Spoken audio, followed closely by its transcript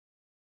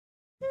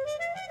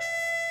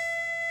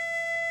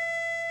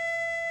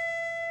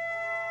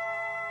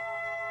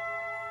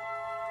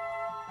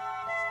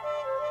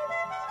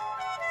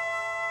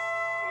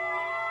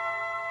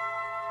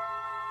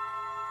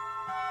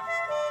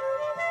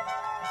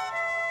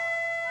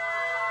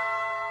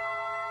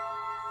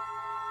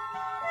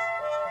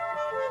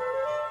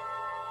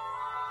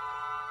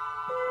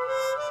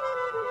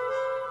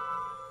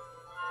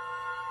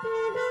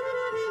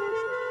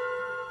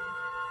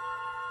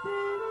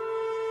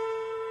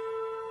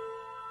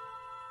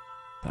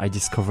I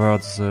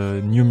discovered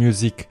the new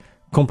music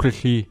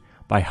completely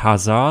by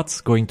hazard,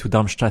 going to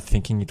Darmstadt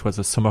thinking it was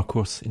a summer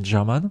course in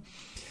German.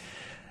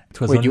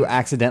 Wait, you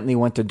accidentally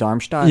went to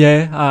Darmstadt?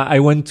 Yeah, I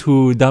went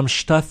to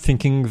Darmstadt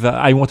thinking that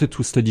I wanted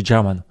to study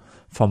German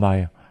for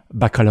my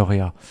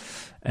baccalaureate.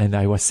 And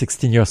I was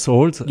 16 years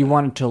old. You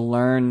wanted to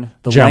learn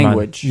the German.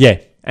 language. Yeah,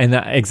 and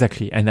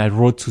exactly. And I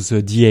wrote to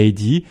the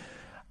DAD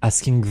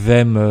asking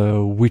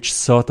them which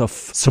sort of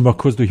summer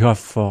course do you have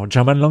for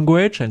German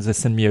language, and they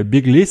sent me a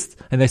big list.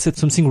 And I said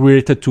something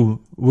related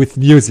with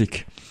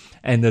music.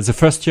 And the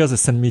first year they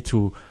sent me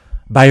to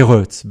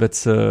Bayreuth,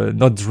 but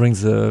not during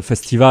the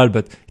festival,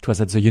 but it was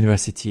at the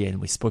university,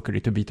 and we spoke a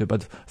little bit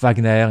about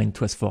Wagner, and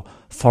it was for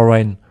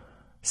foreign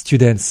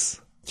students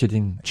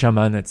studying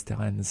German,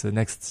 etc. And the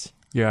next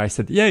year I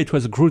said, yeah, it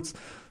was a good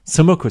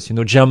summer course,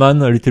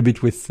 German, a little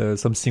bit with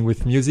something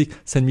with music.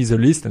 Send me the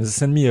list, and they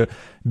sent me a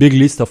big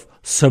list of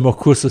summer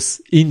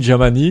courses in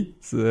Germany,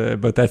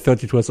 but I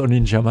thought it was only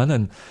in German.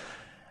 And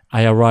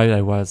I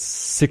was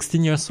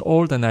 16 years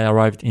old, and I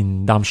arrived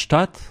in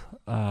Darmstadt.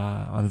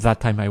 On that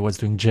time I was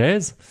doing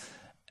jazz,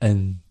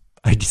 and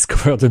I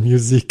discovered the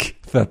music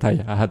that I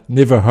had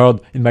never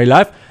heard in my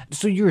life.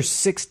 So you were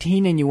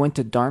 16 and you went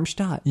to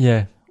Darmstadt?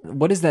 Yeah.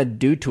 What does that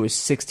do to a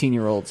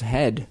 16-year-old's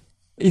head?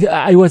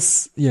 I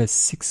was,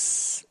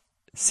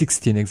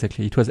 16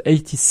 exactly. It was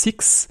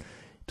 86.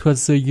 It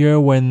was the year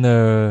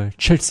when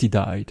Chelsea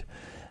died.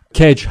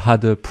 Cage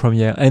had a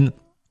premiere, and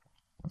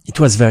it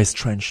was very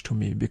strange to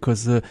me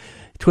because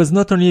it was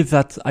not only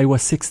that I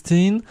was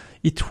 16,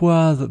 it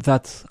was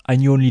that I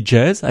knew only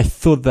jazz. I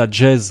thought that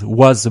jazz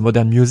was the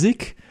modern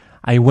music.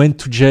 I went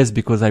to jazz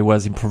because I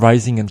was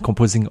improvising and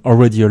composing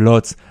already a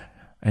lot,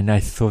 and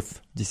I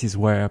thought this is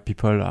where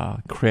people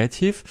are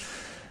creative.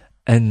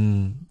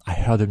 And I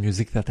heard a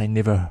music that I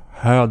never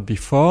heard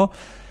before.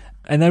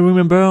 And I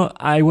remember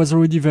I was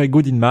already very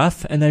good in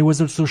math, and I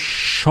was also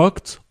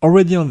shocked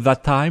already on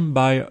that time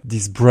by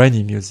this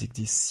brainy music,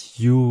 this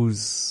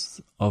use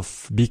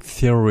of big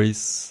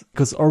theories.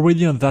 Because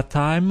already on that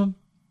time,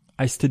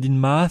 I studied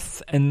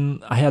math,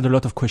 and I had a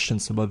lot of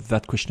questions about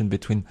that question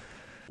between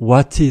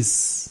what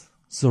is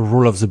the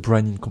role of the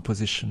brain in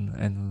composition,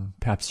 and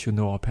perhaps you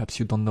know or perhaps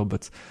you don't know,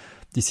 but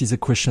this is a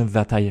question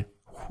that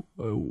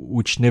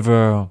which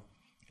never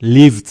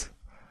lived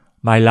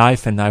my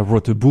life, and I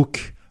wrote a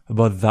book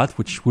about that,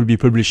 which will be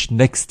published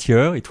next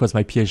year. It was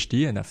my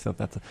PhD, and after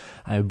that,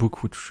 a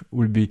book which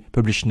will be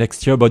published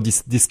next year about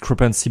this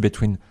discrepancy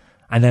between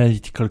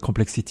analytical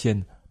complexity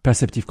and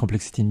perceptive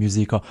complexity in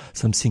music, or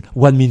something,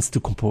 what means to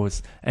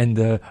compose.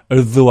 And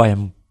although I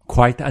am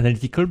quite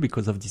analytical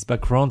because of this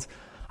background,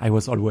 I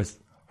was always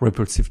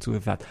repulsive to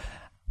that.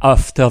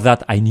 After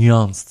that, I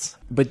nuanced.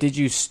 But did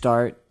you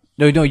start...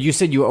 No, you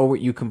said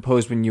you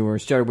composed when you were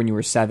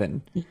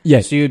 7.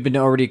 Yes. So you had been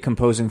already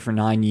composing for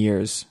 9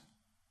 years.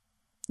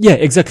 Yeah,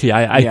 exactly.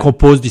 I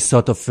composed this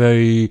sort of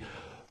very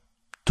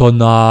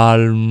tonal,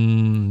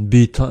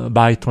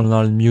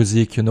 bitonal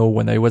music,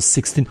 when I was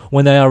 16.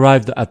 When I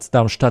arrived at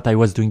Darmstadt, I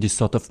was doing this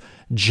sort of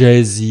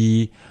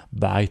jazzy,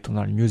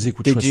 bitonal music.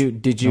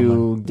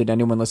 Did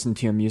anyone listen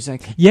to your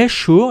music? Yeah,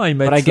 sure.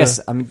 But I guess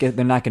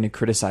they're not going to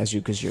criticize you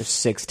because you're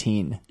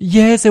 16.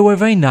 Yes, they were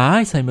very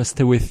nice. I must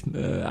say with me,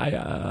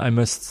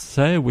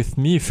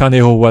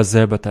 Fernero was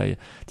there, but I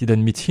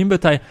didn't meet him.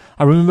 But I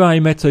remember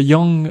I met a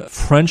young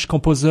French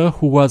composer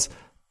who was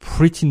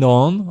pretty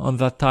known on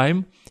that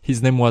time.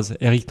 His name was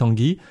Eric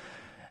Tanguy.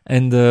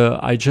 And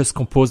I just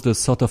composed a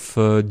sort of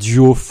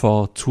duo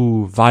for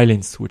 2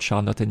 violins, which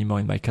are not anymore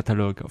in my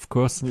catalog, of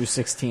course. You were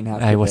 16.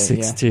 I was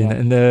 16. Yeah.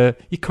 And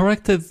he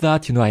corrected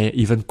that. I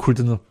even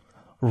couldn't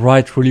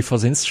write really for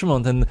the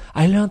instrument. And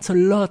I learned a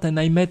lot, and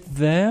I met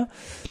there.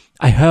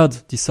 I heard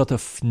this sort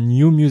of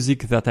new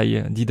music that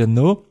I didn't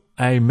know.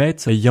 I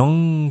met a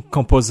young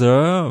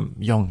composer.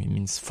 Young, it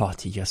means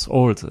 40 years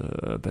old.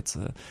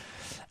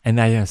 And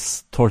I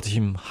told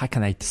him, how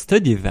can I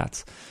study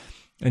that?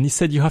 And he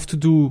said, you have to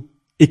do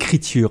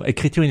écriture.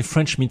 Écriture in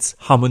French means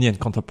harmony and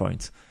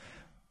counterpoint.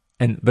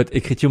 But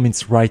écriture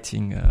means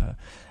writing.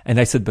 And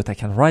I said, but I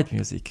can write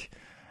music.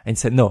 And he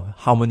said, no,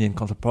 harmony and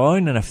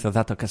counterpoint. And after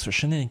that,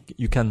 orchestration,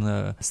 you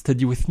can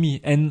study with me.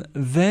 And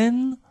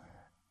then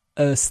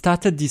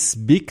started this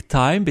big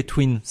time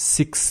between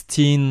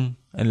 16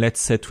 and let's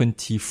say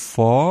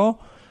 24,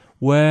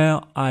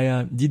 where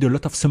I did a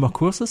lot of summer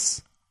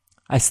courses.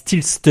 I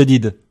still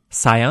studied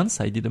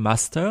science. I did a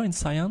master in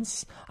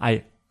science.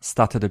 I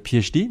started a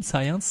PhD in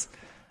science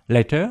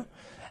later,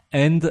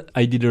 and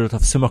I did a lot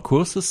of summer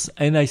courses,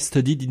 and I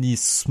studied in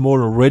these small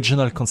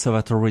regional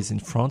conservatories in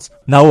France.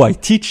 Now I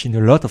teach in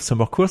a lot of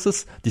summer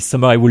courses. This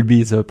summer I will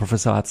be the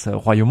professor at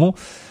Royaumont,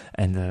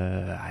 and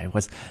I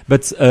was.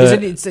 But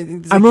it's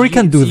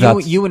American like do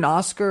that. You and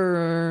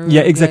Oscar.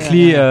 Yeah,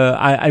 exactly.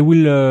 I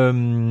will.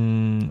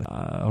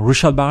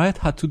 Richard Barrett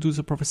had to do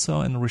the professor,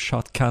 and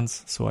Richard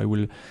Kanz, so I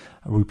will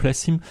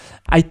replace him.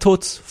 I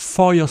taught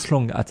 4 years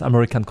long at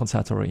American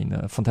Conservatory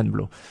in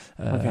Fontainebleau.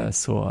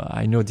 So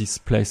I know this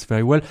place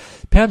very well.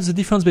 Perhaps the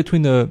difference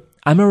between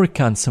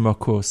American summer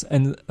course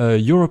and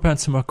European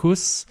summer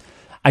course,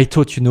 I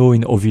taught, you know,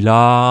 in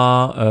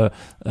Ovila,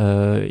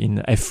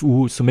 in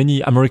FU, so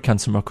many American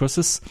summer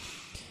courses.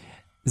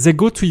 They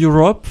go to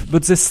Europe,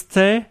 but they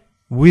stay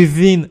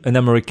within an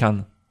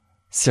American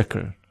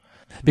circle.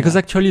 Because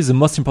actually the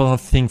most important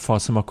thing for a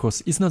summer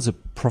course is not the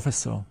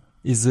professor,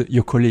 is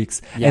your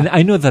colleagues. Yeah. And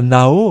I know that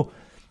now,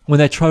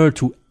 when I travel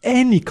to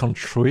any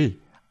country,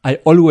 I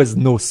always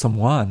know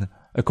someone,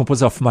 a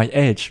composer of my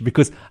age,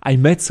 because I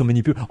met so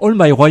many people. All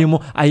my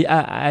Royaumont,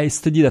 I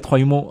studied at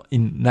Royaumont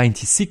in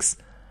 96.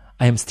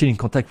 I am still in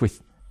contact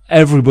with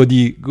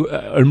everybody,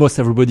 almost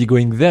everybody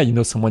going there, you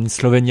know, someone in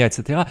Slovenia,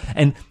 etc.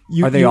 And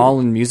Are they all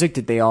in music?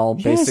 Did they all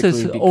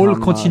basically become all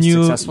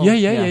continue? successful?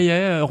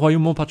 Yeah.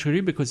 Royaumont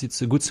particularly because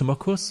it's a good summer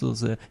course, so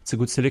it's a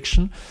good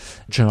selection.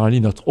 Generally,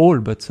 not all,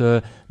 but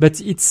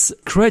it's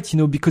great, you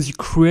know, because you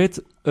create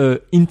an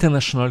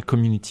international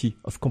community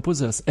of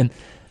composers. And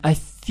I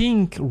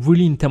think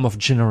really in terms of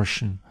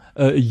generation,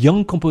 a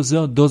young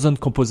composer doesn't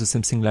compose the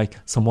same thing like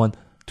someone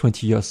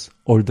 20 years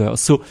older.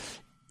 So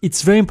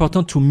it's very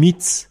important to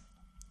meet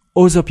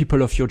other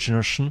people of your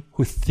generation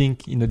who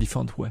think in a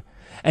different way.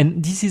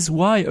 And this is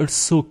why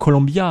also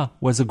Columbia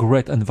was a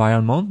great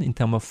environment in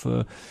terms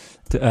of,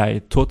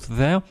 I taught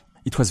there.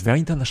 It was very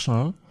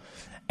international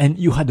and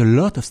you had a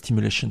lot of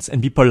stimulations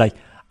and people like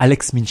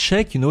Alex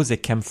Minchek, you know, they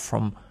came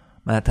from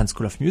Manhattan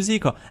School of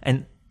Music or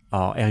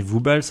Eric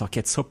Wubels or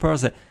Kate Soper.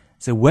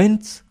 They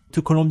went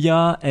to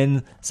Columbia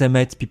and they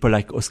met people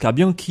like Oscar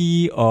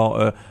Bianchi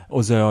or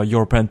other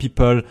European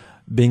people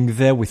being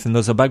there with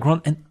another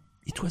background. And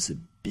it was a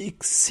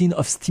big scene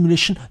of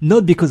stimulation,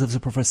 not because of the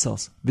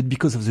professors, but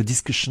because of the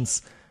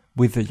discussions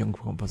with the young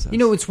composers. You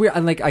know, it's weird.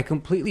 I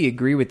completely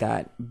agree with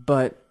that,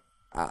 but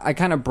I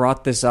kind of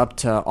brought this up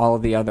to all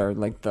of the other,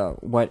 like the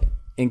What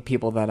Inc.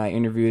 people that I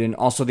interviewed and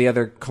also the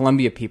other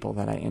Columbia people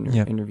that I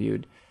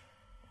interviewed.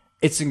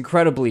 It's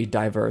incredibly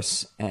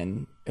diverse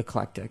and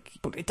eclectic,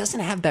 but it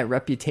doesn't have that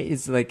reputation.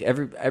 It's like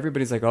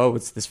everybody's like, oh,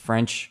 it's this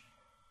French.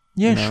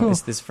 Yeah, you know, sure.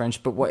 It's this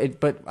French, but why,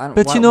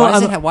 you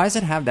know, why does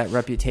it have that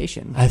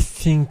reputation? I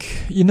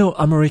think, you know,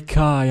 America,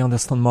 I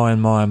understand more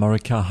and more.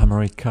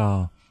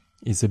 America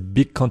is a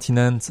big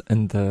continent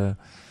and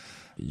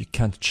you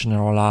can't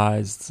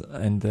generalize.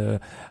 And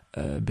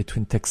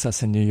between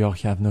Texas and New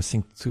York, you have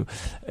nothing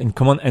in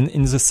common. And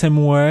in the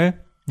same way,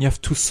 you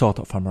have two sorts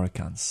of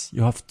Americans.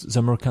 You have the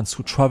Americans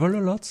who travel a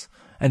lot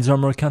and the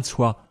Americans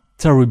who are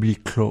terribly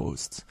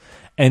closed.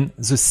 And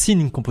the scene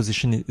in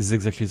composition is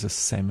exactly the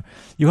same.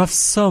 You have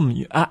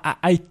some,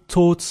 I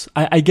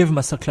gave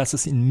master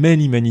classes in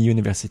many, many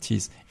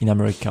universities in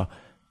America.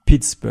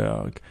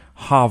 Pittsburgh,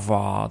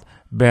 Harvard,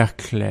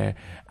 Berkeley.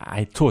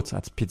 I taught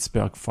at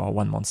Pittsburgh for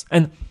 1 month.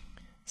 And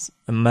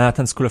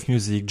Manhattan School of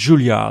Music,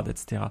 Juilliard,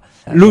 etc.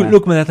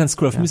 Look, Manhattan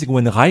School of Music,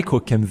 when Raiko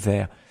came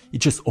there, it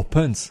just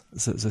opens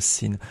the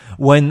scene.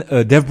 When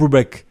Dave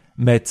Brubeck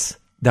met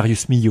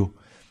Darius Milhaud,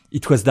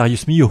 it was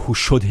Darius Milhaud who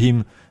showed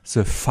him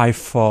the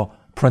 5/4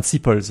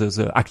 principles,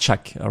 the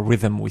Akchak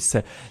rhythm, we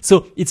say.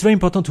 So it's very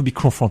important to be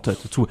confronted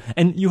to,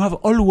 and you have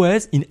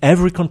always in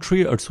every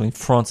country, also in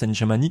France and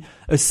Germany,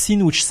 a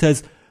scene which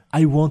says,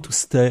 I want to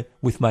stay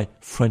with my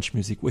French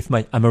music, with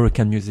my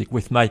American music,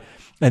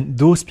 and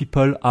those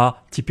people are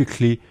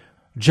typically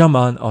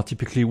German, or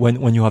typically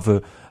when you have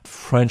a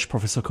French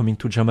professor coming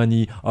to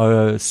Germany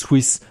or a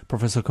Swiss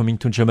professor coming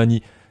to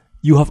Germany,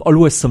 you have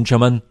always some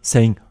German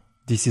saying,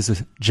 this is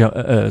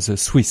the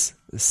Swiss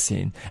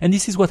scene. And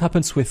this is what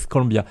happens with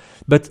Columbia.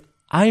 But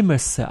I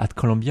must say at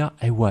Columbia,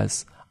 I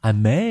was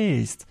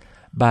amazed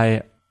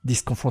by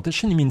this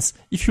confrontation. It means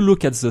if you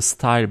look at the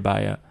style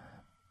by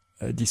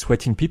these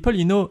waiting people,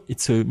 you know,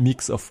 it's a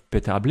mix of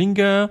Peter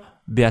Ablinger,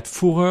 Beat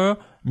Furrer,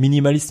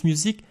 minimalist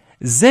music.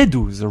 They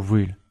do the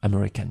real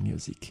American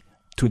music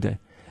today.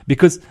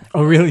 Because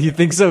oh, really? You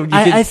think so?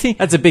 I think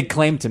that's a big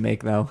claim to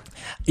make, though.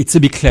 It's a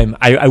big claim.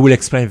 I will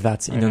explain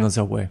that in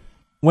another way.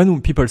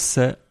 When people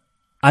say,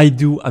 I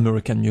do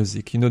American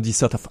music, you know, this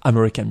sort of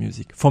American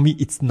music. For me,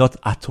 it's not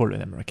at all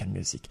an American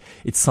music.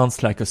 It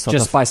sounds like a sort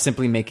just of... by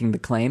simply making the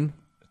claim?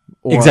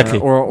 Exactly.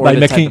 Or by the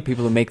making type of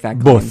people who make that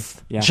claim?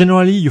 Both. Yeah.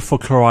 Generally, you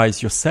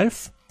folklorize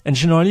yourself. And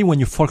generally, when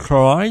you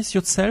folklorize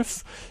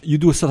yourself, you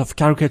do a sort of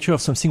caricature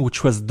of something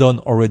which was done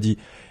already.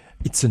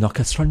 It's an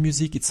orchestral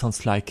music. It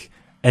sounds like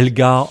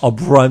Elgar or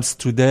Brahms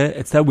today,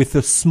 etc., with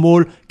a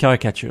small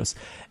caricatures.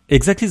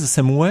 Exactly the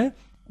same way,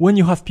 when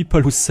you have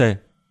people who say,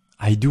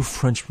 I do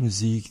French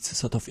music, it's a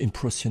sort of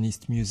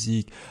impressionist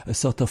music, a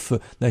sort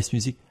of nice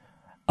music.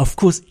 Of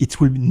course,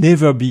 it will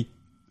never be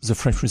the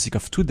French music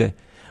of today.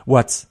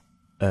 What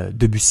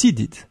Debussy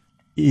did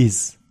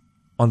is,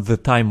 on the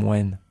time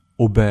when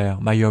Auber,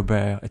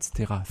 Meyerbeer,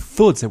 etc.,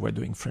 thought they were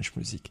doing French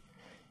music,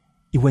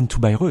 he went to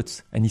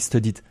Bayreuth and he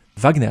studied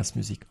Wagner's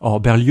music, or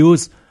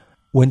Berlioz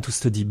went to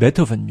study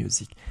Beethoven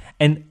music.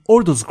 And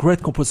all those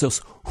great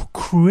composers who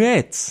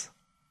create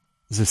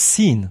the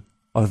scene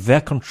of their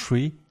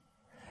country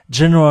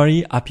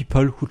generally are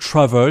people who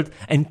traveled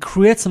and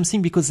create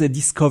something because they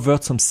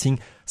discovered something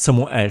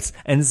somewhere else.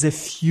 And they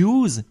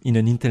fuse in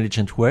an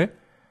intelligent way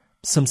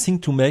something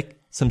to make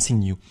something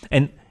new.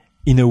 And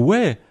in a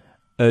way,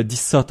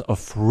 this sort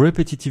of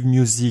repetitive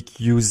music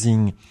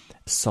using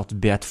sort of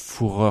Beat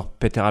Führer,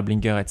 Peter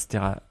Ablinger,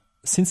 etc.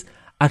 Since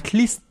at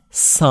least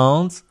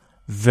sounds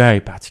very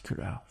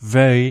particular,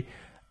 very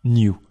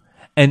new.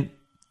 And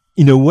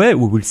in a way,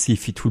 we will see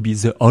if it will be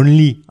the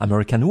only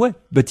American way,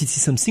 but it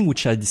is something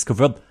which I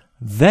discovered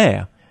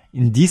there.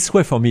 In this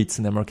way, for me, it's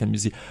an American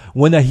music.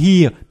 When I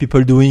hear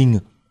people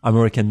doing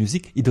American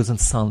music, it doesn't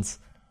sound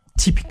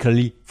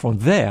typically from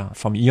there.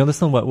 For me, you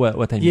understand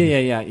what I mean?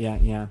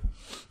 Yeah.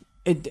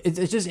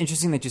 It's just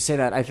interesting that you say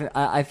that.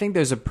 I think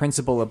there's a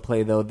principle at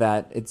play though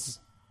that it's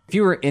if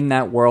you were in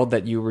that world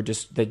that you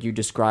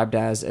described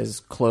as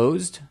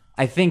closed,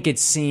 I think it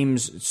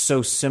seems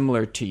so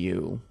similar to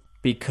you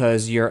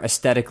because you're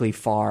aesthetically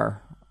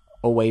far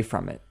away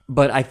from it.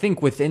 But I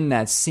think within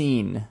that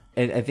scene,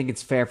 I think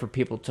it's fair for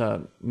people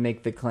to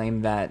make the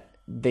claim that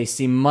they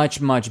see much,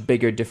 much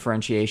bigger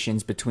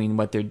differentiations between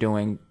what they're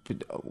doing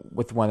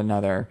with one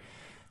another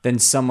than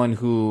someone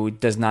who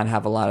does not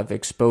have a lot of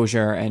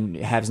exposure and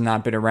has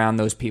not been around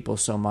those people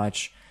so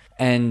much.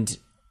 And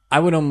I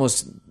would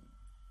almost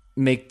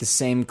make the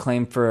same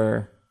claim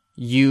for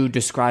you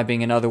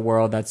describing another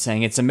world that's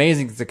saying it's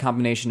amazing, it's a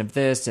combination of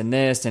this, and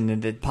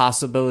the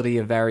possibility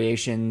of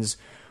variations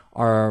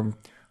are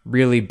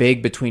really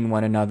big between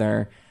one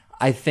another.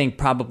 I think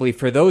probably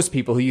for those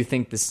people who you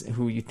think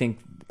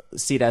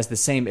see it as the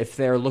same, if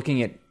they're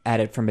looking at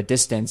it from a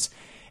distance,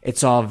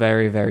 it's all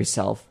very, very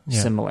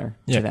similar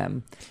to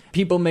them.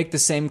 People make the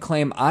same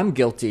claim. I'm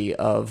guilty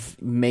of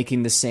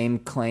making the same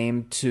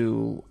claim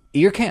to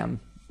earcam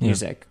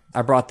music.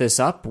 I brought this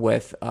up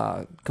with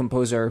a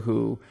composer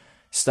who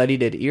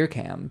studied at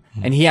earcam,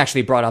 and he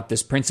actually brought up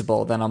this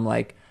principle. Then I'm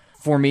like,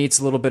 for me, it's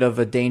a little bit of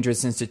a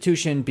dangerous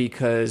institution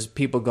because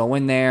people go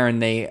in there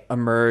and they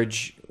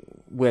emerge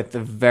with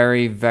a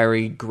very,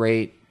 very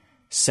great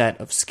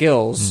set of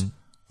skills,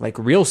 like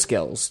real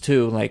skills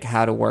too, like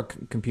how to work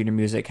computer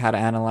music, how to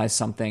analyze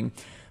something.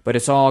 But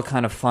it's all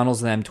kind of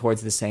funnels them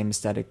towards the same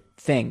aesthetic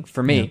thing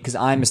for me because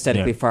I'm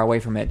aesthetically far away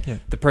from it. Yeah.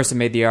 The person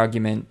made the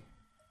argument,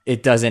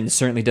 it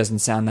certainly doesn't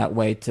sound that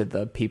way to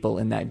the people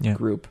in that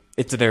group.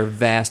 It's their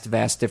vast,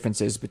 vast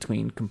differences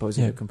between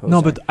composer to composer.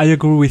 No, but I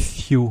agree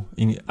with you.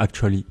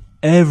 Actually,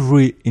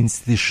 every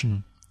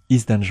institution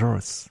is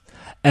dangerous.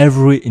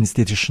 Every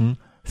institution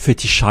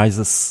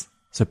fetishizes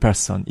the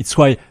person. It's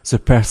why the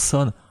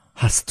person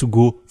has to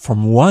go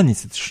from one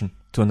institution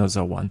to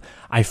another one.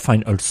 I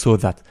find also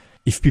that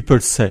if people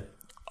say,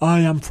 I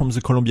am from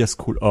the Columbia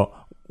School, or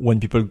when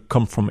people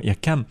come from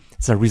earcam,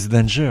 there is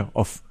danger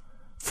of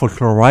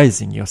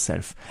folklorizing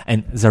yourself.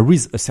 And there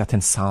is a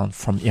certain sound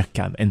from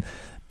earcam. And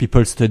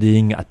people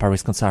studying at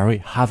Paris Conservatory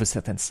have a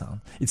certain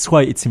sound. It's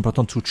why it's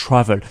important to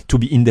travel, to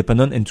be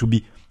independent and to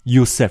be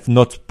yourself,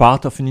 not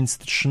part of an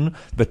institution,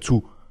 but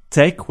to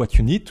take what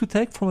you need to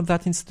take from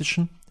that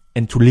institution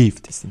and to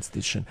leave this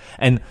institution.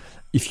 And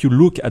if you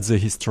look at the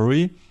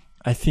history,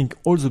 I think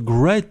all the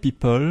great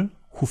people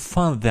who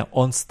found their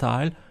own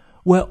style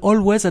were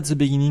always at the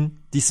beginning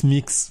this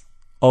mix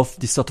of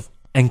this sort of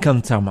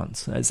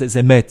encounterment.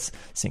 They met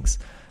things.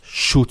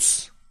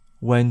 Schutz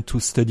went to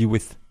study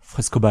with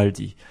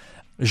Frescobaldi.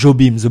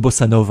 Jobim, the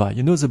bossa nova.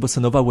 You know, the bossa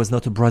nova was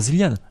not a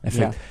Brazilian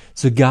effect. Yeah.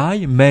 The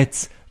guy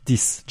met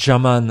this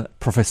German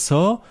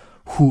professor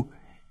who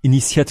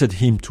initiated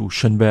him to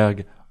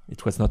Schoenberg.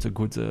 It was not a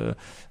good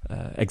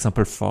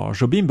example for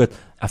Jobim, but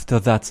after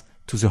that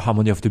to the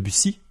harmony of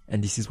Debussy.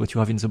 And this is what you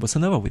have in the bossa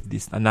nova with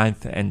this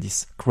ninth and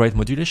these great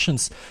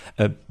modulations.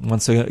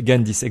 Once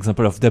again, this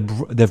example of Dave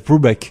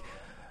Brubeck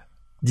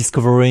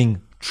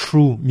discovering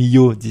through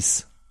Milhaud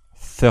this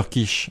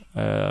Turkish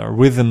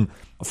rhythm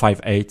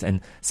 5/8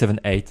 and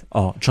 7/8,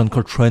 or John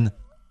Coltrane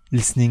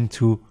listening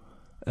to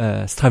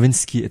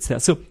Stravinsky, etc.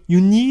 So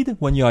you need,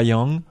 when you are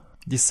young,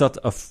 this sort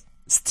of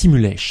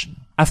stimulation.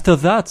 After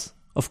that,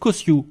 of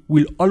course, you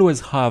will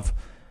always have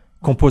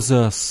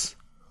composers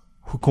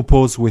who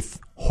compose with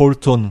whole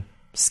tone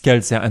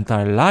scales their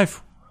entire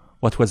life.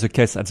 What was the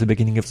case at the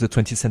beginning of the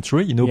 20th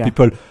century? You know,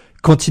 people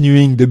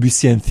continuing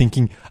Debussy and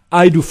thinking,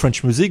 I do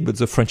French music, but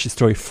the French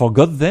history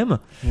forgot them.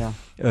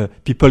 Yeah.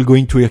 People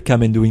going to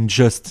earcam and doing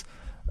just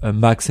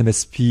Max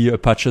MSP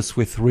patches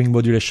with ring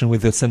modulation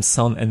with the same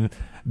sound and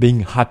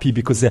being happy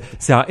because they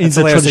are in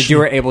the tradition. That you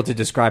were able to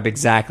describe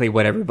exactly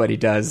what everybody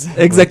does.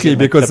 Exactly,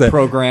 because the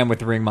program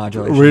with ring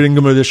modulation. Ring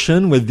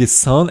modulation with this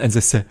sound, and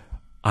they say,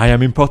 I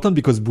am important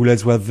because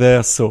Boulez was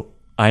there, so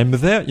I am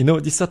there. You know,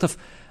 this sort of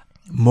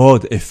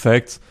mode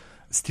effect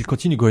still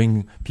continue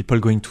going, people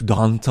going to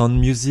downtown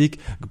music,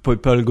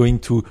 people going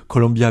to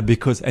Columbia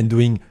and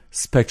doing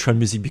spectral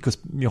music because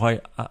Murail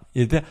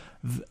is there.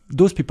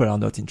 Those people are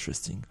not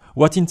interesting.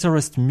 What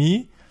interests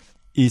me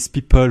is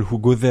people who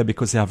go there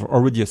because they have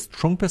already a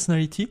strong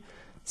personality.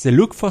 They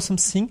look for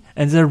something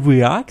and they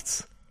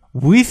react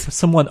with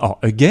someone or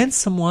against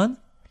someone,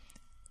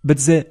 but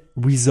they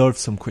resolve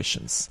some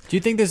questions. Do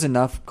you think there's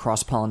enough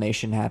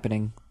cross-pollination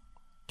happening?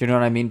 Do you know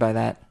what I mean by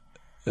that?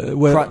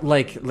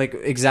 Like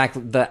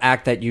exactly the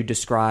act that you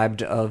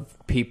described of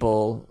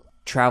people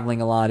traveling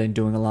a lot and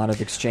doing a lot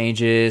of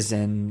exchanges,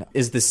 and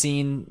is the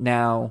scene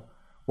now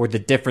or the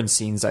different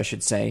scenes, I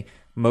should say,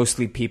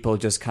 mostly people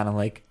just kind of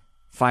like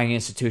finding an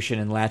institution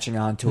and latching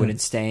onto it and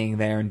staying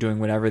there and doing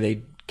whatever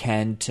they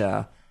can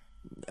to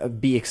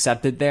be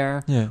accepted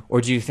there? Yeah.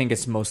 Or do you think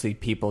it's mostly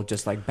people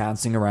just like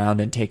bouncing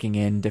around and taking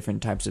in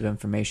different types of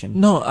information?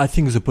 No, I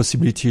think the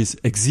possibilities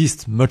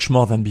exist much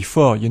more than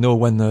before. You know,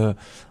 when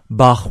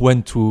Bach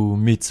went to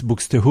meet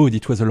Buxtehude,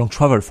 it was a long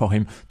travel for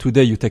him.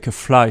 Today you take a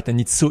flight and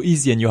it's so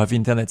easy and you have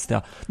internet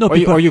there. No,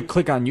 or you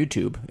click on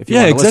YouTube. If you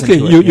yeah, want to exactly.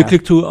 listen to it. You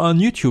click on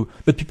YouTube,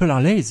 but people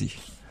are lazy.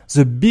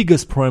 The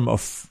biggest problem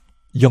of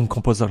young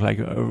composers like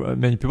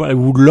many people, I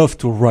would love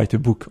to write a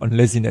book on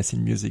laziness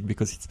in music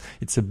because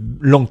it's a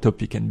long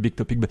topic and big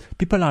topic, but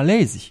people are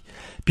lazy.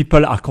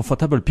 People are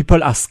comfortable.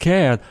 People are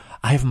scared.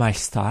 I have my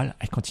style.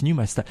 I continue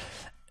my style.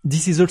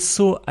 This is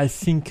also, I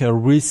think, a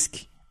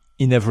risk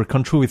in every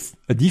country with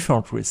a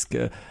different risk.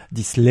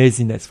 This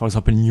laziness. For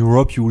example, in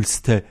Europe, you will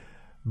stay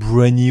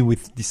brainy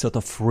with this sort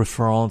of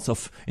reference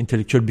of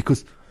intellectual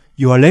because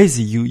you are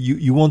lazy.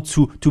 You want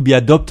to be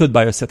adopted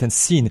by a certain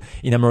scene.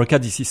 In America,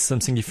 this is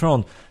something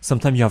different.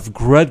 Sometimes you have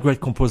great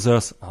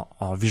composers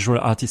or visual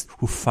artists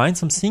who find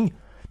something,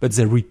 but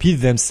they repeat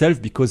themselves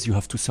because you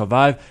have to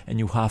survive and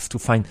you have to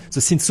find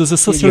the scene. So the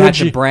sociology... You have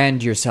to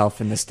brand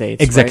yourself in the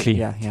States, exactly.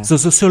 Right? Yeah. So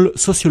the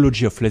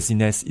sociology of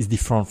laziness is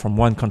different from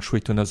one country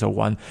to another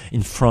one.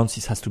 In France,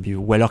 it has to be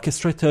well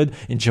orchestrated.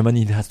 In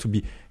Germany, it has to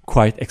be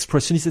quite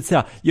expressionist,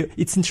 etc.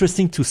 It's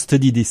interesting to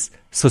study this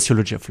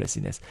sociology of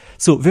laziness.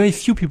 So very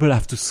few people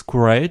have to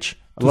courage.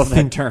 I love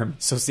that term,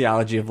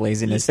 sociology of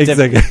laziness.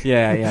 Exactly.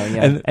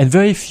 Yeah. And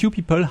very few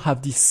people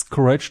have this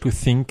courage to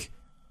think,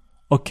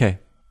 okay,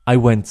 I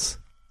went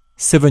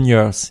 7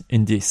 years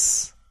in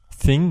this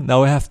thing.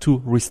 Now I have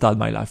to restart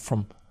my life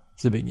from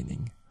the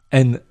beginning.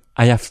 And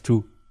I have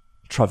to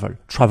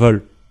travel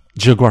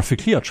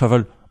geographically or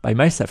travel by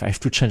myself. I have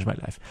to change my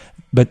life.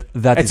 But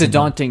it's a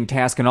daunting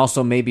task and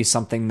also maybe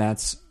something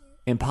that's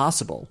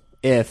impossible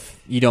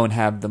if you don't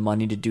have the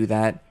money to do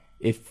that,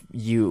 if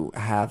you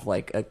have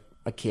like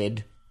a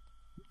kid.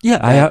 Yeah,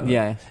 I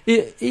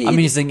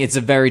mean, it's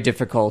a very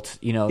difficult,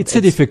 it's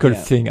a difficult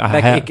thing.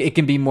 It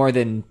can be more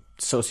than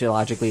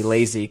sociologically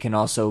lazy. It can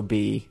also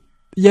be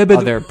but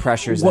other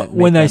pressures.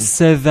 When I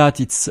say that,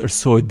 it's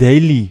also a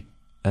daily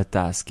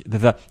task.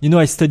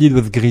 I studied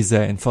with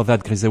Griset, and for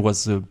that, Griset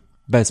was the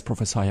best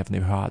professor I have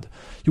never had.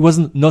 He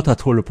wasn't not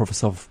at all a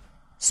professor of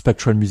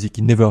spectral music.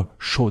 He never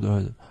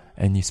showed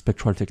any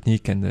spectral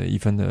technique and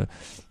even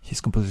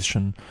his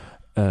composition,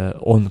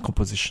 own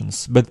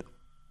compositions. But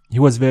he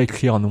was very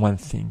clear on one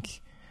thing.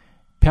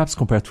 Perhaps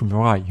compared to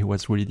Murray, he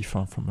was really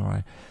different from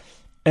Murray.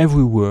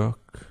 Every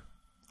work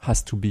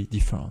has to be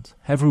different.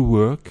 Every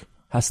work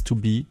has to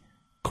be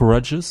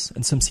courageous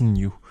and something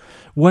new.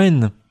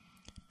 When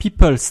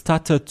people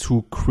started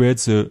to create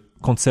the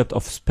concept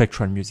of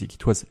spectral music,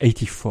 it was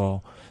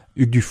 1984.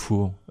 Hugues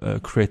Dufour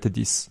created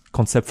this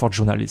concept for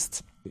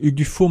journalists. Hugues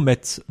Dufour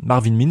met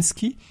Marvin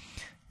Minsky,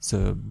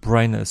 the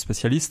brain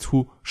specialist,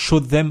 who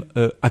showed them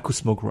an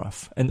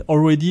acousmograph. And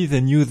already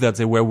they knew that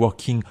they were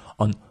working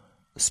on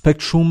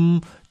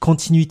spectrum,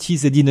 continuity,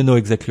 they didn't know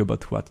exactly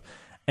about what.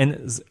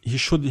 And he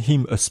showed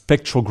him a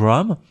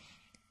spectrogram,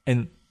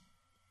 and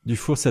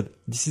Dufour said,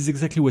 this is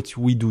exactly what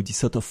we do, this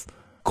sort of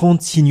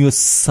continuous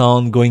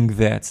sound going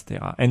there,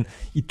 etc. And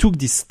he took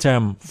this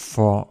term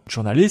for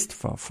journalists,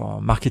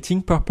 for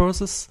marketing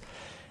purposes,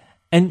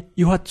 and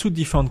you had two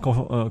different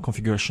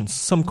configurations.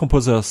 Some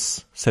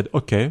composers said,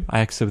 okay, I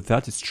accept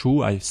that, it's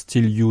true, I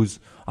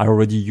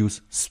already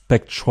use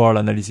spectral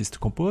analysis to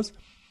compose.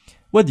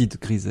 What did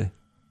Griset?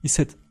 He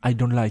said, I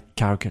don't like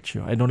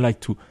caricature, I don't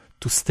like to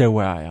stay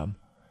where I am.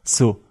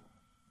 So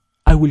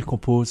I will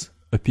compose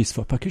a piece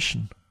for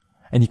percussion.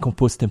 And he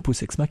composed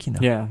Tempus Ex Machina.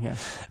 Yeah.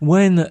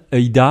 When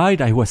he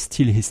died, I was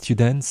still his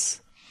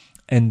student,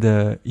 and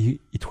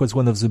it was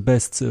one of the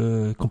best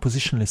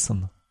composition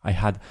lessons I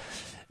had.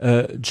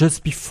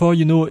 Just before,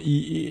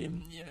 he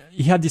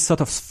had this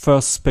sort of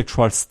first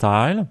spectral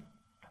style,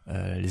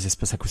 les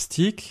espaces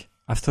acoustiques.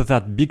 After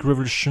that big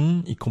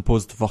revolution, he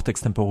composed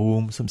Vortex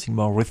Temporum, something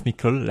more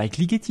rhythmical, like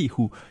Ligeti,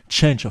 who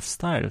changed of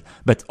style,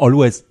 but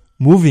always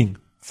moving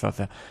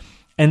further.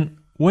 And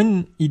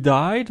when he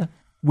died,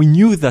 we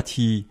knew that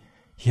he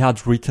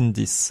had written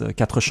this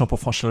Quatre Chants pour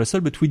franchir le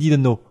sol, but we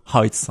didn't know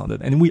how it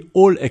sounded. And we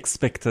all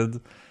expected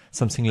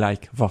something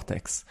like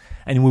Vortex.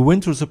 And we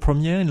went to the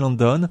premiere in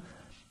London,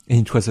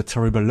 and it was a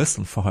terrible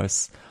lesson for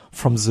us.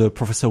 From the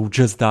professor who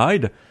just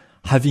died,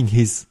 having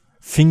his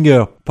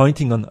finger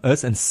pointing on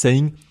us and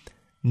saying,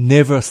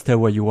 never stay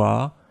where you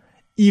are.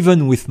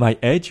 Even with my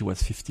age, he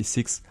was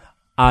 56,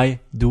 I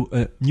do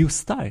a new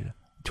style.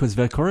 It was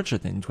very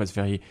courageous, and it was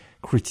very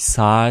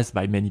criticized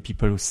by many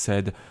people who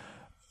said,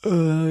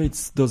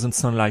 it doesn't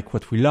sound like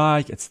what we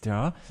like,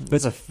 etc. But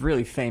it's a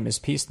really famous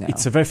piece now.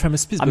 It's a very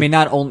famous piece. I mean,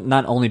 not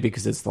only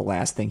because it's the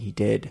last thing he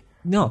did.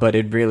 No. But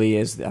it really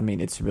is. I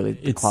mean, it's really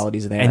the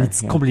qualities there. And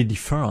it's completely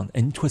different.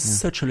 And it was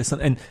such a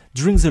lesson. And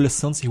during the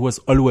lessons, he was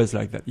always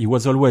like that. He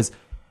was always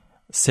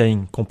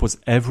saying, compose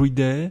every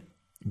day,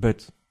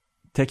 but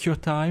take your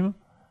time,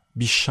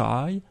 be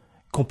shy,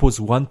 compose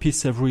one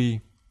piece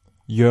every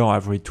year or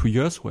every 2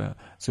 years, where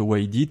the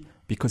way he did,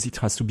 because it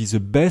has to be the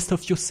best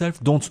of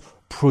yourself. Don't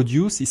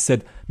produce. He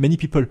said many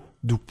people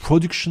do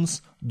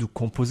productions, do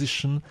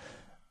composition,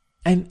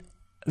 and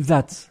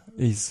that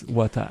is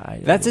what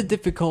I... That's a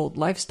difficult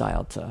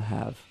lifestyle to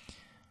have,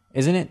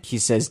 isn't it? He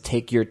says,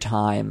 take your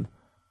time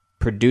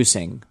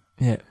producing.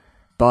 Yeah.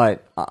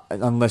 But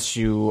unless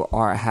you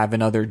have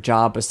another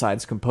job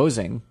besides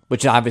composing,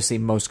 which obviously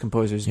most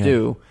composers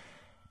do,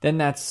 then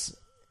that's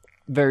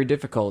very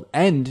difficult.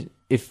 And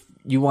if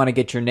you want to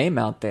get your name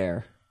out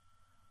there,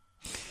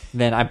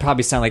 then I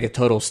probably sound like a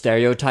total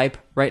stereotype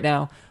right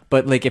now.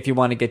 But like, if you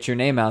want to get your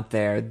name out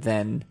there,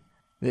 then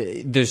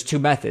there's two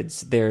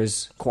methods.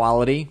 There's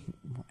quality,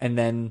 and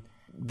then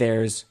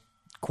there's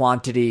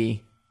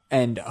quantity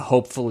and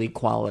hopefully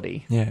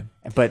quality. Yeah.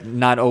 But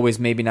not always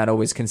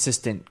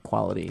consistent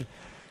quality.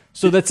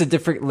 So that's a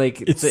different,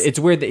 like, it's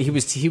weird that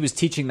he was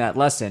teaching that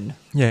lesson.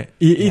 Yeah.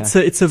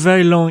 It's a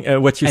very long,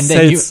 what you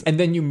said. And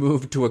then you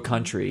move to a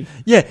country.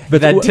 Yeah.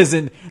 But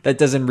that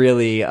doesn't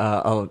really,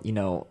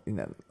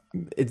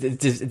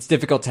 it's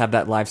difficult to have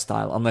that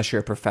lifestyle unless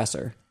you're a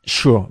professor.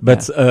 Sure.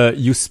 But,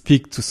 you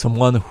speak to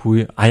someone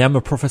who, I am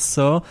a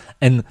professor,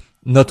 and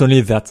not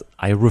only that,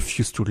 I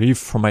refuse to leave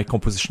from my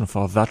composition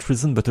for that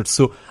reason, but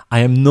also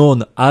I am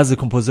known as a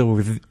composer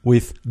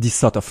with this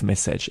sort of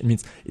message. It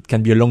means it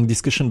can be a long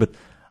discussion, but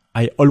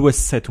I always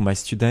say to my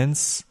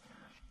students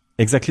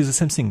exactly the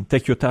same thing.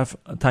 Take your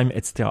time,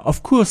 etc.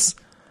 Of course,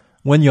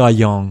 when you are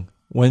young,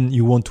 when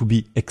you want to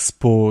be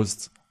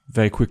exposed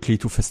very quickly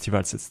to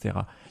festivals,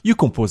 etc., you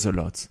compose a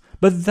lot.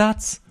 But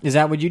is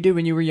that what you did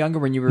when you were younger,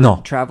 when you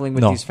were traveling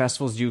with these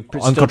festivals?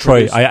 On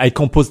contrary, I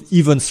composed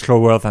even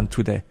slower than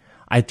today.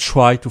 I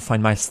try to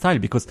find my style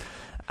because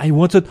I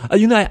wanted,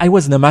 I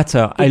was an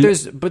amateur.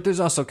 But there's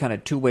also kind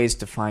of two ways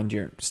to find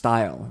your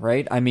style,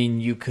 right? I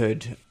mean, you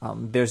could,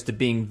 there's the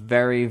being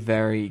very,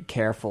 very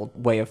careful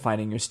way of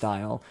finding your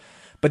style.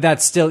 But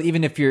that's still,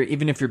 even if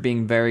you're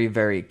being very,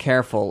 very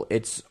careful,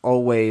 it's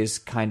always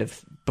kind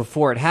of,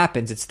 before it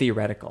happens, it's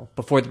theoretical.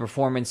 Before the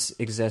performance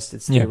exists,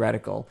 it's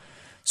theoretical.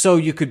 So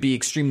you could be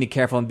extremely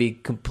careful and be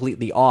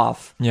completely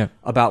off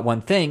about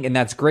one thing, and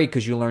that's great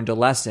because you learned a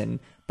lesson.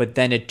 But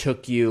then it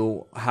took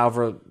you,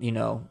 however,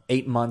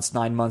 8 months,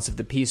 9 months of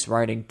the piece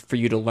writing for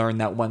you to learn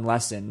that one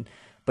lesson.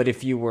 But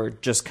if you were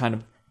just kind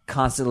of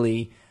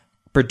constantly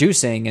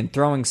producing and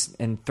throwing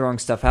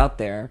stuff out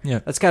there,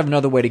 that's kind of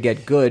another way to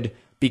get good,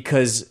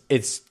 because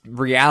it's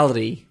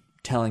reality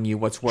telling you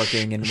what's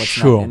working and what's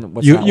not. And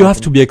what's not you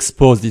have to be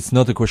exposed. It's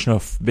not a question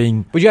of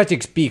being... But you have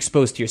to be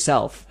exposed to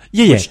yourself,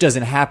 which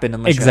doesn't happen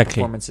unless you have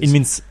performances. It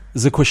means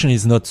the question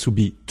is not to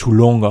be too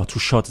long or too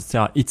short,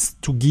 etc. It's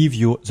to give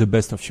you the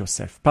best of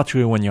yourself,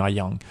 particularly when you are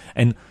young,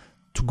 and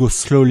to go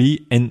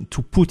slowly and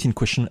to put in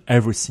question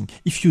everything.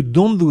 If you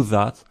don't do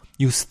that,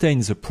 you stay in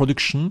the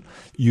production,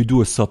 you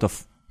do a sort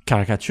of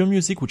caricature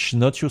music, which is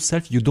not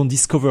yourself. You don't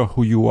discover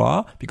who you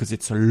are, because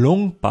it's a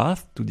long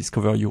path to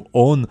discover your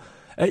own.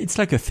 It's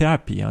like a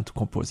therapy to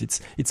compose.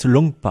 It's a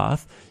long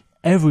path.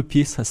 Every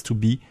piece has to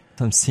be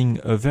something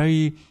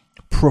very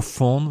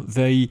profound,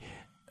 very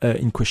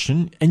in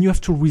question, and you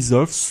have to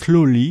resolve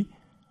slowly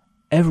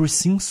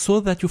everything so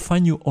that you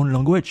find your own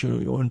language,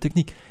 your own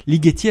technique.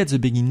 Ligeti at the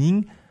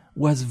beginning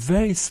was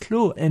very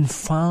slow and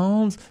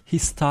found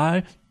his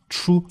style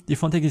through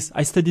different techniques.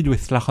 I studied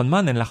with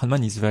Lachenmann, and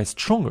Lachenmann is very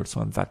strong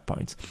also at that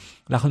point.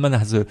 Lachenmann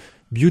has a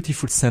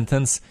beautiful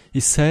sentence.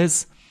 He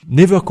says,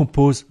 never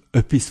compose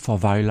a piece for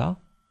viola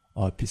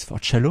or a piece for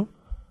cello,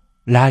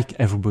 like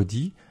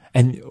everybody,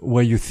 and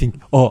where you think,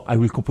 oh, I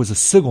will compose a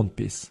second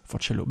piece for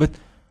cello. But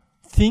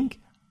think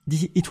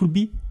it will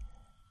be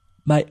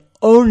my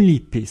only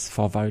piece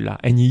for viola.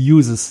 And he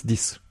uses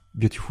this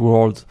beautiful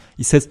word.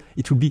 He says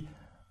it will be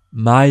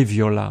my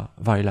viola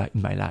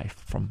in my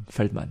life, from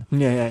Feldman.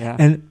 Yeah.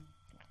 And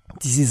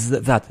this is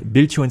that.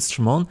 Build your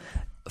instrument.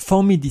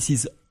 For me, this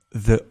is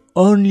the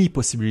only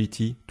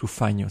possibility to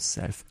find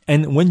yourself.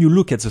 And when you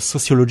look at the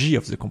sociology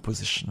of the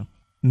composition,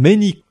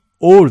 many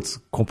old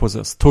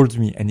composers told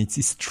me, and it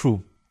is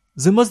true,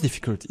 the most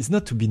difficult is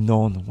not to be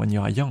known when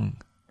you are young.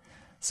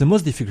 The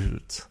most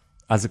difficult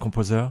as a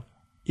composer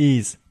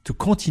is to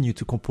continue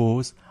to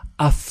compose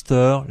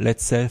after,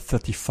 let's say,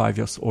 35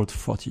 years old,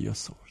 40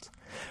 years old.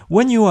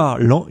 When you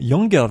are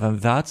younger than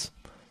that,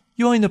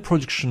 you are in a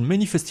production.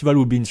 Many festivals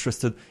will be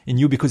interested in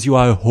you because you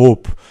are a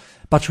hope.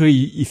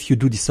 Particularly if you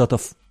do this sort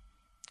of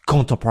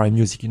contemporary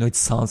music, it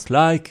sounds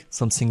like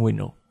something we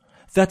know.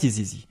 That is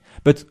easy.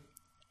 But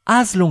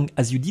as long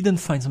as you didn't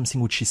find something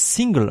which is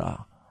singular,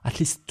 at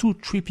least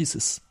 2-3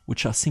 pieces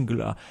which are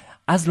singular,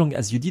 as long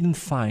as you didn't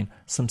find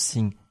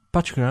something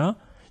particular,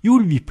 you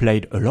will be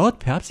played a lot,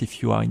 perhaps,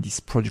 if you are in this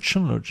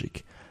production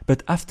logic.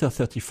 But after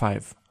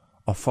 35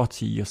 or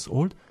 40 years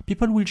old,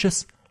 people will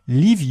just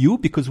leave you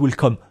because will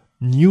come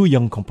new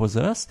young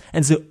composers,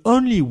 and the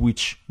only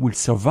which will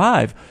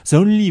survive, the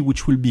only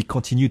which will be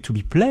continued to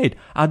be played,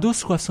 are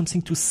those who have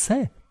something to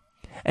say.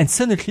 And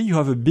suddenly you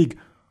have a big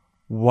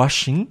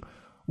washing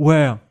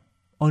where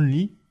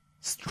only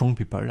strong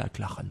people like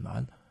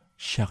Lachenmann,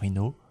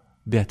 Cherino,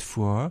 Beat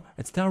Feuer,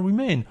 etc.,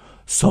 remain.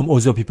 Some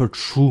other people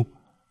true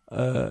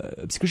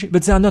psychology,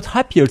 but they are not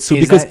happy also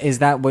because is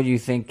that what you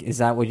think? Is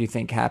that what you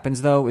think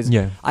happens though?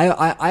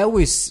 I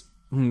always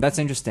that's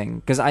interesting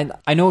because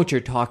I know what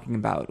you're talking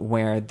about,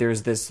 where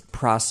there's this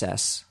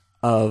process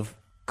of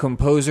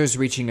composers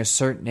reaching a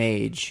certain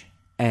age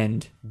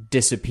and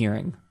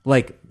disappearing,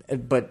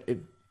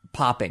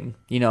 popping,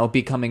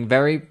 becoming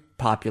very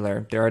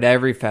popular. They're at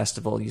every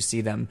festival, you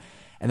see them,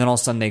 and then all of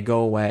a sudden they go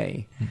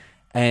away.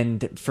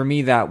 And for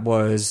me, I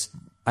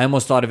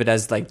almost thought of it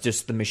as like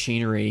just the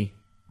machinery,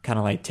 kind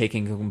of like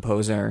taking a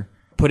composer,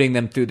 putting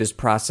them through this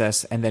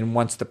process, and then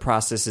once the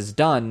process is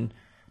done,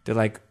 they're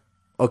like,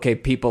 okay,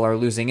 people are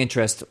losing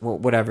interest, well,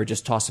 whatever,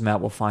 just toss them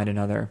out, we'll find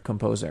another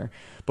composer.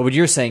 But what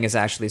you're saying is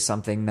actually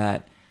something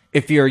that,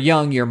 if you're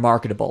young, you're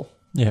marketable.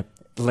 Yeah.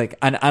 Like,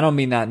 and I don't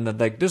mean that in the,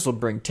 like, this will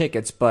bring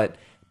tickets, but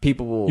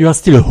people will... You are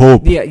still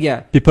hope.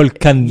 Yeah. People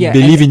can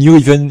believe in you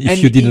even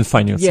if you didn't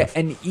find yourself. Yeah,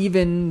 and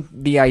even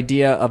the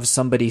idea of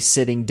somebody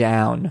sitting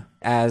down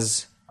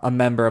as a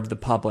member of the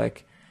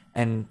public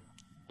and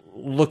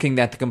looking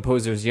that the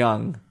composer's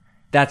young,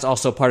 that's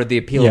also part of the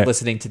appeal of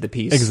listening to the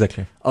piece.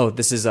 Exactly. Oh,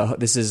 this is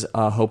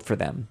a hope for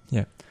them.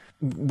 Yeah.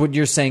 What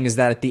you're saying is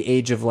that at the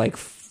age of like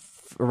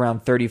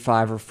around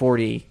 35 or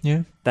 40,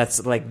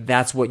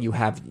 that's what you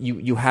have.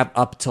 You have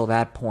up till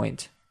that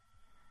point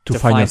to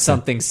find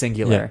something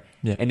singular.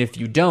 Yeah. And if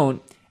you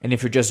don't, and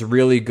if you're just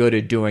really good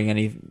at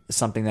doing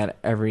something that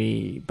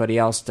everybody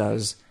else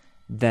does,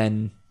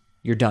 then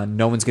you're done.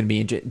 No one's going to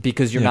be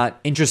because you're not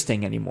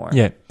interesting anymore.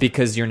 Yeah.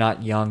 Because you're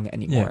not young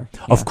anymore.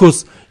 Yeah. Of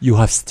course, you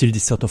have still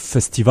this sort of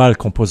festival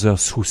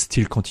composers who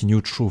still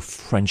continue through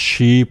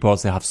friendship, or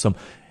they have some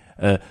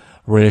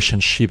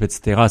relationship,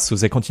 etc. So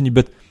they continue.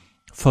 But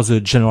for the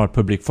general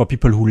public, for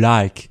people who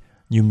like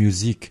new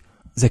music,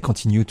 they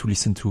continue to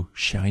listen to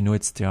Sciarrino,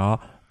 etc.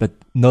 But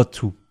not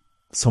to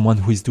someone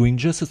who is doing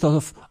just a sort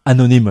of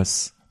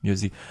anonymous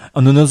music.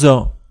 On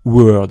another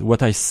word,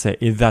 what I say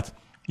is that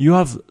you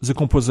have the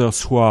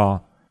composers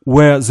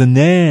where the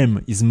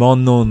name is more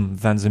known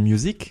than the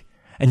music,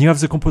 and you have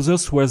the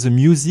composers where the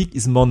music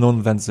is more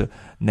known than the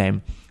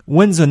name.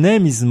 When the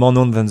name is more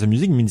known than the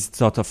music, it means it's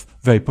sort of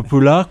very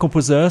popular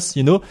composers,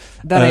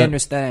 That I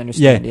understand,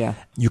 yeah.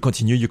 You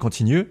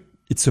continue,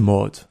 it's a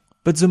mode.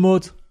 But the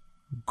mode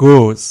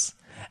goes.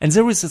 And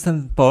there is a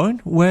certain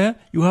point where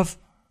you have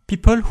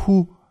people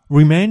who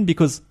remain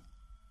because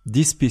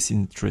this piece is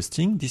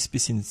interesting,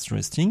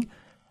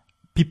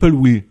 people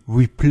will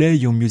replay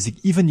your music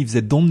even if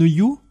they don't know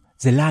you.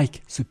 They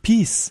like the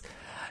piece.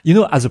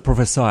 As a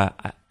professor,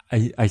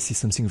 I see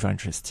something very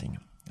interesting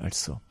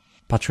also.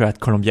 Particularly at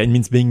Columbia, it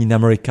means being in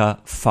America,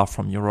 far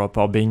from Europe,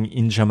 or being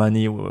in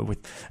Germany.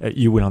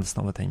 You will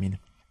understand what I mean.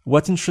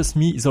 What interests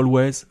me is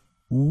always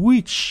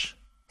which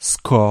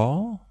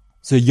score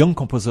the young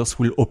composers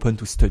will open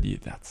to study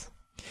that.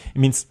 It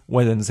means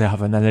when they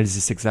have an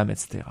analysis exam,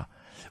 etc.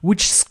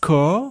 Which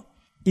score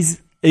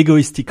is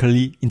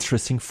egoistically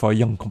interesting for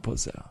young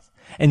composers.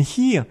 And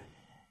here,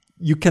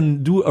 you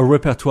can do a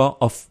repertoire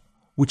of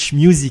which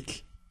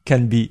music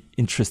can be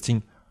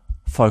interesting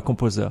for a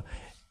composer.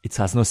 It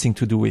has nothing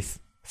to do with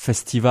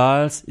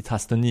festivals. It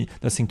has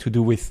nothing to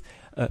do with,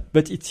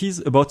 but it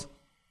is about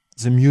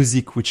the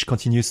music which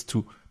continues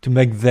to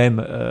make them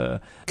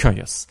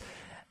curious.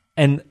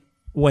 And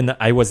when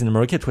I was in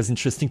America, it was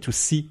interesting to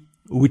see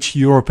which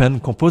European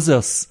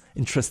composers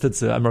interested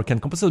the American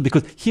composers,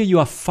 because here you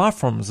are far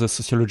from the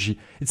sociology.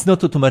 It's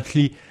not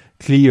automatically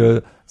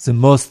the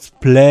most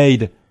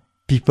played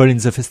people in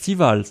the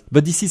festivals,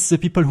 but this is the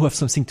people who have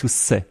something to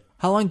say.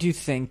 How long do you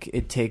think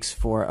it takes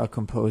for a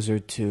composer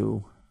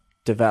to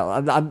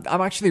develop?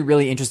 I'm actually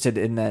really interested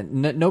in that.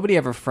 Nobody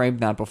ever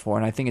framed that before,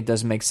 and I think it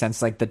does make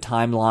sense, like the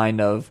timeline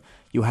of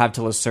you have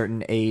till a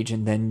certain age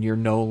and then you're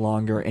no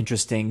longer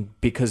interesting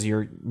because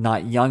you're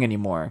not young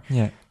anymore.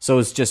 Yeah. So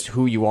it's just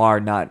who you are,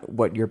 not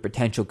what your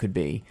potential could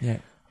be. Yeah.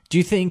 Do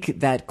you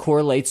think that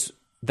correlates,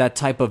 that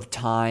type of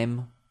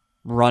time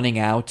running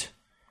out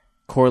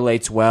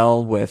correlates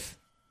well with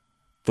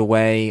the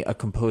way a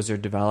composer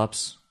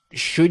develops?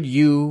 Should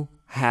you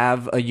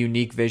have a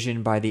unique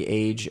vision by the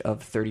age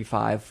of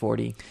 35,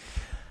 40?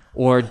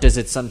 Or does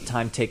it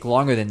sometimes take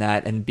longer than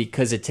that? And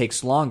because it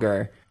takes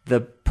longer, the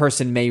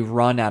person may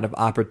run out of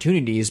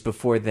opportunities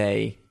before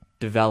they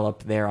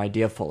develop their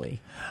idea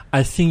fully.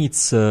 I think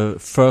it's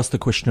first a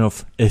question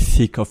of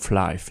ethic of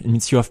life. It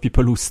means you have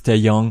people who stay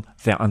young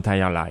their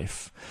entire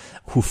life,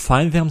 who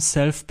find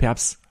themselves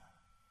perhaps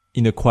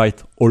in a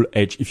quite old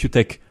age. If you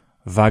take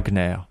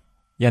Wagner,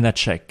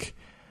 Janacek,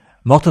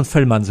 Morton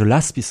Feldman, the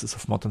last pieces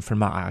of Morton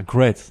Feldman are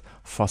great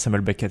for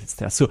Samuel Beckett,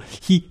 etc. So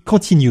he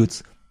continued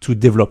to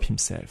develop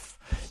himself.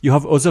 You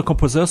have other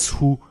composers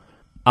who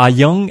are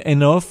young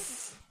enough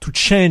to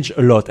change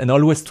a lot and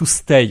always to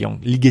stay young.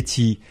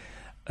 Ligeti,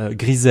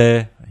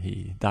 Griset,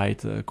 he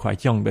died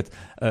quite young, but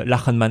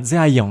Lachenmann, they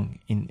are young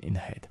in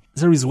head.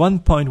 There is one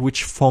point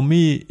which for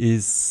me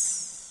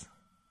is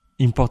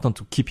important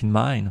to keep in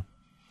mind,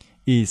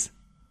 is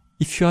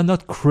if you are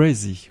not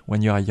crazy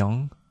when you are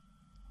young,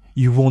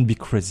 you won't be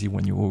crazy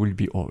when you will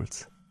be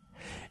old.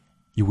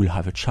 you will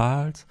have a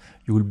child,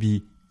 you will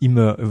be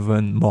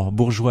even more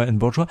bourgeois,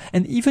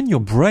 and even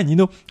your brain, you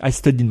know, I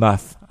studied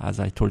math, as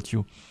I told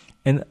you,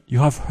 and you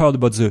have heard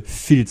about the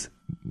Fields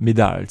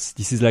medals.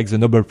 This is like the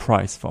Nobel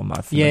Prize for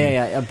math.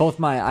 Yeah.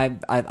 Both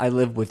I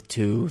live with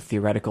two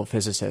theoretical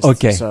physicists.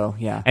 Okay. So,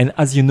 yeah. And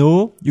as you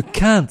know, you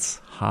can't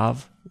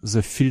have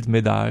the Fields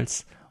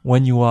medals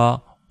when you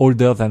are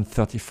older than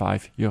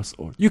 35 years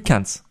old. You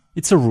can't.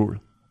 It's a rule.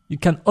 You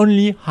can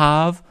only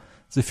have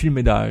the Fields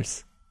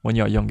medals when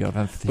you're younger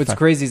than 35. What's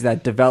crazy is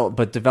that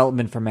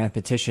development for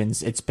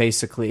mathematicians, it's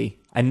basically,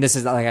 and this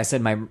is, like I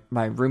said,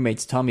 my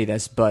roommates tell me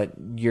this, but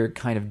you're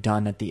kind of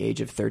done at the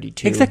age of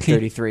 32, exactly.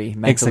 33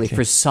 mentally. Exactly.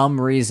 For some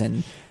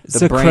reason,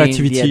 the brain,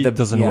 creativity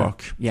doesn't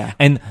work. Yeah.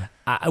 And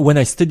when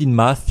I studied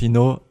math, you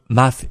know,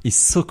 math is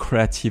so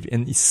creative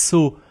and it's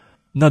so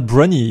not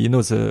brainy, you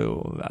know,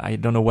 I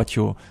don't know what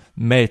your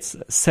mates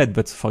said,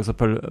 but for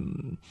example,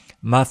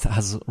 math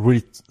has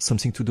really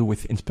something to do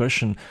with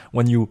inspiration.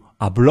 When you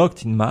are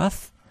blocked in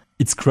math,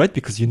 it's great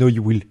because you know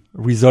you will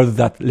resolve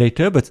that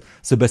later, but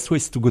the best way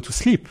is to go to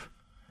sleep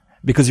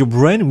because your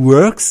brain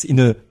works in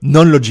a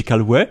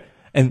non-logical way.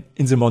 And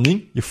in the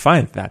morning, you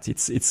find that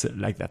it's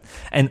like that.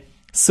 And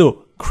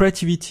so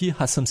creativity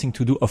has something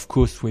to do, of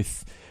course,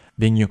 with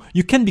being you.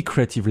 You can be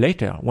creative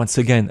later. Once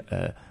again,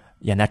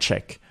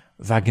 Janacek,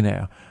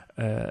 Wagner,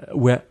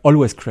 were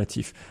always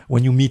creative.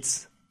 When you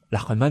meet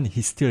Lachenmann,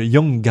 he's still a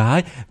young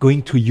guy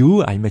going to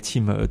you. I met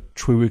him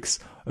 3 weeks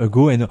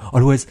ago and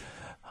always,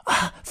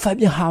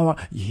 Fabien, how are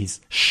you? He's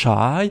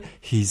shy,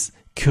 he's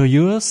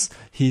curious,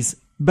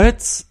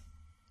 but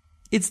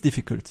it's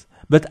difficult.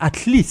 But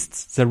at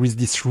least there is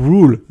this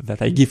rule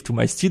that I give to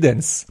my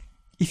students.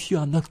 If you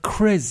are not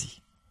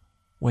crazy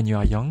when you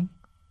are young,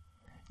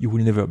 you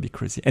will never be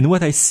crazy. And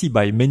what I see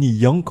by many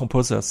young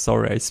composers,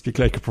 sorry, I speak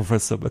like a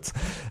professor, but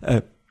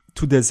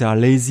today they are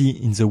lazy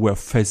in the way of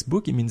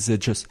Facebook. It means they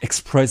just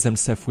express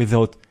themselves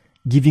without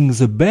giving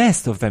the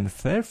best of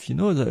themselves. You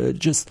know,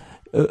 just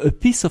a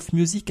piece of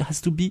music has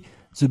to be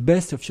the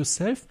best of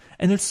yourself.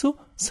 And also,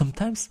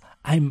 sometimes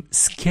I'm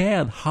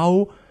scared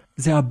how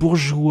they are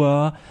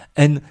bourgeois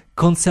and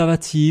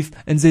conservative,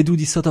 and they do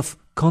this sort of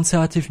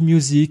conservative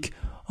music.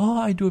 Oh,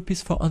 I do a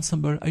piece for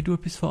ensemble, I do a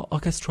piece for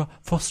orchestra,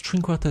 for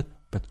string quartet.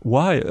 But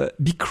why?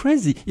 Be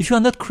crazy. If you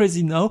are not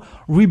crazy now,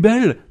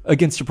 rebel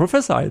against your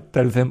professor. I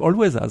tell them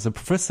always as a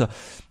professor,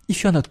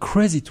 if you are not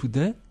crazy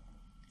today,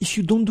 if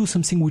you don't do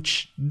something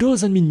which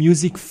doesn't mean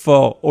music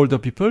for older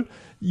people,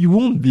 you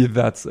won't be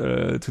that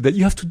today.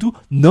 You have to do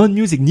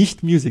non-music,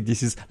 nicht music.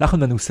 This is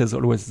Lachenmann who says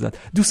always that.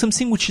 Do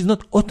something which is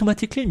not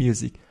automatically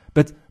music,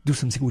 but do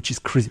something which is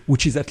crazy,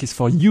 which is at least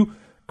for you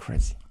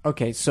crazy.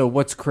 Okay, so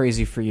what's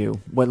crazy for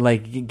you? What,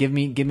 like, give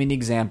me an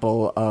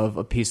example of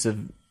a piece of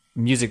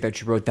music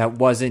that you wrote that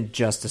wasn't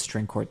just a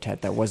string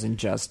quartet, that wasn't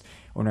just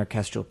an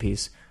orchestral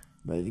piece.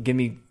 Give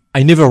me.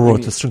 I never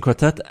wrote a string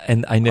quartet,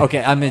 and I never.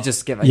 Okay, I'm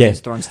just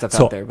throwing stuff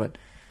out there, but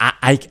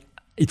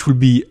it will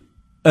be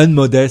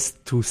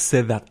unmodest to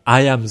say that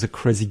I am the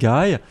crazy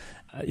guy.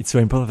 It's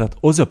very important that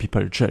other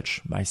people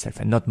judge myself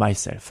and not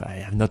myself. I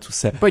have not to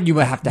say. But you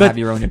have to have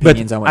your own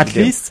opinions on what you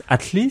do.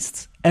 At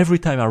least, every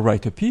time I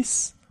write a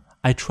piece,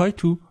 I try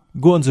to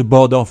go on the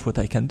border of what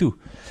I can do.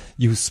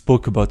 You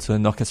spoke about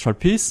an orchestral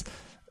piece.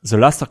 The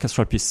last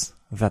orchestral piece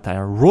that I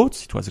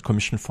wrote, it was a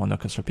commission for an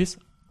orchestral piece.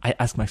 I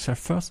asked myself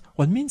first,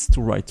 what means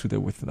to write today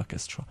with an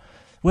orchestra?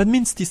 What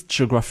means this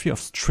geography of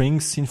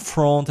strings in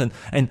front?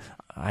 And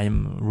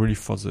I'm really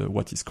for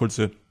what is called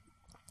the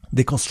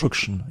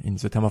deconstruction in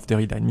the term of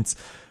Derrida. It means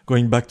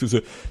going back to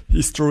the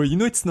history. You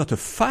know, it's not a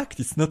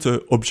fact. It's not an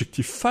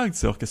objective fact,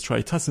 the orchestra.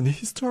 It has a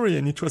history,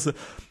 and it was a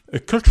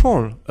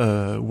cultural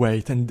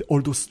weight. And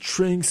all those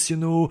strings, you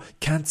know,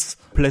 can't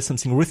play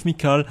something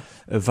rhythmical.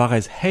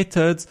 Varese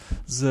hated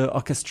the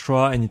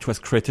orchestra, and it was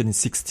created in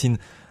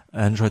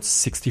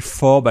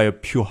 1664 by a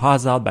pure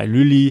hazard, by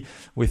Lully,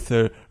 with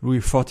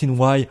Louis XIV.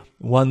 Why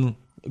one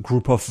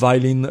group of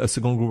violin, a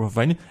second group of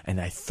violin?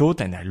 And I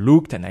thought, and I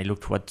looked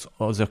what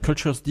other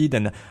cultures did,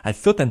 and I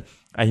thought, and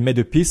I made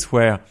a piece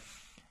where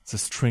the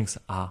strings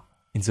are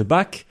in the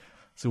back,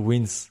 the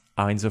winds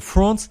are in the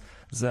front.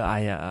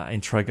 I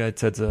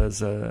interrogated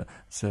the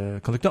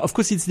conductor. Of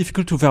course, it's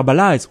difficult to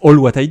verbalize all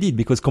what I did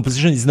because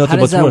composition is not about.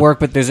 How does that work?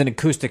 But there's an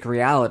acoustic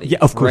reality. Yeah,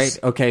 of course.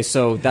 Right? Okay,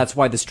 so that's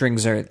why the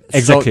strings are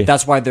exactly. So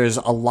that's why there's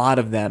a lot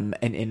of them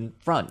in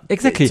front.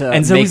 Exactly,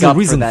 and there is a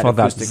reason for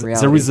that.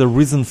 There is a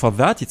reason for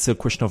that. It's a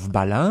question of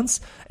balance.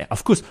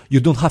 Of course, you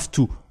don't have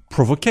to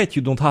provocate.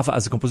 You don't have,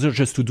 as a composer,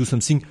 just to do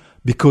something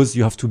because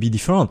you have to be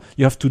different.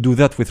 You have to do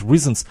that with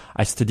reasons.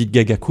 I studied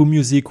Gagaku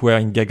music, where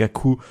in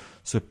Gagaku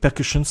the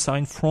percussions are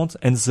in front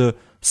and the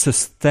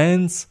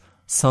sustained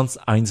sounds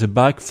are in the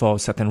back for a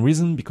certain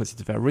reason, because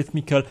it's very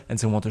rhythmical and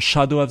they want a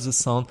shadow of the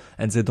sound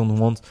and they don't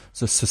want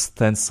the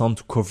sustained sound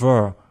to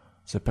cover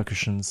the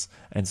percussions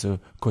and the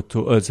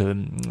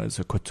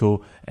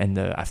koto, and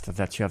after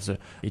that you have the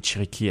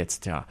ichiriki,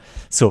 etc.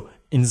 So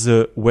in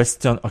the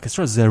Western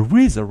orchestra, there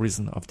is a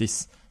reason of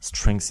this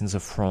strings in the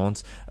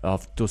front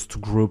of those two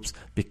groups,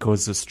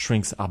 because the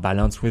strings are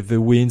balanced with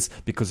the winds,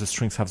 because the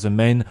strings have the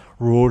main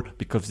role,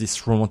 because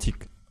this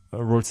romantic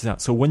role is there.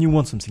 So when you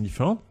want something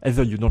different,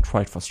 either you don't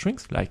write for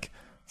strings, like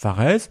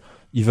Varese,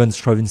 even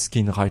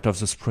Stravinsky in Rite of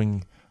the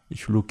Spring,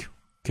 if you look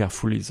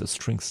carefully, the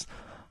strings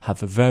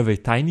have a very, very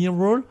tiny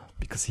role,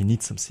 because he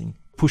needs something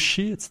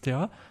pushy,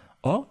 etc.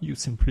 Or you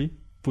simply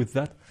put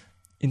that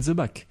in the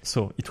back.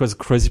 So it was a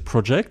crazy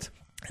project.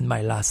 And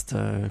my last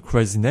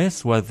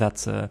craziness was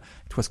that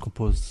it was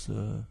composed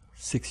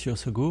 6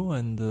 years ago.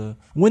 And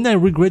when I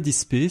regret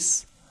this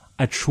piece,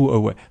 I threw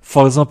away.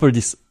 For example,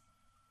 this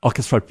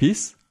orchestral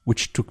piece,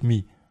 which took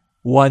me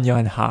 1 year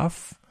and a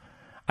half,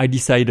 I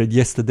decided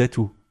yesterday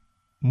to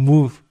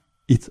move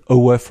it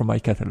away from my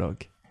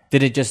catalog.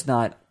 Did it just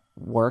not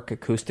work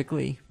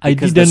acoustically?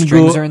 Because the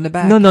strings are in the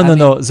back? No.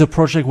 The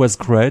project was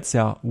great.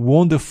 There are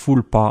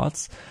wonderful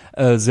parts.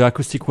 The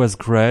acoustic was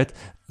great.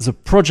 The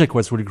project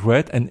was really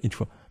great, and it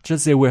was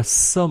just there were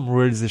some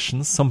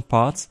realizations, some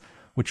parts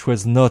which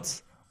was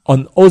not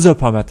on other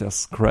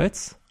parameters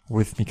great,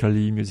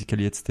 rhythmically,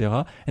 musically,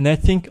 etc. And I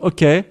think,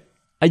 okay,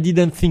 I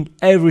didn't think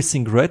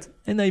everything great,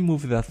 and I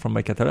moved that from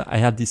my catalog. I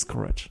had this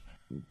courage.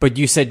 But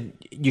you said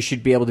you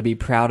should be able to be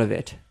proud of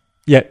it.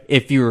 Yeah.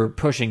 If you were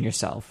pushing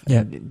yourself,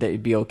 yeah, that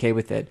you'd be okay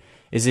with it.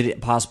 Is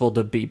it possible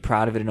to be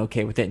proud of it and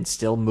okay with it and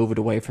still move it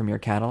away from your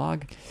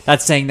catalog?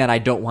 That's saying that I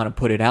don't want to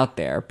put it out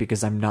there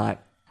because I'm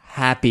not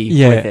happy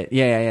with it.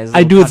 Yeah.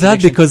 I do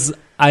that because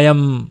I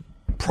am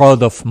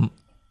proud of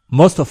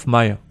most of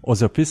my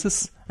other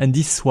pieces. And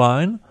this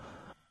one,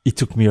 it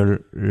took me a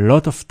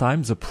lot of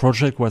time. The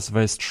project was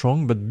very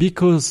strong, but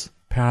because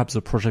perhaps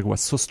the project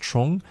was so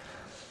strong,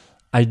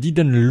 I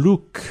didn't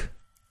look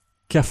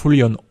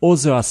carefully on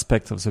other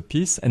aspects of the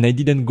piece, and I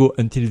didn't go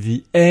until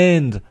the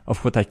end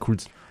of what I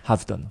could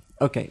have done.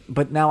 Okay,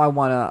 but now I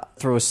want to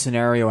throw a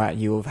scenario at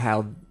you of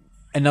how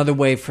another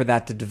way for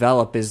that to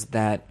develop is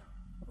that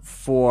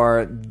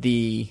for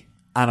the,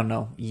 I don't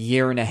know,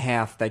 year and a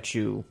half that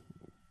you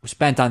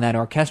spent on that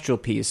orchestral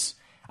piece,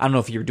 I don't know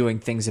if you're doing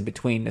things in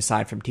between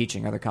aside from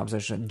teaching other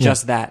composition,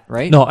 just that,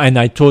 right? No, and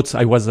I thought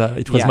it was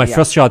my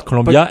first year at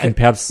Columbia, and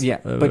perhaps...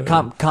 but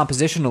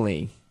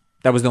compositionally,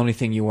 that was the only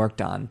thing you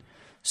worked on.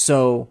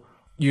 So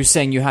you're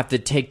saying you have to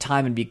take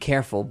time and be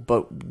careful,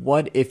 but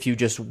what if you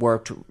just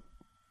worked,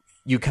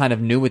 you kind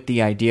of knew what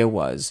the idea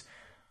was,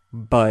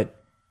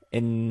 but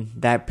in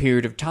that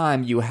period of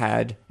time you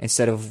had,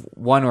 instead of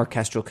one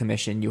orchestral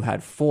commission, you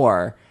had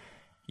 4.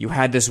 You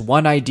had this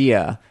one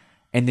idea,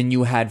 and then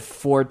you had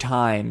 4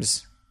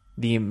 times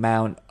the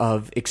amount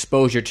of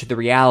exposure to the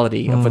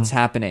reality of what's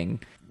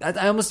happening.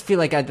 I almost feel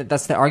like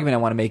that's the argument I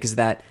want to make, is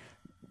that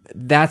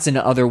that's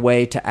another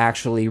way to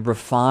actually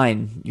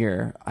refine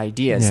your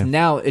ideas. Yeah.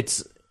 Now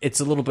it's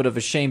a little bit of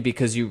a shame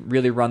because you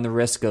really run the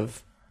risk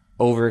of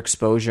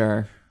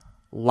overexposure,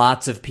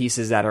 lots of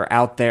pieces that are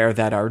out there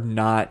that are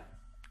not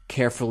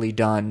carefully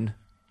done.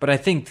 But I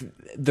think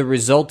the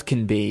result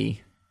can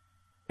be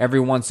every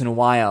once in a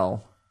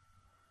while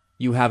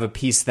you have a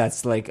piece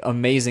that's like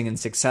amazing and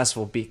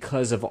successful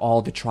because of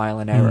all the trial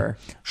and error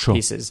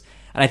pieces.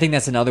 And I think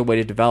that's another way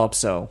to develop.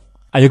 So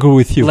I agree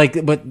with you.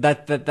 But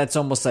that's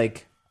almost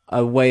like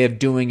a way of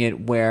doing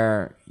it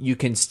where you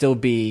can still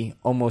be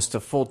almost a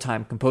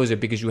full-time composer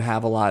because you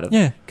have a lot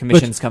of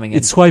commissions coming in.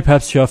 It's why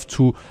perhaps you have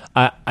to,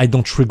 I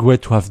don't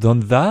regret to have done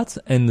that.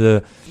 And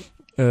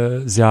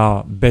there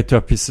are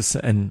better pieces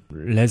and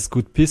less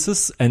good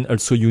pieces. And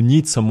also you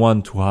need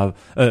someone to have,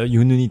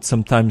 you need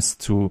sometimes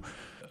to,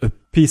 a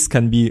piece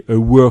can be a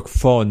work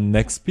for a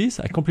next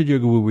piece. I completely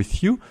agree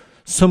with you.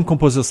 Some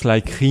composers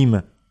like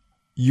Riem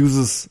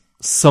uses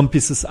some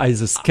pieces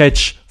as a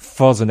sketch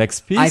for the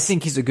next piece. I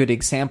think he's a good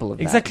example of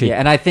that. Exactly. Yeah,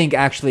 and I think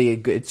actually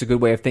it's a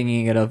good way of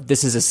thinking it of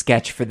this is a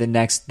sketch for the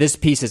next, this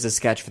piece is a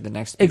sketch for the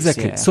next piece.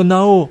 Exactly. Yeah. So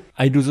now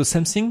I do the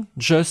same thing,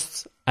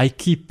 just I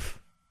keep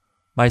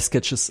my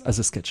sketches as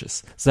a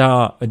sketches. There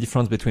are a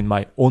difference between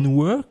my own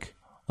work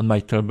on my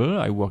table.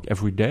 I work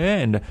every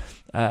day and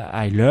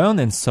I learn,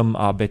 and some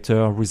are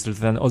better results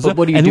than others. But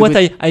what do you and do what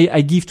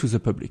I give to the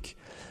public.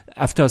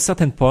 After a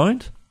certain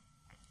point,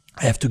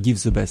 I have to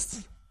give the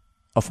best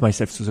of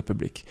myself to the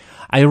public.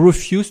 I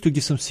refuse to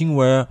give something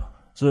where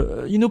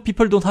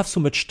people don't have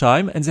so much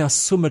time and there's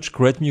so much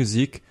great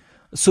music.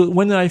 So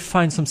when I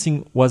find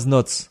something was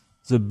not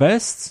the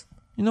best,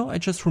 I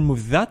just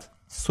remove that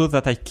so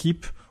that I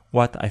keep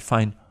what I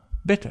find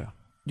better.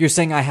 You're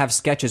saying I have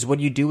sketches. What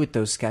do you do with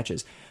those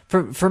sketches?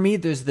 For me,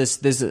 there's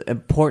this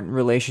important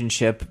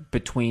relationship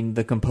between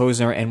the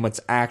composer and what's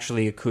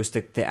actually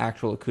acoustic, the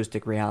actual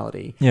acoustic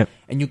reality. Yeah.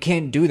 And you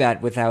can't do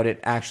that without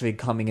it actually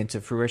coming into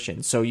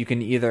fruition. So you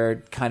can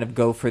either kind of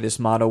go for this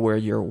model where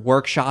you're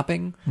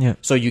workshopping. Yeah.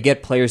 So you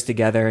get players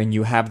together and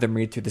you have them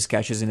read through the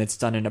sketches, and it's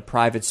done in a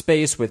private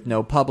space with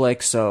no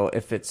public. So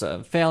if it's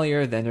a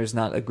failure, then there's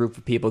not a group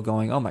of people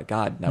going, "Oh my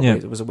God,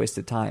 it was a waste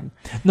of time."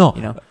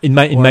 No, in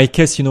my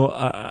case,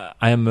 I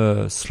am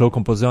a slow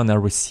composer and I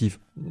receive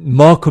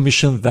more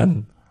commission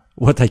than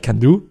what I can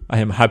do. I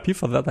am happy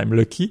for that. I'm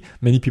lucky.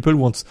 Many people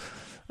want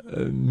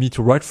me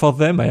to write for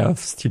them. I have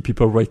still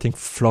people writing.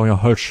 Florian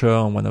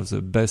Holscher, one of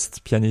the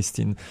best pianists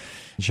in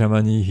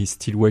Germany, he's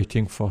still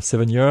waiting for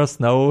 7 years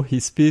now,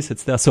 his piece,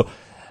 etc. So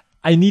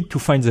I need to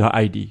find the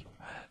ID.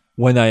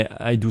 When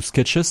I do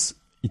sketches,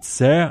 it's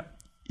there.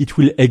 It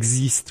will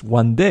exist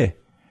one day.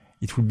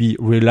 It will be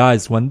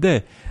realized one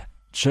day.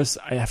 Just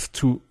I have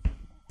to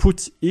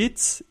put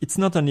it. It's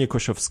not only a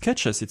question of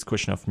sketches, it's a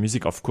question of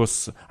music. Of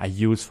course, I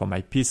use for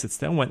my piece,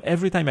 etc. When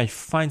every time I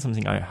find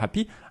something I'm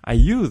happy, I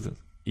use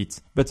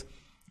it. But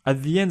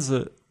at the end,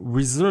 the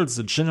results,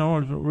 the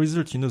general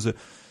result,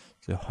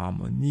 the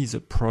harmony, the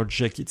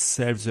project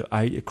itself,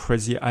 the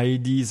crazy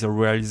ideas, the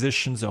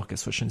realization, the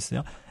orchestration,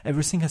 etc.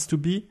 Everything has to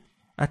be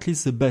at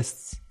least the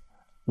best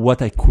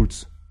what I could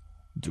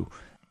do.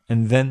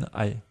 And then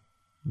I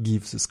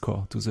give the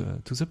score to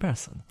the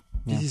person.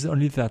 Yeah. This is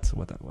only that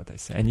what I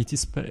say, and it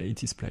is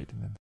played.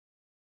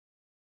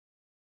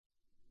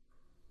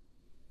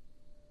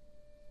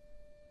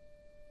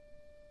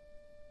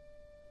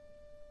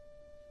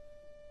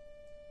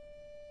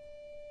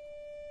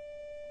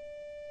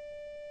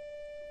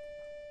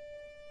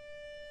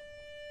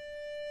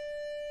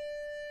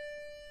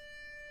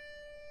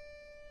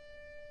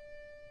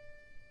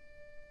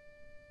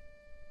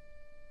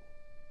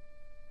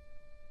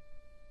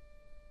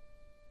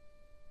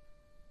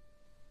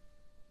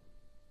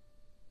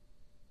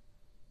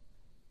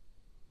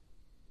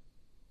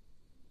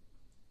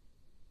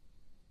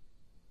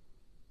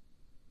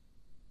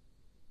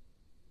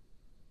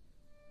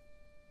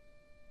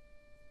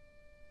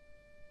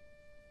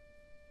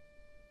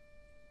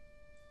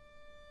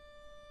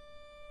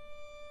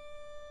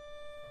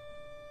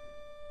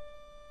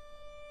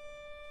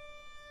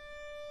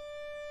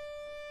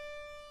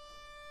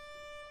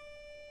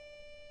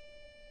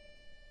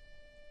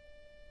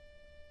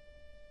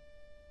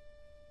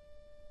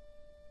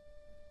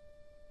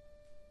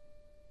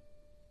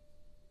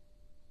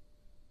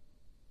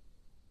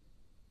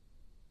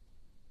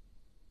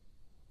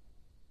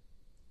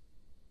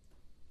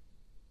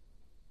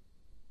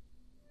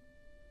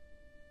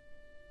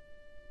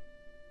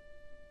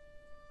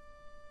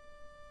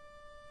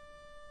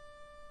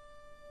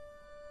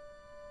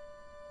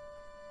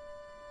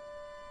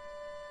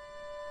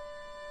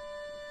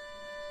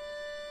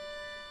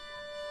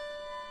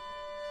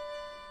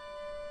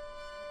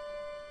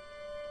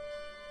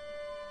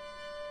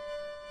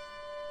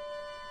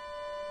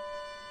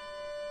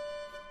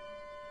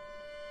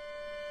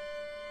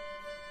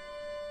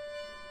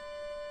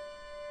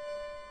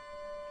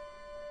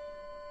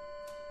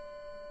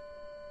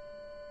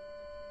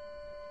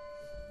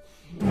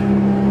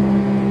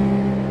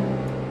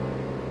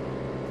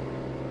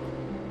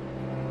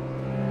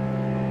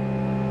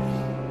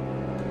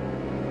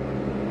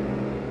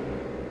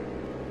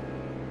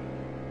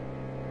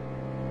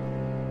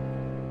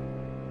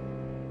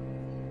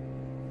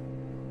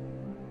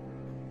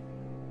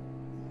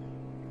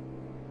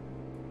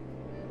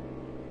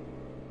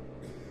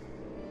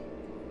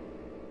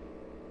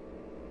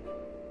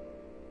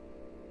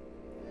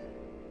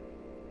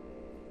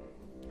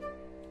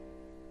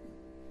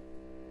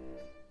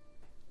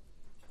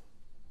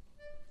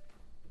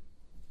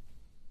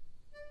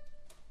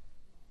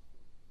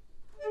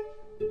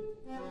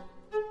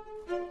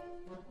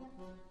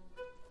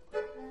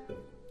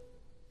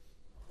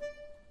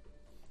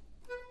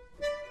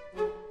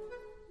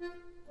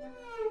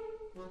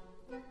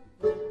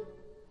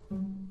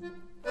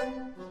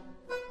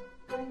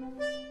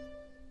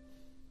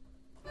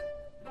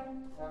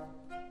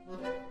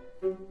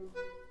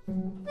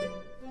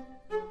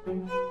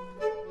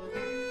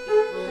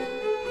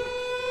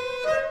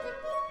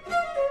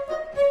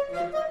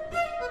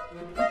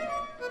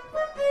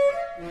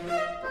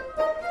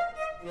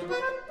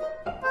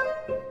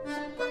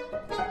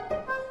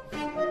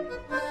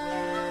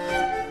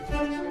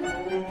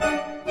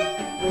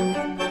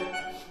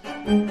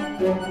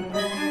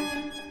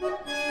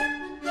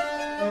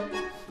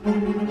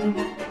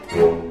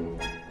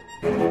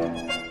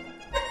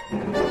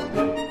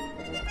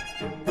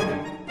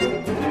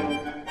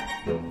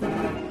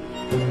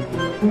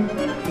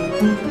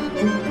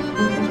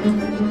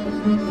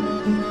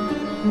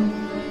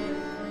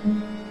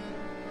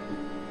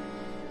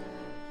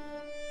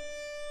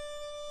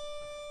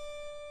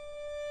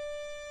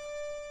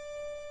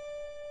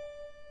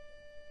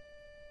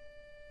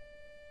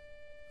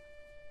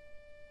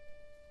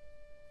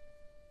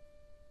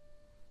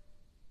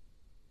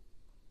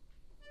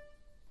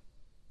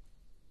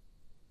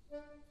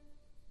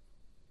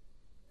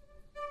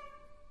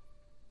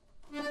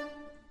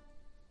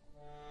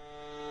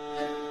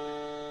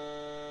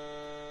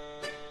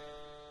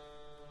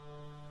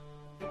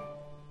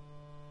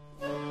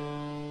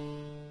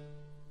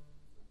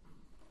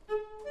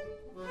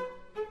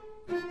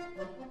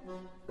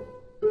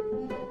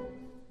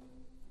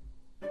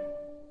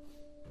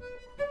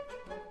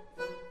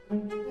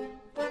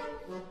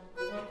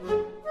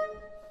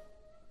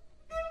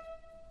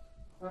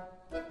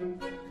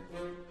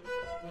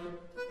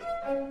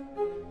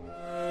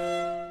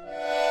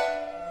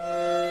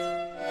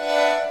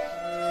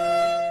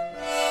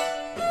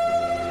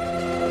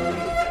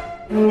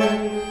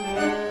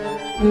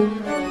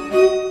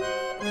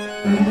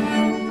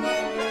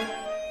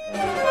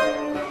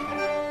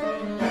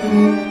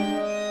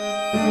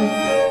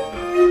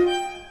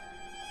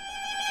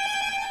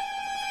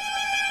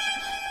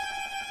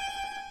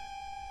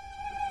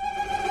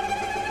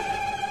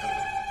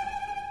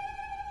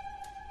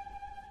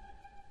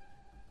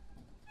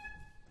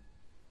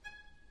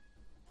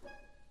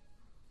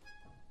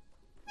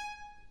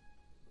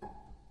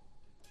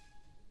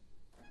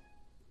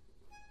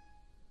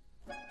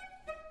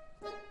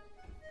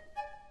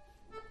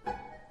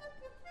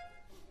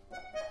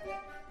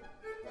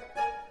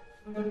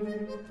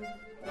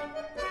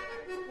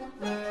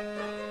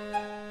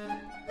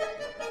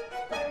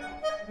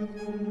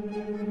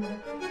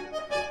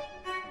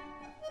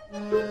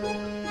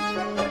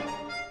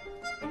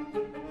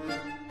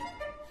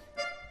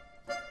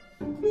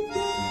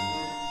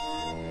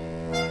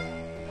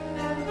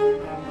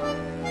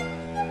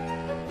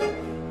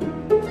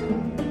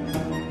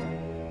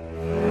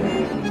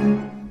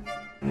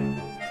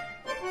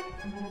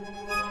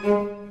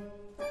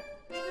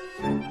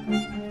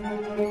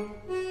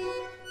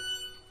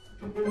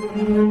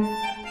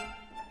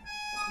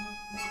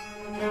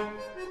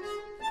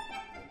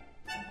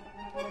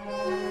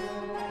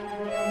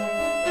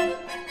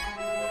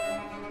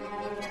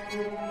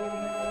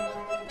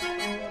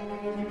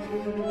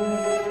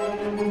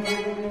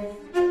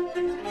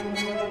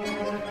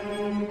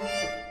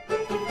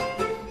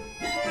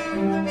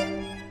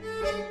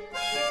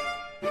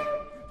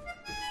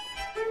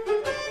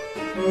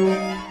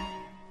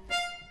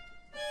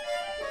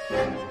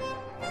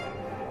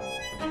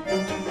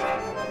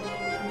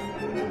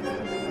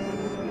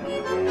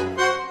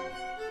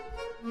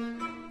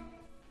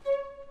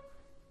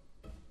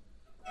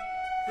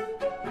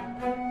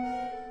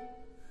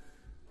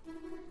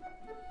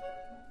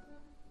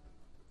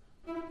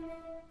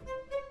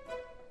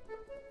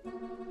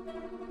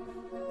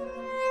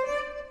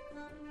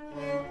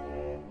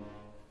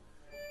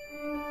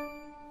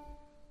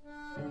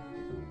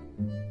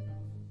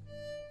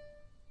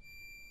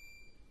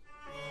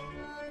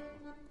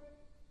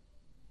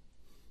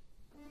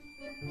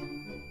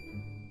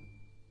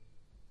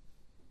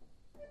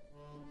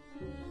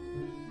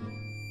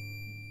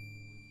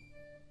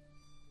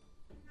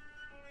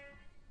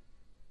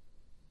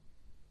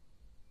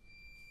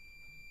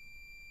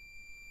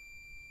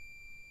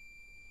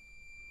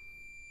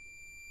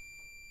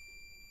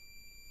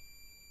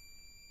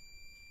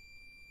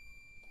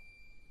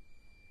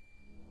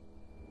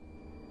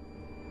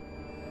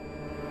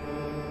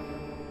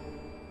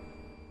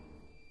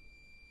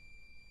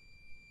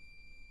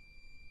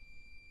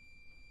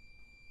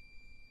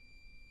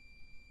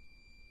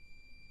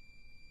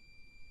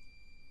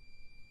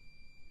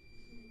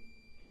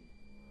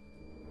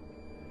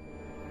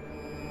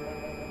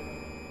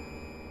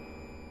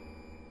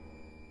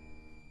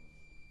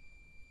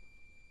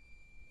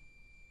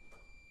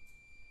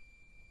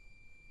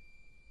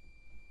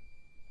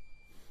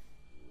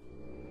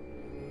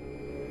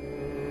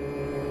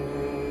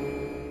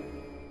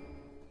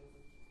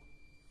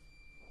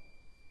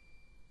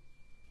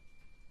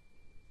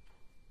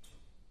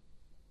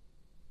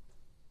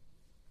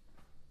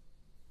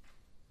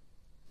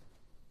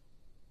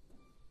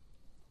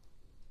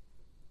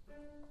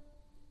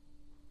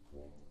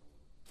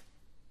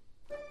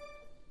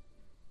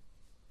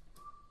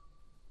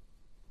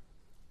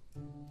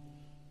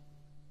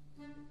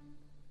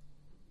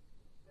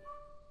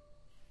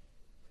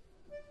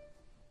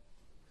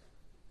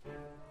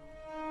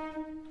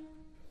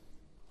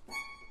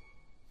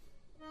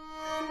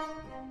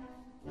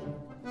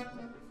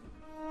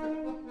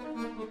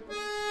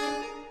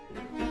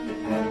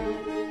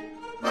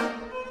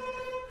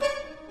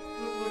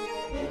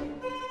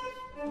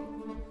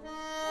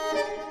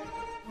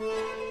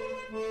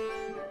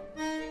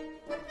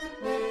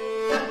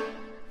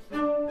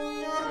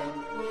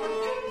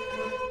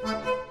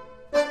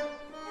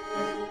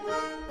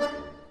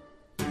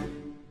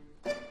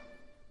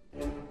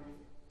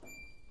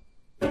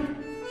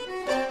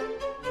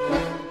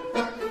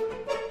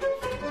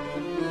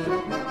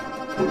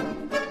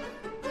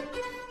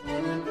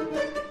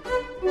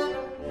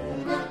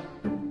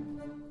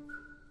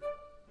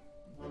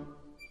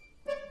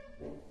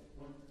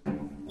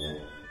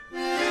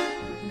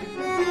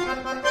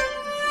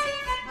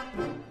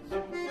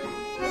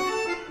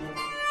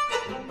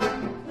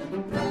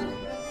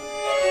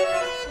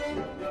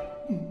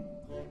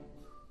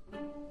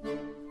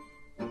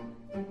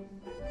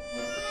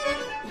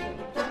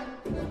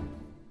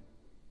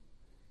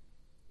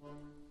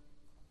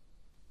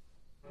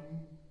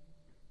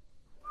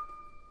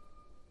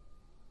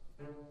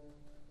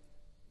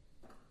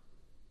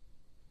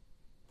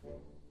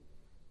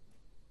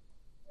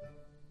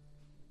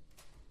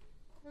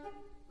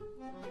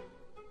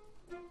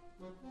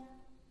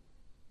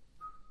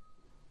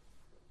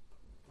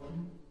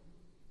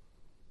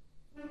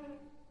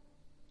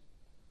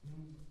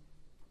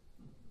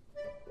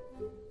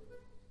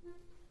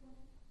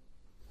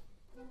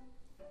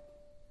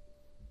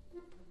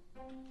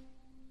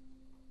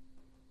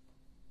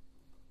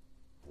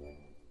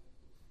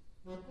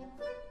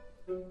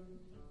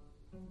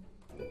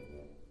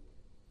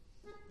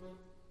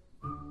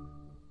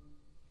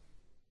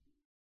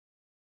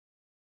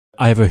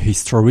 I have a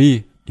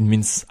history. It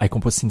means I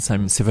compose since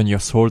I'm 7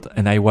 years old,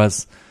 and I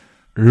was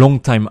long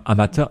time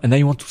amateur, and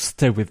I want to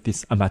stay with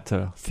this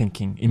amateur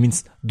thinking. It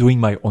means doing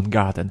my own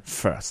garden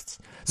first.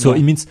 So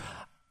it means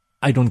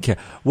I don't care.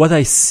 What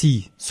I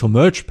see so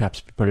much, perhaps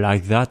people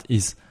like that,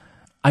 is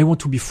I want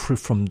to be free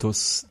from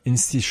those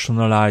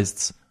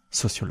institutionalized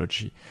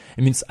sociology.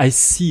 It means I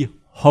see,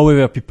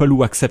 however, people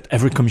who accept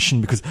every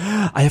commission because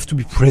I have to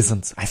be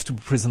present. I have to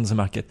be present in the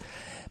market.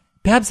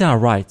 Perhaps they are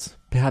right.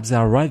 Perhaps they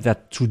are right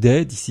that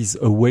today this is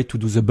a way to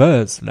do the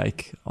buzz,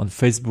 like on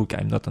Facebook.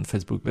 I'm not on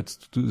Facebook, but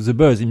to do the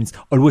buzz, it means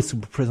always to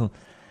be present.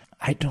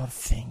 I don't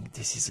think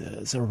this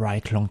is the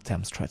right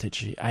long-term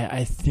strategy.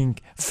 I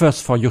think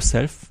first for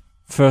yourself,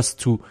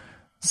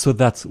 so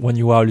that when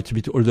you are a little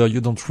bit older,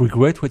 you don't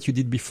regret what you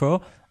did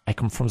before. I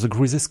come from the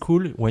Grise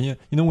school. When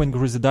when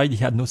Grise died, he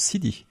had no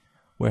CD,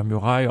 where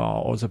Murray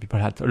or other people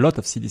had a lot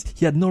of CDs.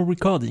 He had no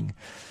recording,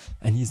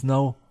 and he's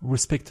now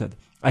respected.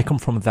 I come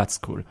from that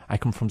school. I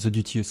come from the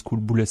Duthiers school,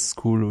 Boulez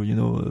school,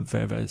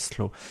 very, very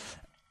slow.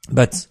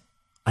 But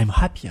I'm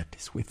happy at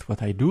least with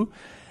what I do.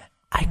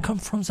 I come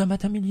from the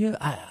amateur milieu.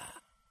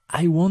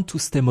 I want to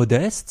stay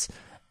modest,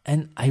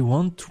 and I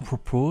want to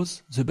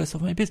propose the best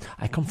of my piece.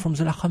 I come from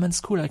the Lachman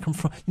school. I come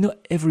from,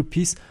 every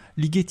piece.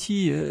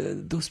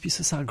 Ligeti, those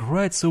pieces are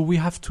great. So we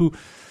have to,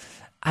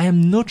 I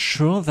am not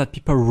sure that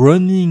people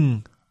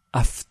running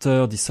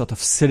after this sort of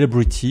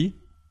celebrity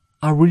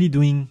are really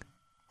doing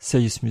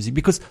serious music,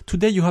 because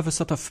today you have a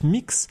sort of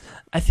mix.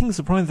 I think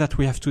the problem that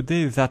we have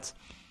today is that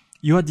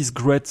you had this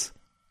great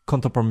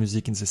contemporary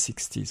music in the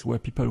 60s where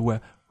people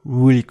were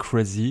really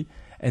crazy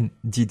and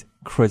did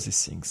crazy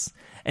things.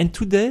 And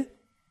today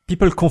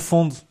people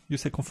confond, you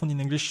say confond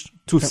in English,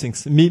 two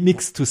things,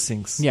 mix two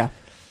things. Yeah.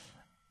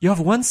 You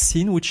have one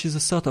scene which is a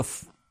sort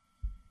of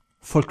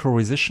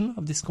folklorization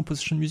of this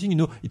composition music.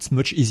 It's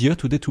much easier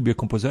today to be a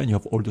composer, and you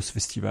have all those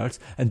festivals,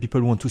 and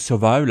people want to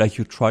survive like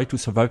you try to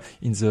survive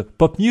in the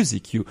pop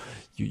music. You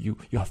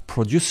have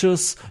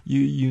producers,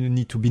 you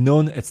need to be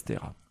known,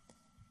 etc.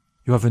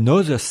 You have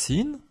another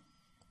scene,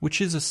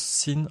 which is a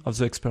scene of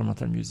the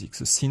experimental music,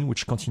 the scene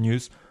which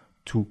continues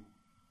to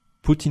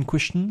put in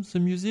question the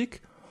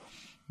music.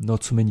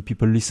 Not so many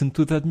people listen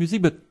to that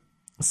music, but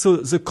so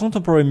the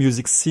contemporary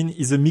music scene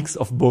is a mix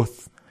of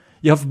both.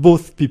 You have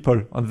both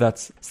people on that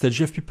stage.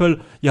 You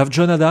have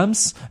John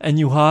Adams, and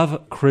you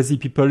have crazy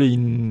people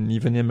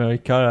even in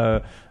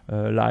America,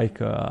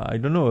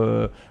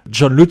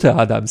 John Luther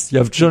Adams. You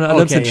have John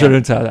Adams and John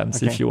Luther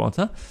Adams, if you want.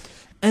 Huh?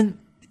 And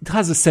it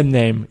has the same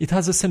name. It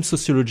has the same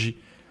sociology.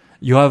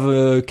 You have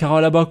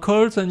Carol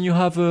Abercolt, and you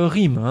have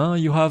Riem. Huh?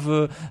 You have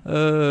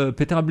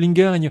Peter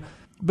Ablinger.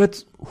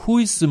 But who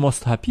is the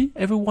most happy?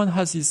 Everyone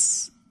has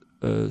his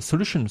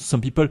solution. Some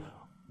people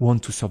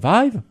want to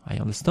survive. I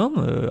understand.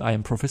 I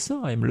am professor.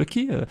 I am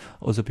lucky.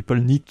 Other people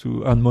need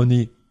to earn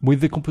money with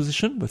the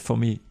composition. But for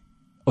me,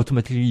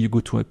 automatically you go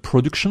to a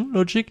production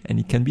logic, and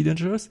it can be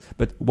dangerous.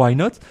 But why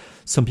not?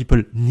 Some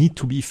people need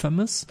to be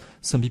famous.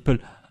 Some people,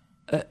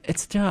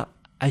 etc.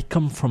 I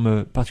come from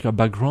a particular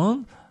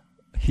background.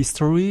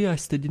 History. I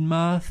studied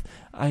math.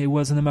 I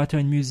was an amateur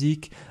in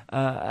music.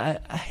 I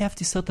have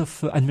this sort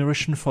of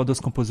admiration for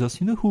those composers.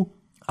 Who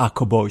are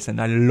cowboys,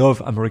 and I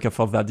love America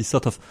for that. This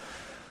sort of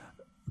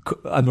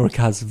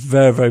America has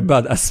very, very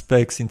bad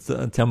aspects in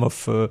terms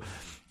of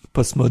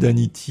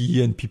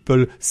postmodernity and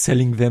people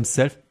selling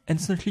themselves.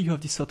 And suddenly you have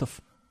this sort of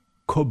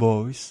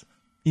cowboys,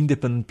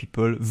 independent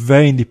people,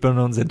 very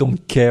independent. They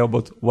don't care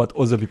about what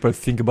other people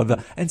think about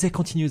that. And they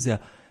continue their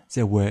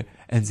way,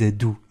 and they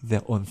do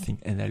their own thing.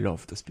 And I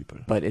love those people.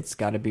 But it's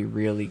got to be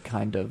really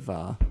kind of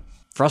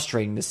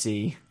frustrating to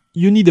see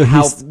you need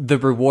how the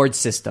reward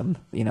system,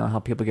 how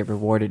people get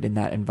rewarded in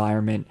that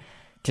environment,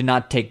 to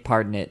not take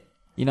part in it.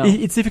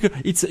 It's difficult.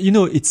 It's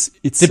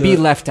to be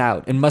left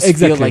out. It must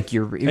feel like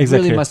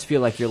really must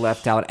feel like you're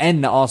left out,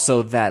 and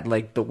also that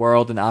like the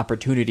world and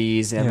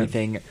opportunities and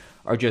everything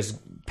are just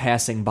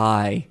passing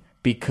by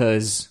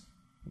because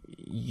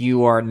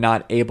you are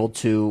not able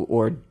to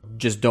or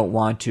just don't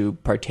want to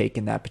partake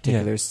in that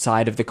particular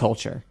side of the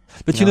culture.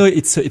 But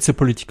it's a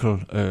political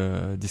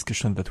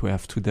discussion that we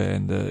have today,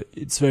 and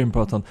it's very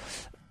important.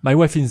 My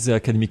wife is in the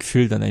academic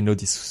field, and I know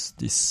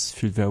this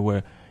field very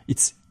well.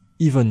 It's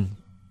even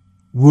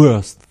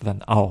worse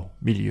than our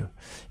milieu.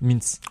 It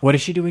means, what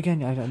does she do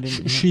again?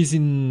 She's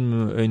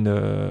in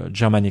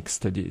Germanic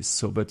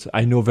studies. But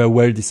I know very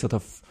well this sort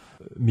of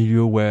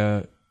milieu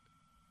where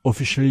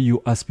officially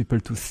you ask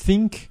people to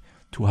think,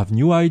 to have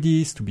new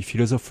ideas, to be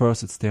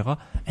philosophers, etc.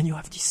 And you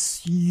have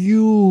this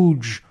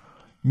huge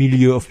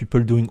milieu of people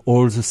doing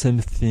all the same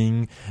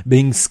thing,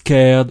 being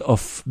scared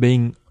of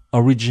being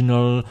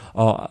original,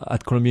 or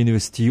at Columbia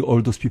University,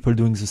 all those people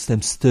doing the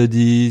same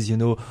studies,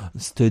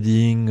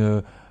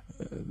 studying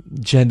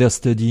gender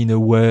study in a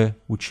way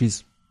which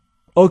is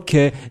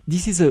okay.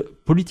 This is a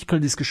political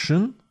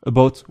discussion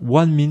about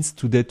what means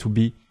today to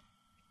be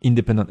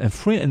independent and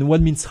free, and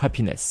what means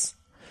happiness.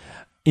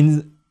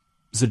 In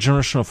the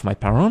generation of my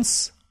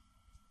parents,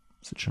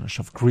 the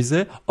generation of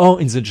Grisey,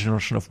 or in the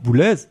generation of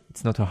Boulez,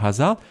 it's not a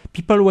hazard.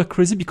 People were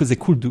crazy because they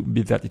could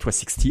be that. It was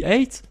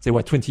 68. They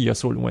were 20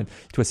 years old when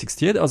it was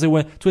 68, or they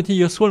were 20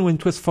 years old when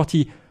it was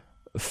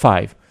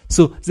 45.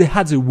 So they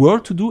had the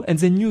world to do, and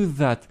they knew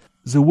that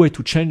the way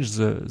to change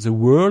the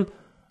world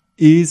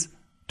is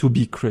to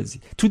be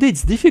crazy. Today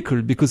it's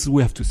difficult because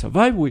we have to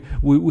survive. We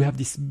have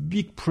this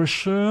big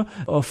pressure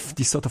of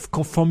this sort of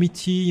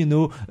conformity,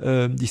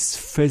 this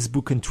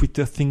Facebook and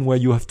Twitter thing where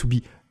you have to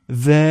be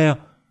there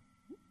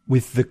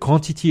with the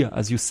quantity,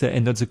 as you say,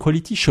 and not the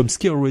quality.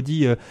 Chomsky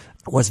already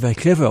was very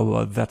clever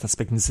about that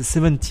aspect. In the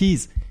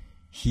 70s,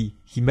 he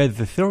made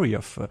the theory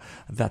of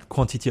that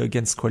quantity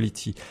against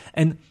quality.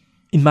 And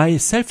in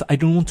myself, I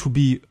don't want to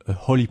be a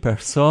holy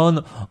person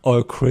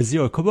or a crazy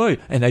or a cowboy.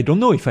 And I don't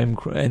know if I am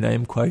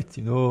quite,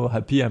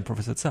 happy. I'm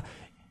Professor Tsar.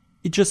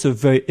 It's just a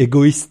very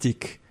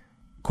egoistic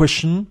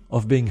question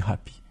of being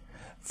happy.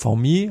 For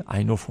me,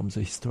 I know from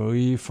the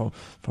history, from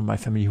my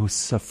family who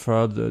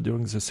suffered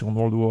during the Second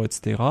World War,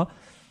 etc.,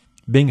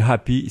 being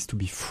happy is to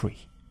be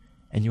free.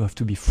 And you have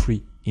to be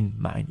free in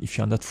mind. If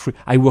you are not free,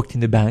 I worked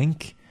in a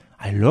bank.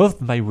 I loved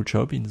my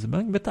job in the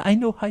bank, but I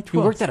know how it works. You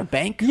worked at a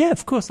bank? Yeah,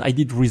 of course. I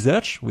did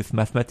research with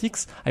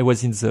mathematics. I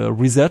was in the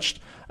research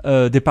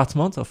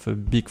department of a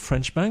big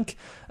French bank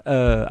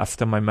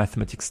after my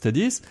mathematics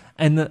studies.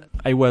 And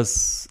I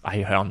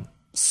earned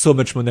so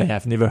much money I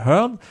have never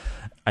earned.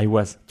 I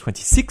was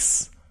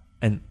 26.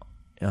 And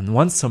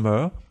one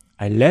summer,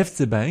 I left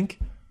the bank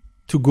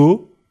to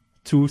go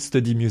to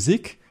study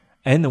music.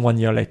 And 1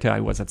 year later, I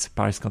was at the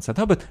Paris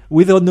Conservatoire, but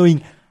without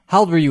knowing.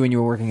 How old were you when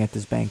you were working at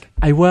this bank?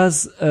 I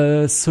was,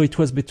 so it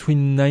was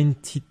between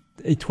 90,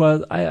 it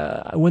was,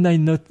 when I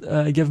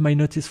gave my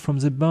notice from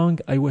the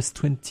bank, I was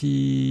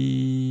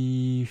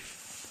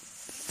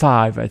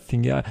 25, I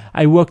think.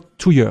 I worked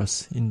 2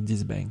 years in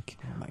this bank.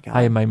 Oh my God.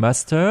 I had my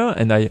master,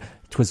 and it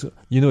was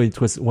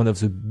one of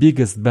the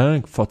biggest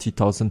bank,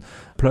 40,000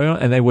 employees,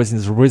 and I was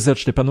in the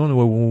research department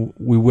where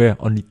we were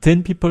only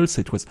 10 people, so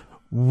it was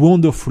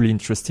wonderfully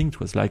interesting. It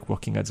was like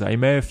working at the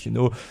IMF, we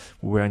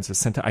were in the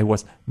center. I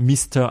was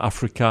Mr.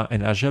 Africa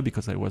and Asia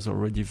because I was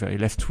already very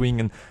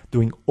left-wing and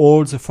doing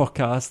all the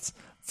forecasts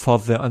for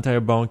the entire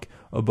bank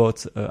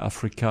about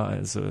Africa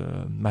as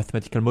a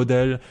mathematical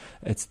model,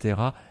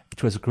 etc.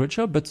 It was a great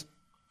job, but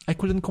I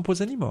couldn't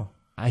compose anymore.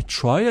 I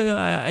tried,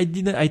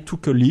 I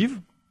took a leave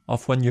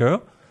of 1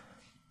 year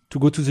to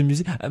go to the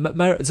music.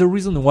 The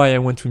reason why I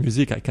went to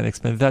music, I can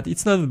explain that.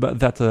 It's not about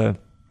that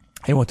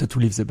I wanted to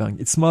leave the bank.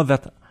 It's more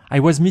that I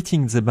was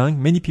meeting in the bank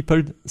many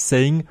people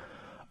saying,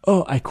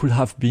 "Oh, I could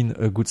have been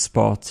a good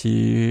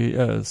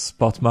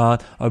sportman,"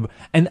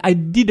 and I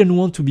didn't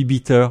want to be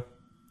bitter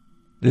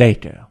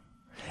later.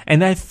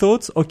 And I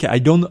thought, okay, I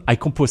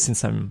compose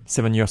since I'm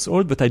 7 years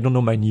old, but I don't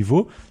know my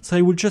niveau, so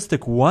I would just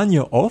take 1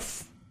 year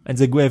off, and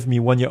they gave me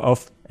 1 year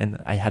off, and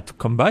I had to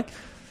come back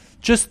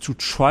just to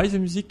try the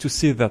music, to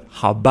see that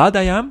how bad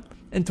I am,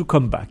 and to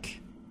come back.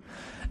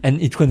 And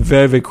it went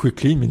very, very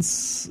quickly. It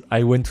means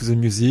I went to the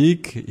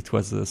music. It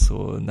was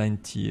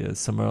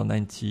summer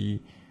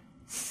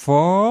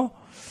 94.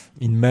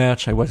 In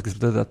March, I was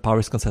accepted at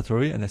Paris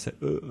Conservatory, and I said,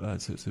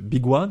 the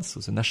big one, so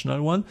the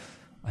national one.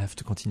 I have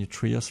to continue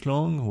 3 years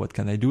long. What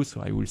can I do?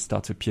 So I will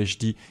start a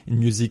PhD in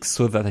music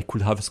so that I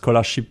could have a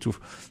scholarship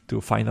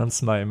to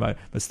finance my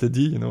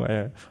study.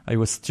 I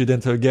was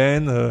student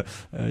again.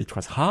 It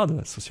was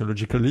hard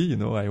sociologically.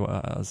 I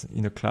was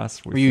in a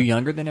class. Were you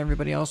younger than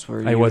everybody else?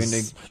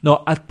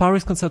 No, at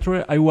Paris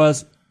Conservatory, I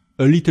was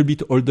a little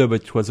bit older,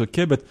 but it was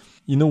okay. But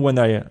when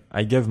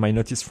I gave my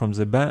notice from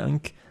the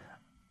bank,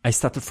 I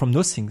started from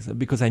nothing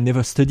because I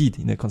never studied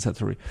in a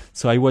conservatory.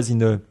 So I was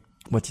in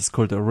what is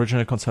called a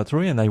regional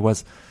conservatory, and I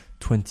was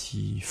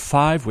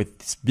 25 with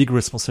these big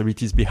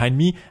responsibilities behind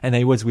me, and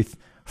I was with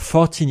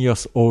 14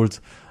 years old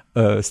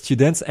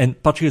students,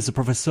 and particularly the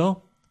professor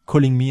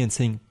calling me and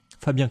saying,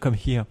 "Fabien, come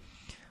here.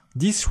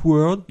 This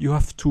word you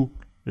have to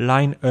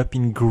line up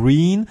in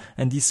green,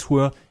 and this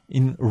word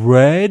in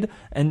red,"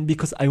 and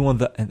because I want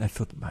that. And I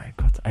thought, my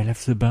God, I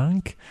left the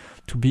bank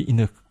to be in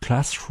a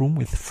classroom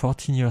with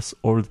 14 years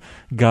old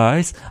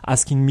guys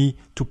asking me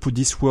to put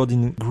this word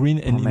in green.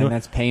 And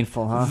that's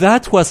painful, huh?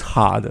 That was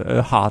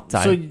a hard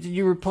time. So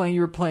you were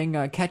playing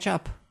catch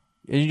up.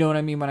 You know what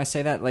I mean when I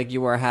say that? Like you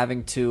were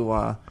having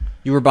to,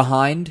 you were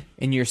behind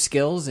in your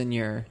skills and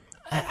your.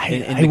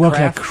 I worked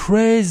like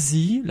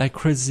crazy.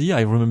 I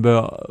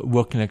remember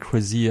working like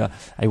crazy. I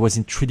was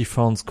in 3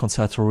 different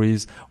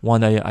conservatories.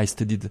 One, I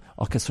studied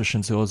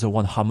orchestration. The other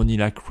one, harmony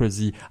like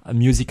crazy,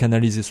 music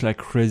analysis like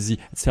crazy,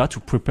 etc. to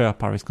prepare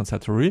Paris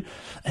Conservatory.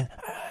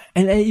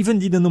 And I even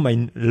didn't know my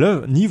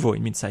niveau.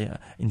 It means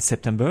in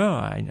September,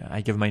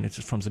 I gave my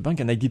notice from the bank,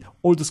 and I did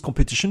all those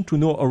competitions to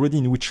know already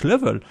in which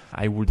level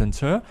I would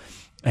enter.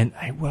 And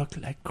I worked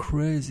like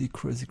crazy.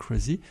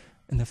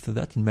 And after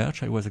that, in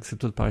March, I was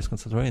accepted at Paris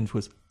Conservatory, and it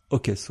was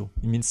okay. So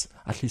it means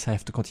at least I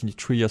have to continue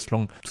 3 years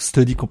long to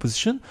study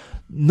composition,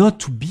 not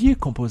to be a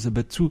composer,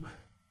 but to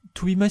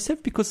be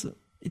myself, because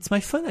it's my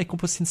fun. I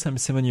compose since I'm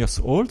 7 years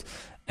old,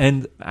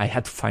 and I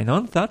had to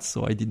finance that.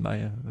 So I did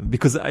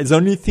because the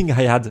only thing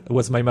I had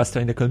was my master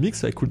in economics.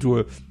 So I could do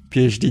a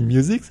PhD in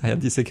music. I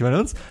had this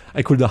equivalence.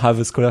 I could have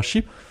a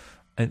scholarship.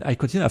 And I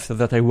continued. After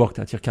that, I worked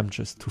at IRCAM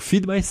just to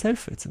feed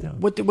myself, etc.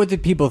 What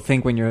did people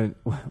think when you're?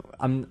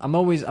 I'm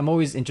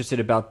always interested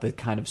about the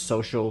kind of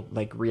social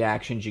like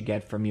reactions you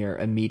get from your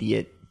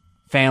immediate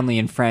family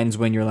and friends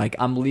when you're like,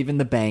 I'm leaving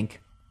the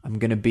bank. I'm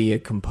gonna be a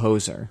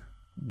composer.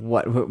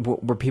 What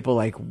were people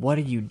like? What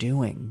are you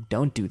doing?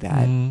 Don't do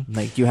that.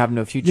 Like you have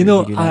no future. You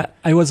know,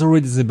 I was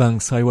already in the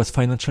bank, so I was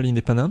financially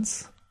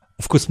independent.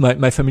 Of course,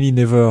 my family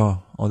never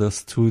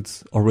understood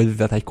already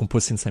that I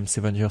compose since I'm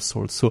 7 years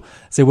old. So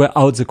they were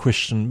out the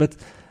question. But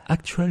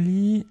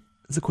actually,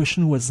 the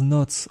question was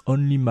not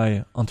only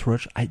my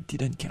entourage. I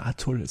didn't care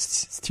at all.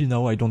 Still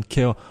now, I don't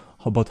care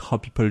about how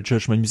people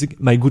judge my music.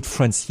 My good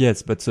friends,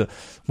 yes. But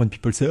when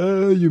people say,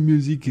 oh, your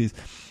music is...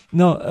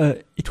 No,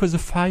 it was a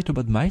fight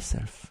about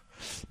myself.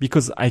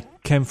 Because I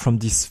came from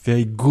these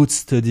very good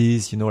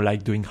studies,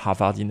 like doing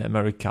Harvard in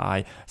America.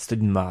 I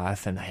studied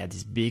math and I had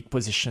this big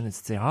position,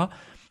 etc.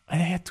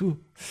 And I had to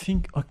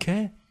think,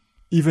 okay,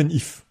 even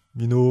if,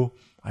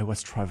 I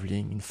was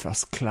traveling in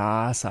first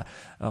class,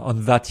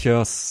 on that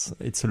year,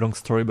 it's a long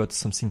story, but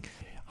something,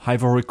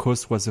 Ivory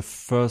Coast was the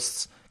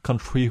first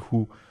country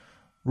who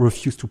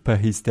refused to pay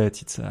his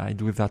debt. I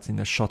do that in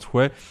a short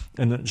way.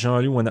 And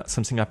generally, when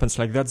something happens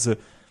like that,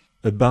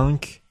 a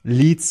bank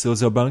leads the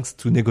other banks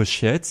to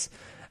negotiate.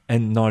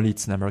 And normally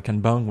it's an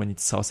American bank when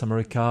it's South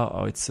America,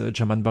 or it's a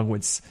German bank when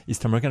it's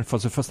East American. For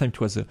the first time,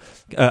 it was an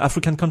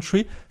African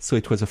country. So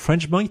it was a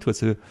French bank. It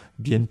was a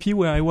BNP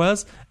where I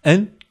was.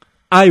 And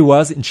I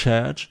was in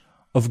charge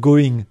of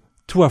going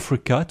to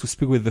Africa to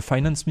speak with the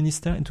finance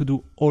minister and to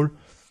do all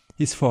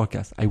his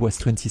forecasts. I was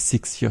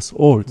 26 years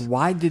old.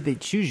 Why did they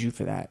choose you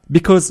for that?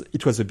 Because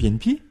it was a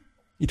BNP.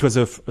 It was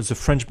the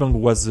French bank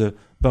was the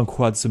bank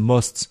who had the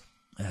most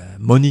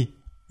money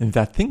in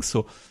that thing.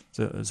 So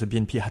the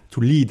BNP had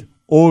to lead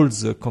all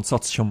the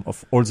consortium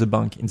of all the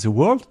banks in the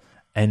world,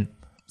 and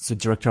the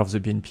director of the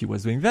BNP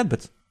was doing that,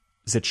 but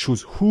they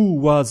chose who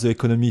was the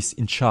economist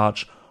in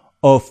charge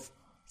of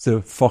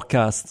the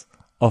forecast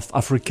of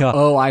Africa.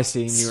 Oh, I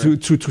see.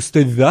 To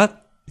study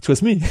that. It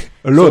was me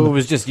alone. So it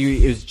was just you.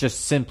 It was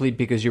just simply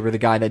because you were the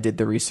guy that did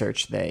the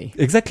research.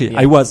 Exactly.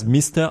 Yeah. I was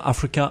Mr.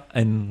 Africa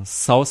and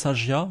South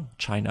Asia,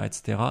 China,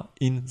 etc.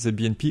 in the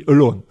BNP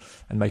alone,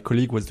 and my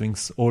colleague was doing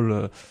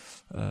all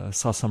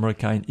South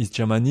America and East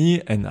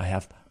Germany, and I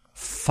have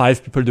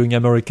 5 people doing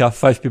America,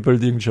 5 people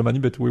doing Germany,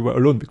 but we were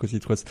alone because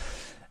it was.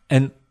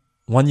 And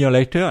 1 year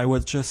later, I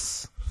was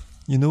just,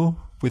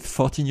 with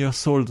 14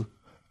 years old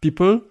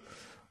people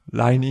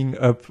lining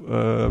up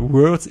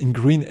words in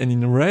green and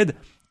in red.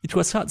 It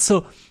was hard.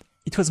 So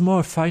it was more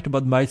a fight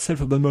about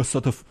myself, about more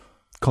sort of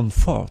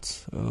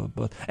comfort.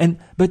 But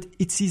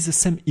it is the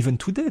same even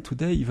today.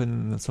 Today,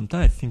 even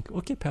sometimes I think,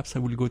 okay, perhaps I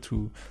will go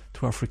to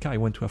Africa. I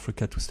went to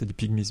Africa to study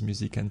Pygmies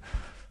music and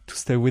to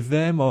stay with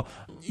them. Or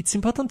it's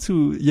important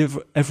to have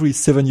every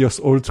 7 years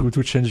old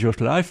to change your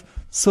life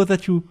so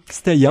that you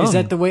stay young. Is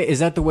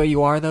that the way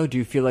you are though? Do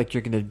you feel like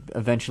you're going to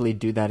eventually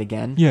do that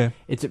again? Yeah.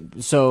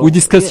 So we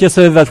discussed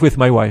yesterday that with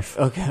my wife.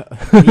 Okay.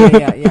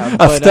 Yeah.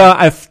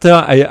 After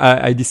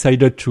I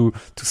decided to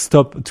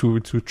stop to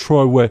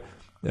throw away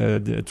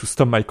to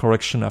stop my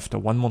correction after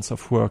 1 month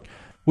of work.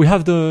 We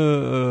have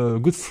the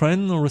good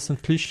friend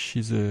recently.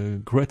 She's a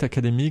great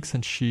academics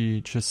and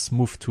she just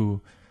moved to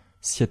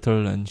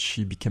Seattle and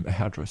she became a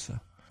hairdresser.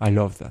 I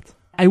love that.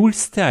 I will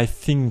stay, I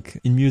think,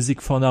 in music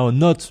for now,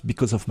 not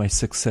because of my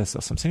success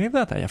or something like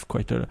that. I have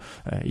quite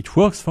it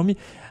works for me.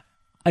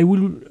 I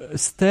will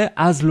stay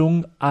as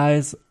long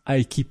as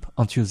I keep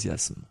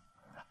enthusiasm.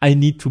 I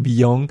need to be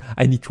young.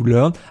 I need to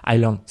learn. I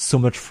learn so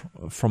much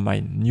from my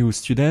new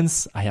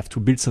students. I have to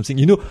build something,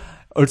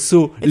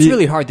 Also, it's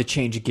really hard to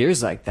change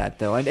gears like that,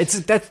 though, and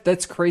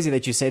that's crazy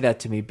that you say that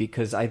to me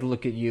because I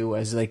look at you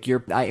as like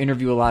I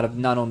interview a lot of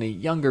not only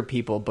younger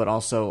people but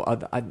also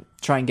I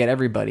try and get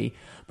everybody.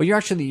 But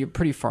you're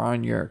pretty far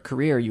in your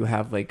career. You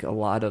have like a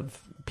lot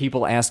of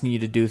people asking you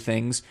to do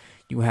things.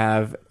 You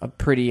have a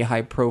pretty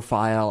high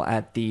profile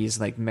at these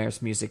like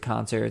Maersk Music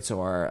concerts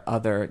or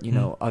other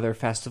other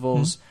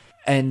festivals.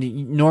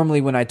 And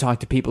normally when I talk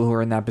to people who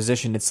are in that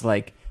position, it's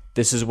like,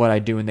 this is what I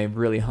do, and they've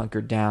really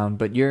hunkered down.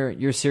 But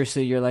you're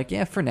seriously, you're like,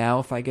 yeah, for now,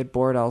 if I get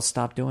bored, I'll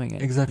stop doing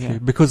it. Exactly, yeah.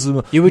 Because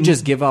you would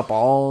just give up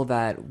all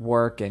that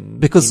work and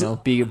because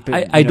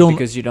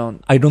because you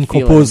don't. I don't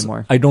feel compose.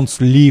 Anymore. I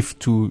don't live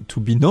to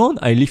be known.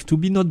 I live to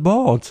be not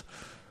bored.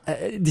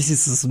 This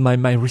is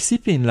my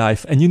recipe in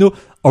life, and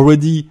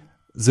already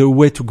the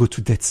way to go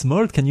to that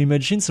small. Can you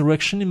imagine the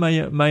reaction in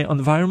my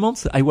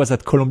environment? I was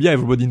at Columbia.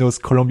 Everybody knows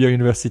Columbia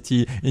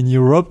University in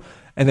Europe,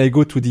 and I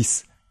go to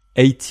this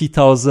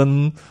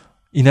 80,000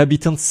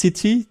 inhabitant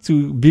city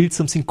to build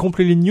something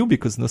completely new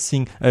because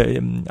nothing.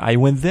 I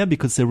went there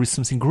because there is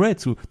something great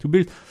to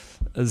build.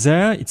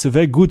 There, it's a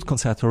very good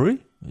conservatory.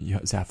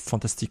 They have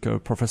fantastic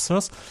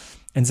professors,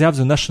 and they have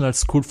the National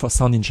School for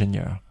Sound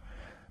Engineer.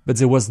 but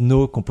there was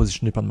no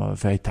composition department, a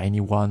very tiny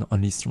one,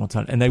 only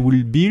instrumental. And I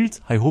will build,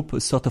 I hope,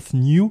 a sort of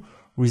new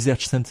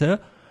research center,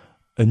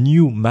 a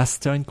new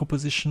master in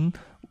composition,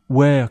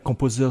 where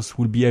composers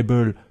will be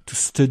able to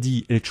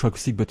study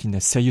electroacoustic, but in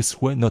a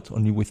serious way, not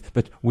only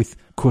but with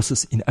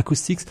courses in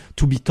acoustics,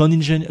 to be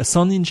a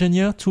sound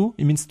engineer too.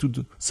 It means to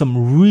do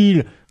some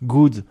real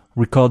good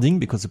recording,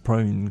 because the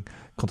problem in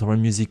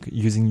contemporary music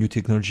using new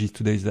technologies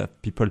today is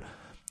that people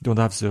don't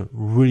have the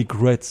really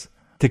great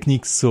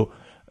techniques. So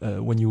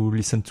when you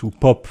listen to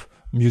pop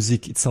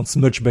music, it sounds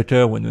much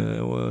better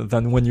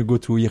than when you go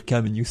to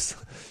IRCAM and you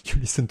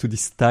listen to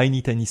this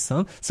tiny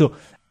sound. So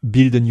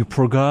build a new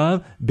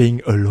program,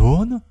 being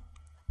alone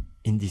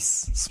in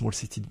this small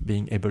city,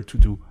 being able to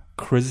do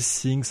crazy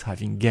things,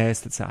 having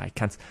guests, etc. I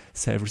can't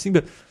say everything,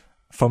 but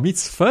for me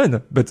it's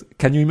fun. But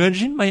can you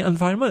imagine my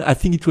environment? I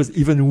think it was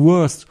even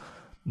worse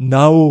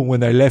now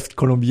when I left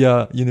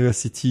Columbia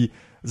University.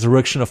 The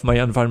direction of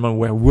my environment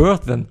were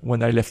worse than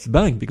when I left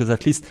Bang, because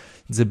at least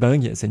in the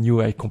Bang, they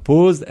knew I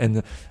composed,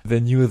 and they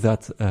knew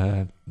that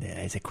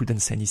they couldn't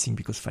say anything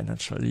because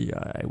financially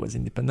I was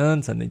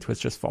independent, and it was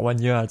just for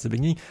 1 year at the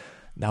beginning.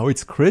 Now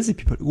it's crazy.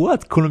 People,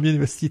 what? Columbia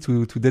University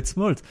to that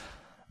small?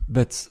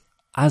 But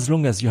as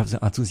long as you have the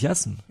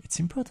enthusiasm, it's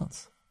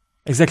important.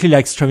 Exactly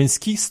like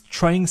Stravinsky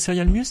trying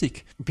serial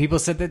music. People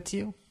said that to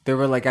you? They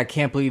were like, I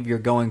can't believe you're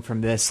going from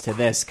this to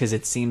this, because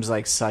it seems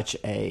like such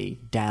a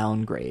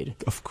downgrade.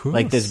 Of course.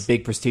 Like this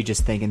big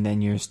prestigious thing, and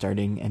then you're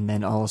starting, and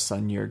then all of a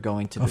sudden you're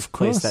going to this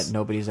place that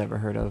nobody's ever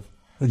heard of.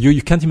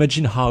 You can't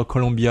imagine how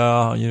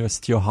Columbia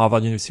University or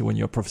Harvard University, when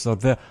you're a professor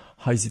there,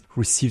 how is it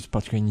received,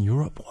 particularly in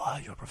Europe? Wow,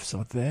 you're a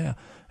professor there.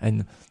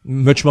 And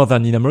much more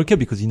than in America,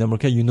 because in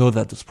America, you know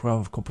that those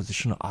programs of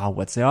composition are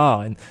what they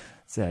are. And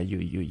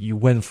you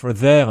went for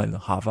there, and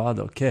Harvard,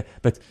 okay.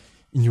 But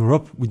in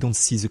Europe, we don't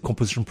see the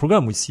composition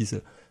program. We see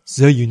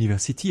the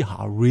university,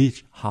 how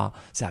rich, how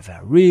they are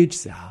very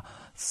rich, they are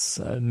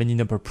many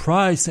Nobel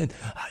Prize, and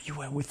you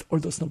were with all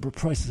those Nobel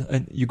Prizes,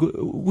 and you go,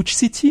 which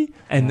city?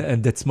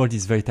 And that small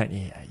is very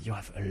tiny. You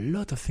have a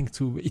lot of things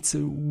it's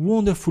a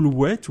wonderful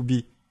way to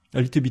be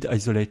a little bit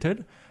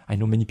isolated. I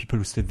know many people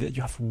who stay there.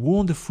 You have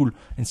wonderful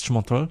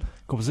instrumental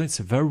composers. It's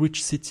a very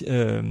rich city,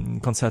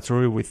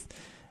 conservatory with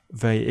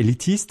very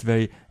elitist,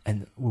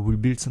 and we will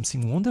build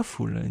something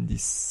wonderful in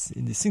this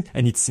thing.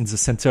 And it's in the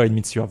center. It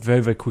means you are very,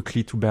 very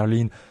quickly to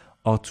Berlin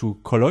or to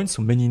Cologne.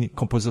 So many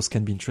composers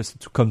can be interested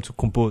to come to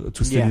compose,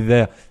 to study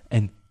there,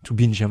 and to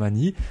be in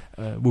Germany.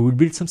 We will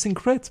build something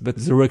great. But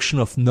the reaction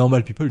of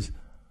normal people is,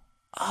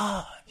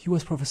 he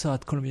was professor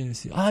at Columbia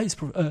University. He's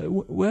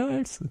where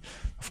else?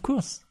 Of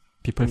course.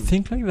 People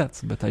think like that,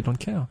 but I don't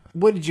care.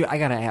 I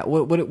gotta ask,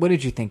 what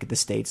did you think of the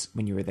States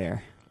when you were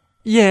there?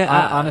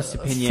 Yeah, honest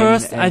opinion.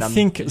 First, I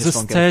think the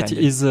state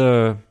is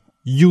a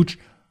huge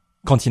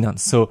continent,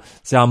 so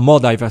there are more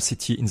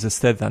diversity in the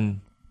state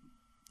than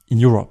in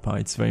Europe.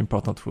 It's very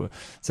important.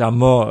 There are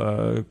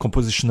more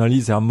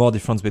compositionally, there are more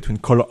difference between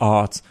color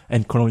art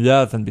and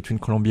Columbia than between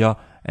Columbia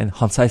and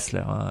Hans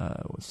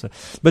Eisler.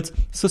 But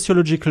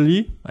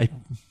sociologically, I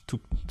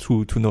took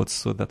two notes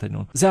so that I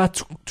know. There are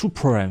two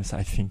problems,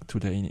 I think,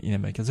 today in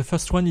America. The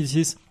first one is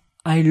this: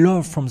 I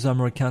love from the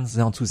Americans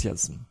the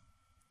enthusiasm.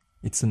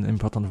 It's an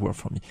important word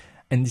for me.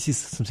 And this is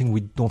something we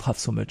don't have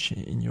so much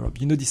in Europe.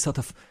 This sort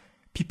of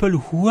people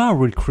who are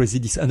real crazy,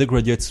 these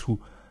undergraduates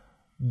who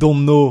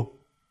don't know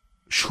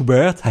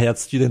Schubert. I had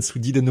students who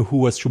didn't know who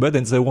was Schubert,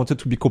 and they wanted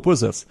to be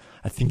composers.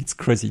 I think it's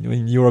crazy.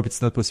 In Europe,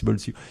 it's not possible.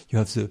 You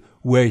have the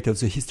weight of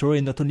the history,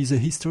 and not only the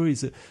history,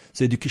 the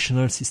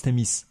educational system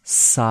is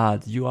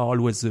sad. You are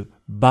always a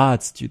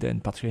bad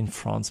student, particularly in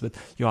France, but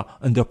you are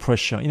under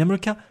pressure. In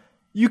America,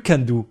 you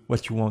can do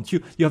what you want.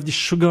 You have this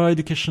sugar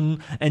education,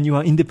 and you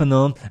are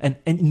independent, and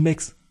it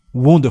makes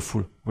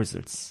wonderful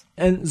results.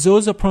 And the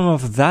other problem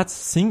of that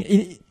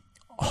thing,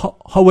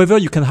 however,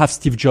 you can have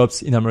Steve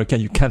Jobs in America.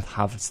 You can't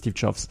have Steve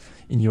Jobs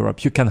in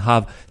Europe. You can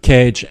have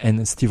Cage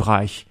and Steve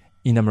Reich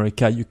in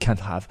America. You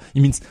can't have.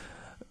 It means,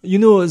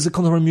 the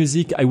contemporary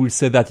music, I will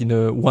say that in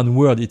one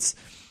word, it's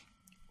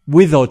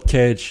without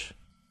Cage,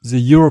 the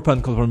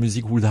European contemporary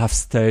music would have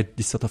stayed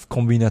this sort of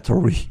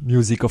combinatory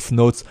music of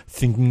notes,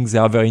 thinking they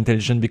are very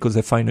intelligent because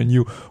they find a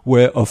new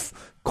way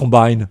of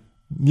combine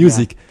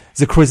music. Yeah.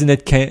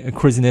 The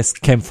craziness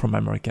came from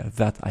America.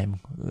 That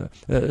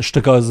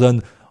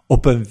Stockhausen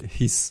opened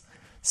his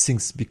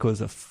things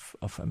because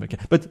of America.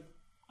 But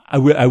I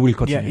will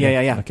continue.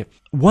 Yeah. Okay.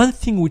 One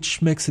thing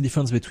which makes a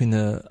difference between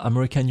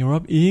America and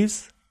Europe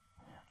is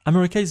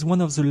America is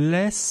one of the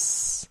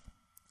less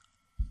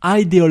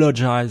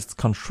ideologized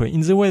country,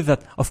 in the way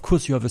that, of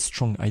course, you have a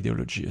strong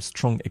ideology, a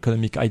strong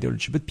economic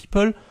ideology, but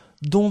people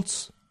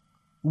don't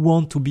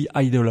want to be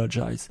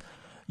ideologized.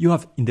 You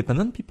have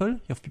independent people,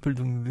 you have people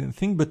doing their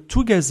thing, but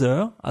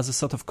together, as a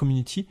sort of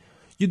community,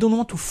 you don't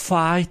want to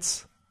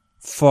fight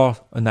for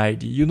an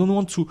idea. You don't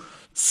want to,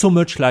 so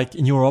much like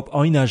in Europe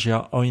or in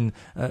Asia or in,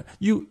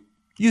 you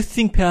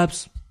think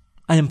perhaps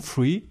I am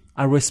free,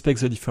 I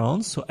respect the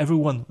difference, so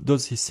everyone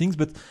does his things,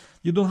 but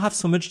you don't have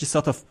so much this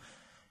sort of,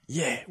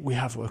 we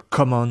have a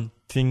common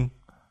thing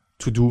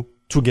to do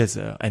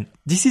together. And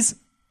this is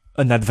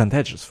an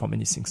advantage for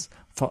many things.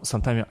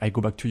 Sometimes I go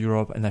back to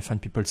Europe and I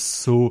find people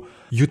so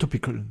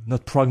utopical,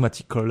 not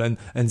pragmatical, and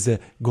they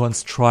go on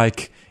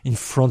strike in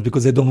France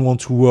because they don't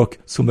want to work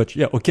so much.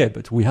 Yeah, okay,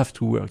 but we have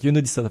to work. You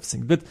know, this sort of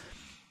thing. But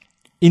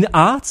in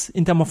art,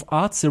 in terms of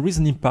art, there is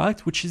an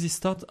impact, which is the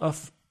start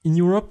of, in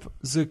Europe,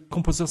 the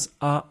composers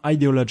are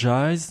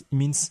ideologized. It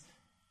means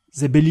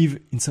they believe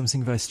in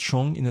something very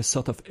strong, in a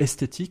sort of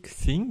aesthetic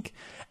thing.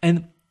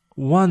 And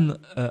one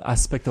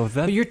aspect of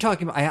that. But you're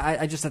talking about,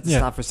 I just have to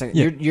stop for a second.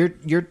 Yeah.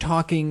 You're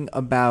talking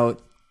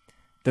about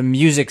the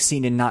music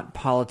scene and not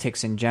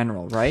politics in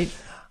general, right?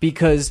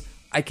 Because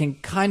I can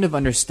kind of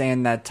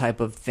understand that type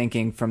of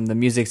thinking from the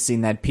music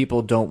scene, that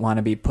people don't want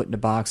to be put in a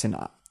box and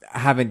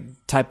have a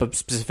type of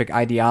specific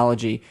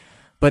ideology.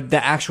 But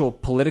the actual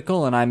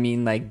political, and I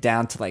mean like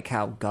down to like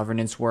how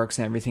governance works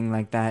and everything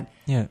like that,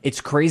 it's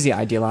crazy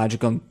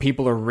ideological, and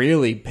people are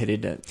really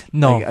pitted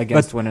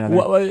against one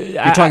another.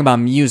 You're talking about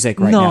music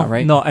now,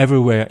 right? No,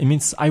 everywhere. It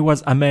means I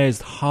was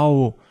amazed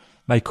how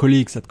my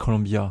colleagues at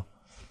Columbia,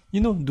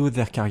 do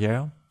their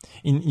career.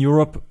 In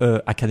Europe,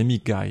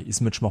 academic guy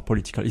is much more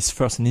political. He's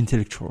first an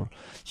intellectual.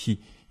 He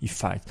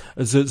fights.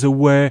 The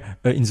way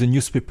in the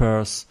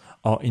newspapers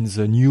or in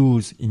the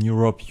news in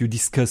Europe, you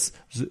discuss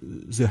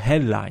the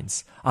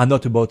headlines are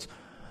not about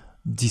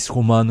this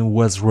woman who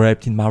was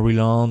raped in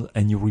Maryland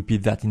and you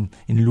repeat that in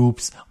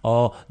loops,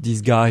 or this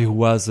guy who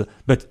was,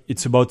 but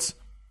it's about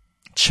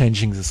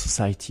changing the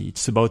society.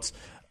 It's about,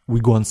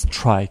 we go on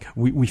strike,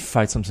 we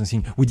fight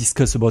something, we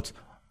discuss about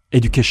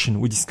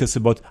education, we discuss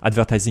about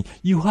advertising.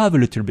 You have a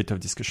little bit of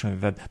discussion of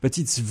that, but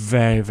it's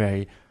very,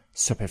 very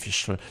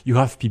superficial. You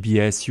have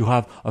PBS, you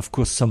have, of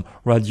course, some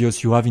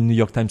radios, you have in New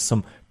York Times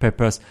some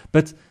papers.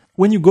 But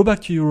when you go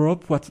back to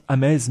Europe, what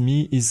amazed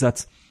me is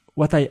that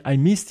what I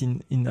missed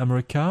in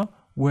America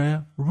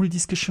were real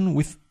discussion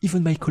with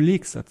even my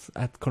colleagues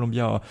at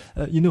Columbia,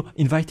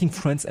 inviting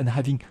friends and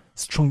having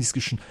strong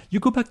discussion. You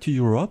go back to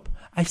Europe,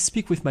 I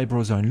speak with my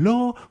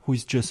brother-in-law, who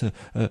is just an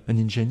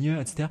engineer,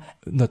 etc.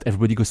 Not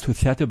everybody goes to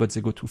theater, but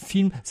they go to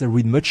film. They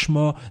read much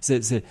more.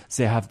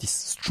 They have this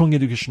strong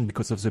education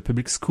because of the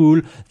public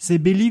school. They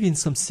believe in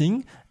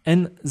something,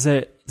 and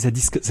they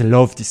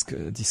love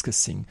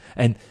discussing.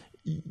 And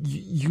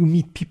you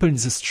meet people in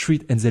the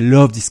street, and they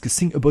love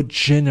discussing about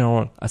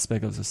general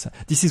aspects of the science.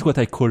 This is what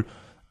I call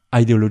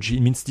ideology.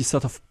 It means this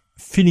sort of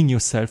feeling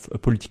yourself a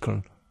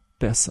political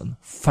person,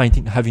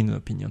 having an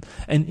opinion.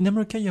 And in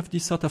America, you have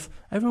this sort of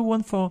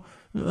everyone for,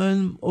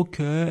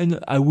 okay, and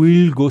I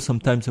will go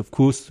sometimes, of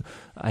course,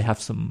 I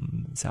have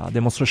there are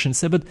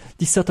demonstrations there, but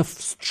this sort of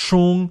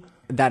strong...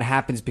 That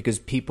happens because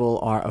people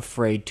are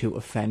afraid to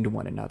offend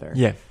one another.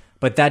 Yeah.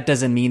 But that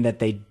doesn't mean that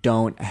they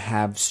don't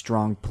have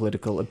strong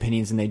political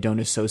opinions and they don't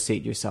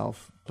associate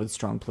yourself with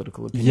strong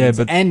political opinions. Yeah,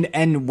 but...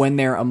 And when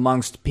they're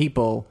amongst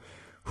people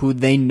who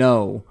they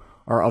know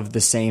are of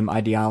the same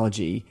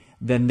ideology,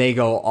 then they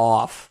go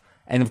off.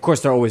 And of course,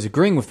 they're always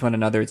agreeing with one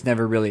another. It's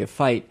never really a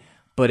fight,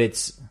 but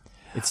it's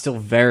still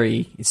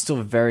very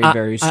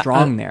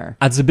strong there.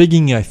 At the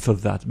beginning, I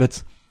thought that,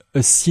 but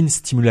a scene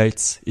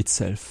stimulates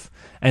itself,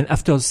 and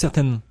after a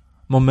certain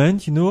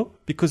moment,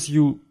 because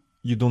you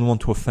don't want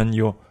to offend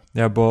your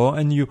neighbor,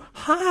 and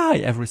hi,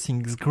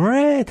 everything is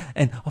great,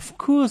 and of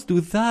course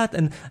do that,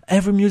 and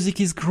every music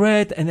is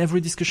great, and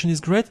every discussion is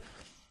great.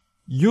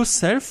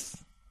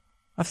 Yourself,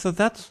 after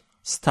that,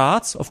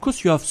 starts. Of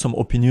course, you have some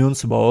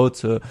opinions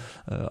about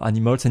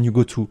animals, and you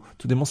go to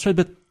demonstrate,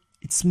 but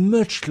it's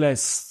much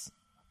less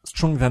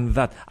strong than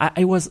that.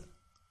 I was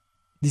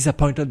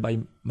disappointed by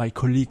my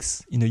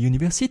colleagues in a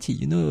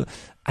university.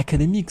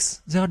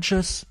 Academics, they are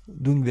just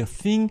doing their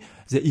thing.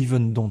 They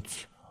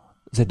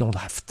don't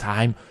have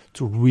time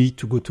to read,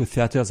 to go to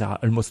theater. There are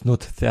almost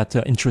not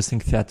interesting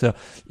theater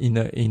in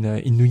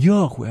New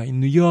York. We are in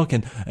New York,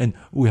 and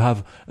we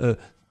have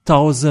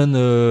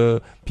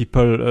 1,000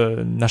 people,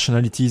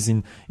 nationalities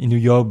in New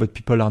York, but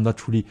people are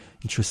not really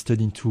interested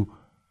into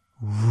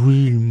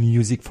real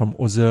music from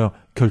other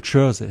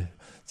cultures.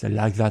 They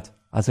like that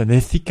as an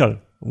ethical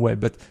way,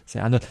 but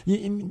they are not.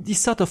 In this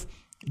sort of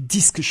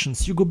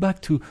discussions, you go back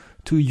to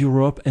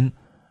Europe, and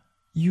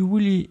you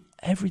really,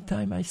 every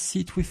time I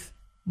sit with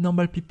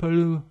normal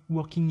people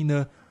working in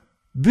a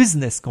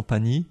business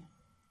company,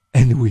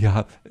 and we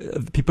have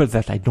people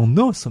that I don't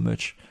know so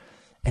much,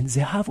 and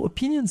they have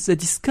opinions, they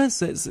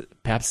discuss,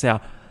 perhaps they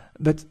are,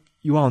 but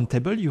you are on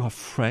table, you have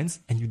friends,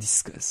 and you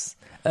discuss.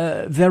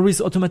 There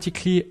is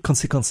automatically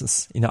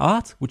consequences in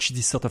art, which is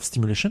this sort of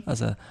stimulation,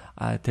 as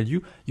I tell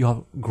you. You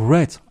have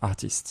great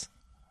artists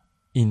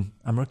in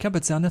America,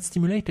 but they are not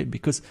stimulated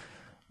because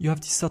you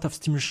have this sort of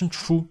stimulation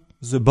through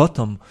the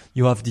bottom.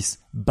 You have these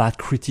bad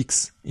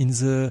critics in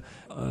the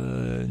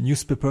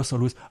newspapers,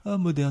 always,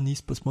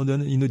 modernist,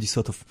 postmodern, this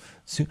sort of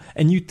thing.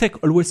 And you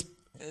take always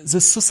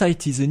the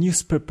society, the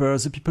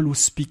newspapers, the people who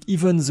speak,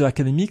 even the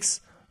academics,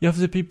 you have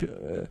the people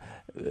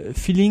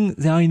feeling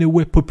they are in a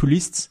way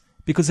populists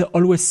because they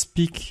always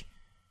speak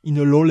in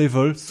a low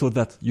level so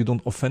that you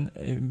don't offend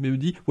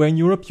anybody. Where in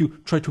Europe you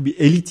try to be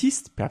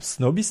elitist, perhaps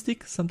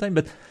snobistic sometimes,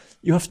 but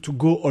you have to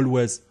go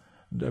always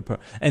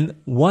And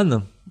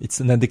it's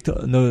an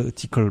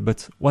anecdotal,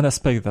 but one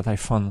aspect that I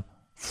found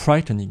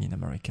frightening in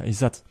America is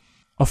that,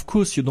 of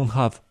course, you don't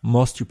have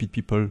more stupid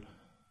people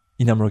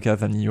in America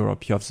than in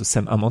Europe. You have the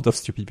same amount of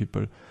stupid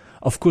people.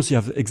 Of course, you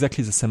have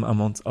exactly the same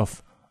amount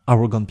of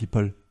arrogant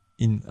people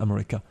in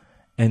America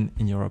and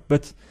in Europe.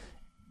 But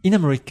in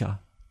America,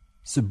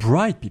 the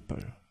bright people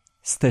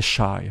stay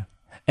shy.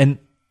 And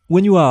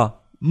when you are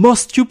more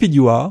stupid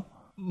you are,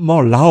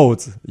 more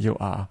loud you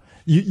are.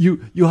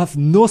 You have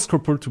no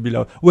scruple to be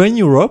loud. Where in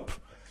Europe,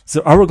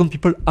 the arrogant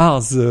people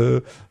are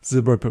the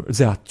bright people.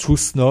 They are too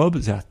snob,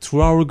 they are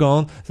too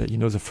arrogant.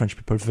 The French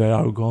people very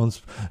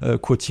arrogant,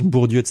 quoting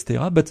Bourdieu,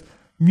 etc. But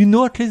you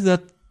know at least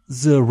that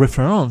the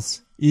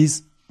reference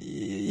is,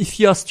 if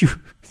you are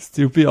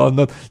stupid or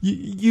not,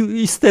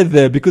 you stay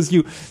there because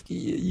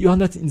you are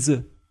not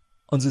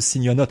on the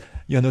scene.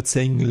 You're not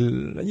saying,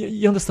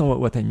 you understand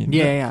what I mean.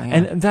 Yeah.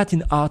 And that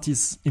in art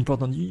is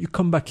important. You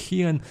come back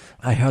here, and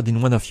I heard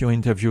in one of your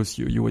interviews,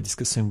 you were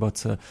discussing about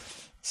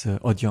the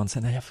audience,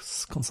 and I have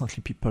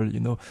constantly people,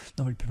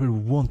 normally people who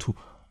want to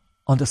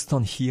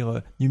understand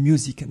here new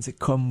music, and they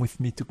come with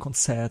me to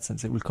concerts, and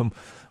they will come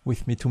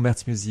with me to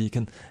Merz Music,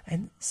 and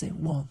they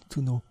want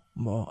to know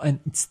more, and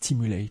it's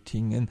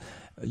stimulating. And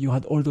you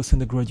had all those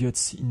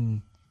undergraduates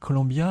in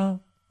Columbia.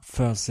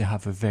 First, they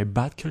have a very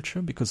bad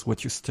culture, because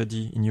what you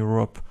study in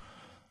Europe,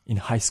 in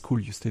high school,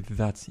 you study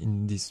that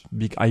in these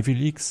big Ivy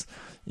Leagues.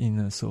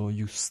 So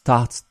you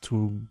start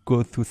to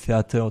go through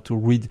theater, to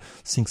read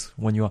things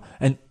when you are,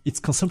 and it's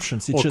consumption.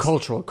 It's just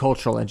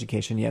cultural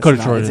education. Yes,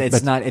 cultural.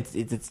 It's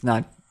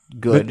not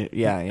good. But,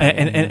 yeah.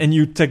 And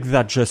you take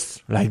that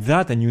just like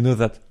that, and you know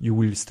that you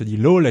will study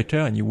law later,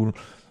 and you will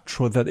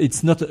show that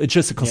it's not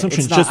just a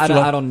consumption. Yeah,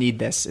 I don't need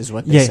this, is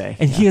what they say.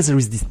 And here there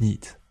is this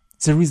need.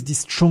 There is this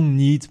strong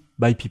need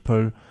by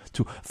people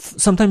to,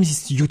 sometimes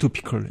it's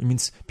utopical. It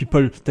means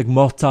people take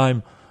more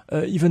time,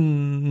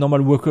 even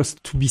normal workers,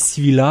 to be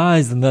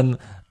civilized and then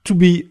to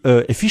be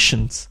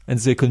efficient. And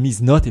the economy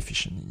is not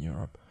efficient in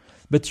Europe.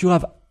 But you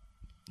have,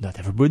 not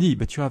everybody,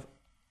 but you have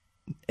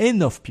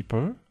enough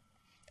people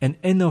and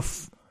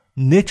enough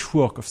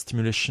network of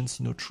stimulations,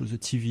 through the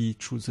TV,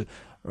 through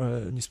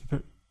the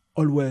newspaper,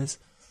 always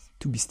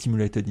to be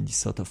stimulated in this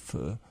sort of,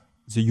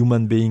 the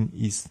human being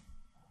is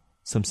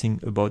something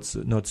about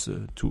not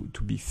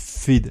to be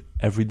fed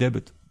every day,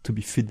 but to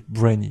be fed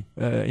brainy,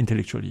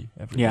 intellectually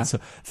every day. So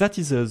that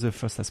is the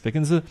first aspect.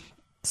 And the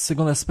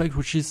second aspect,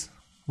 which is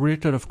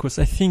related, of course,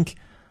 I think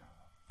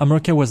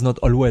America was not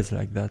always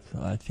like that.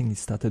 I think it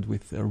started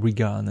with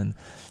Reagan,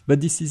 but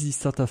this is this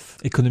sort of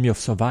economy of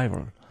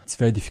survival. It's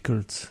very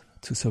difficult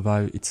to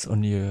survive. It's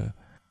only a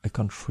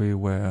country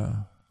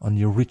where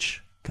only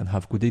rich can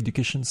have good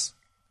educations,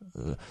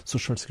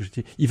 social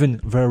security.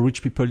 Even very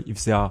rich people,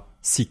 if they are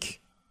sick.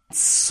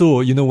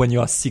 So, when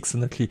you are sick,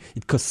 suddenly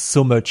it costs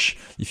so much.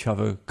 If you have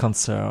a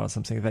cancer or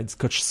something like that, it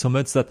costs so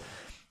much that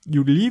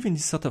you live in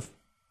this sort of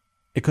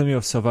economy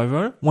of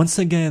survival. Once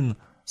again,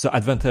 the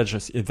advantage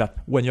is that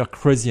when you're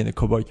crazy and a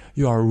cowboy,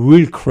 you are a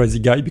real crazy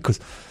guy, because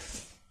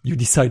you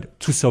decide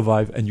to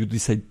survive and you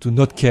decide to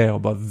not care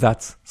about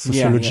that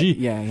sociology.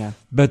 Yeah.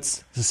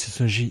 But the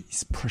sociology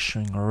is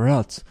pressuring a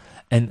lot.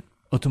 And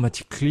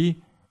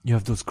automatically, you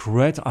have those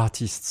great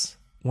artists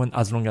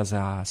as long as they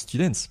are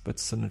students, but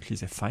suddenly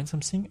they find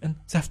something and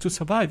they have to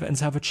survive, and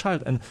they have a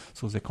child, and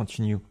so they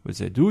continue what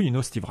they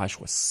do. Steve Reich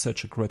was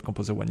such a great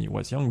composer when he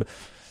was young, but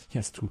he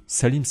has to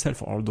sell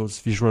himself. All those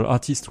visual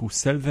artists who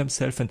sell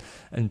themselves,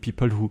 and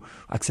people who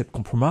accept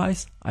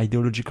compromise,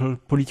 ideological,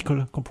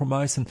 political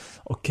compromise, and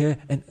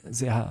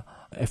they are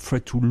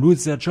afraid to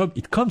lose their job.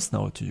 It comes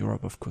now to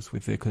Europe, of course,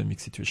 with the economic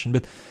situation,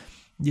 but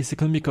this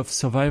economic of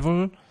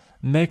survival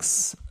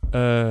makes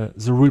the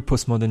real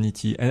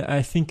postmodernity. And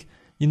I think,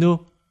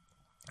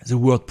 the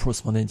word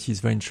postmodernity is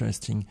very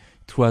interesting.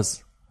 It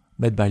was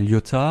made by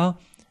Lyotard.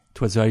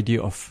 It was the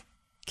idea of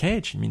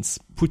Cage. It means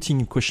putting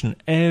in question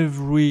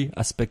every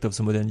aspect of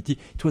the modernity.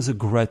 It was a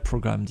great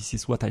program. This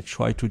is what I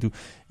try to do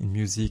in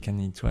music,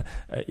 and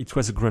it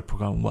was a great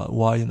program.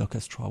 Why an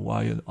orchestra?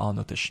 Why an R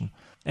notation?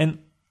 And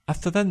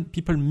after that,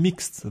 people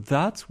mixed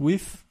that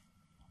with,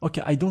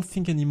 I don't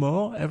think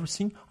anymore,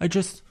 everything. I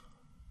just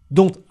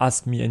don't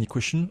ask me any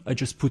question. I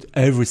just put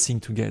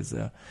everything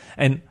together.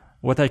 And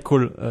what I call,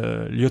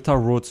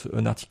 Lyotard wrote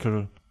an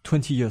article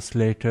 20 years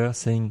later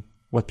saying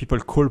what people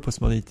call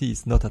postmodernity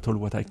is not at all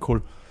what I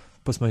call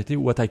postmodernity.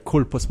 What I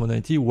call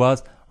postmodernity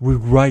was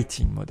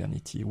rewriting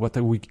modernity, what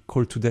we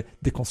call today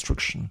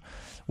deconstruction.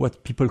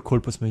 What people call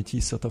postmodernity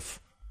is sort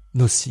of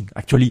nothing.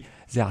 Actually,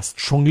 they are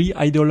strongly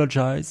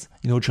ideologized.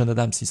 John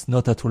Adams is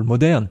not at all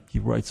modern. He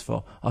writes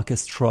for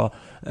orchestra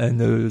and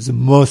the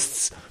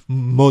most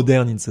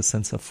modern in the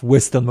sense of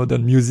Western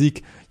modern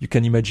music you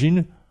can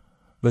imagine.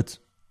 But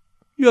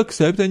you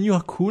accept, and you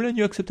are cool, and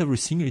you accept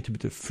everything, a little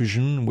bit of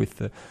fusion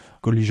with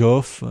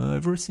Golijov,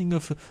 everything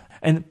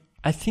and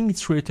I think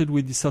it's related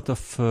with this sort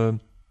of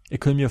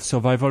economy of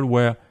survival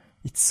where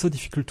it's so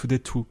difficult today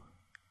to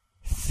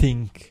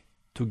think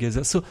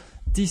together. So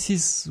this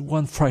is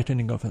one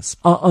frightening of us.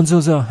 On the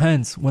other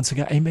hand, once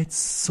again, I made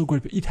so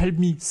great. It helped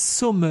me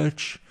so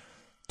much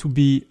to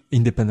be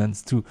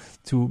independent,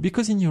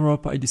 because in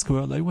Europe I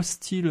discovered I was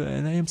still,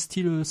 and I am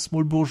still a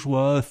small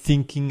bourgeois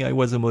thinking I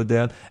was a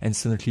modern, and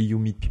suddenly you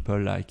meet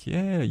people like,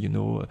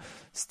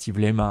 Steve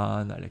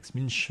Lehman, Alex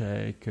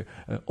Minchek,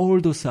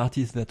 all those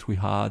artists that we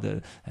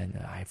had, and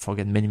I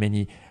forget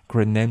many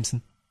great names.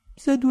 And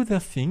they do their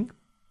thing.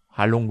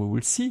 How long we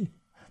will see,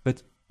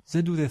 but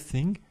they do their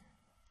thing,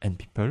 and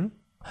people.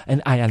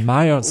 And I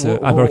admire the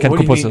American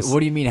composers.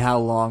 What do you mean? How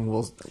long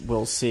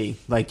we'll see?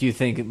 Like, do you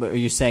think? Are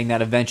you saying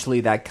that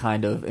eventually that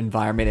kind of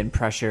environment and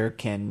pressure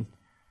can?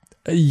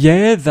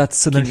 That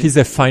suddenly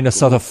they find a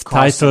sort of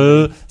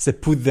title. They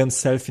put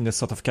themselves in a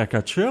sort of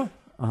caricature.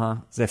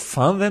 They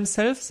found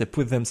themselves. They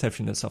put themselves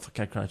in a sort of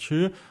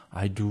caricature.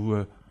 I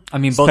do.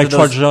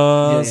 Spectral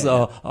jazz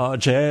or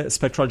jazz,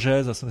 spectral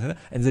jazz or something like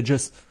that. And they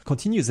just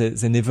continue.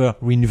 They never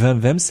reinvent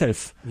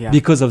themselves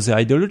because of the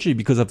ideology,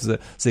 because of the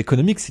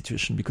economic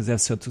situation, because they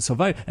have to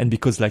survive. And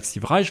because like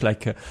Steve Reich,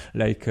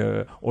 like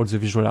all the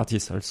visual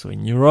artists also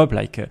in Europe,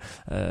 they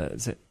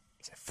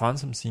found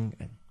something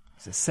and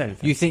they sell.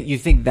 You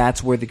think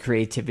that's where the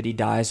creativity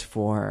dies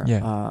for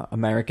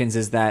Americans,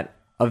 is that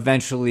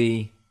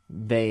eventually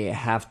they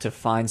have to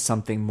find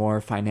something more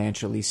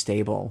financially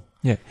stable.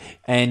 Yeah.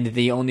 And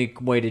the only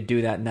way to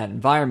do that in that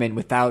environment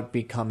without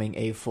becoming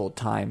a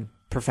full-time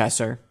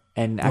professor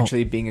and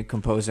actually being a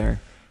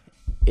composer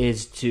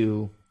is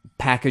to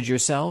package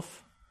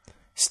yourself,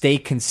 stay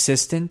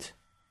consistent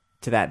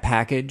to that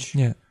package,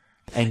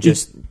 and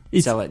just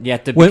sell it. You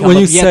have to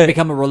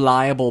become a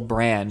reliable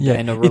brand,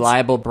 and a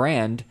reliable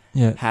brand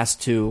has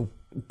to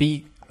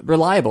be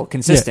reliable,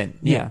 consistent.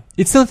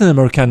 It's not an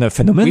American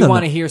phenomenon. We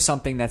want to hear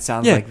something that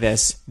sounds like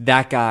this.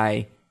 That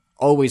guy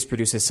always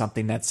produces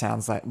something that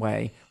sounds that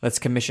way. Let's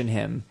commission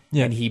him,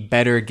 and he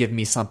better give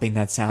me something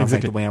that sounds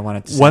like the way I want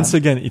it to sound. Once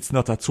again, it's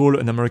not at all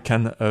an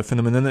American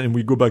phenomenon, and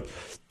we go back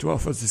to our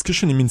first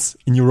discussion. It means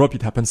in Europe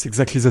it happens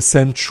exactly the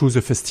same through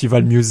the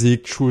festival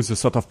music, through the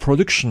sort of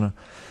production.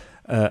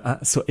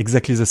 So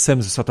exactly the same,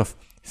 the sort of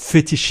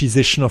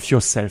fetishization of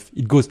yourself.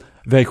 It goes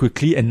very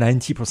quickly, and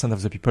 90%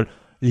 of the people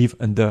live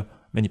under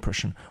many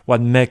pressure. What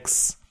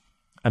makes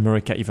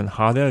America even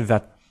harder is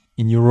that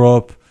in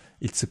Europe,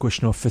 it's a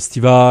question of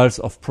festivals,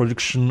 of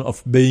production,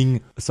 of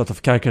being a sort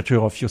of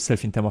caricature of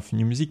yourself in terms of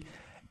new music.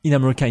 In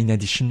America, in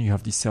addition, you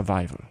have this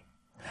survival.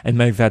 And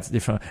maybe that's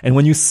different. And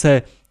when you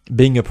say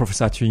being a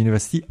professor at your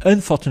university,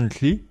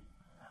 unfortunately,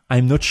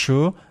 I'm not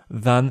sure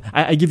that...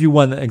 I give you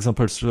one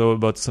example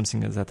about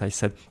something that I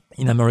said.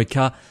 In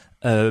America,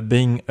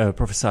 being a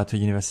professor at a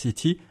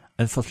university,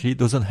 unfortunately,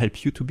 doesn't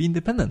help you to be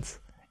independent.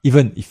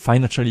 Even if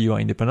financially you are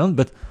independent,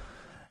 but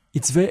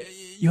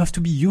you have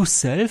to be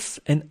yourself,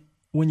 and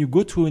when you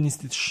go to an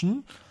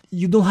institution,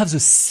 you don't have the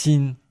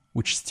scene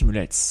which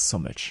stimulates so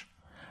much.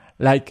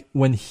 Like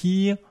when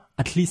here,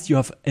 at least you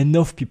have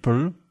enough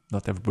people,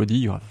 not everybody,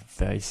 you have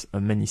very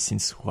many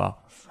scenes who are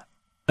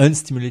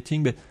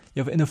unstimulating, but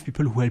you have enough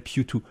people who help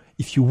you to,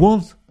 if you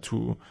want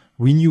to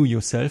renew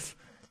yourself,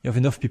 you have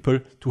enough people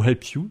to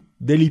help you,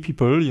 daily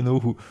people,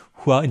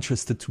 who are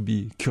interested to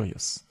be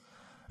curious,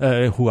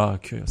 who are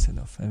curious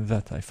enough. And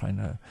that I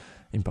find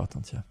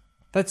important,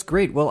 That's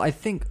great. Well, I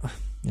think...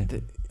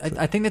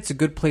 I think that's a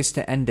good place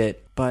to end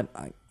it. But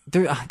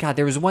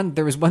there was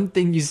one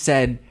thing you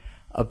said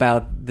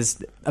about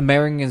this: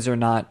 Americans are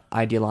not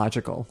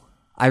ideological.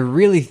 I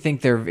really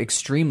think they're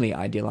extremely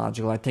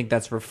ideological. I think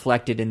that's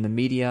reflected in the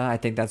media. I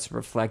think that's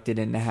reflected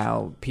in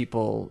how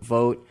people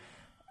vote,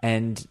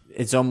 and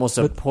it's almost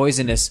a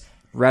poisonous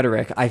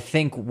rhetoric. I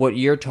think what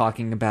you're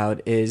talking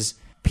about is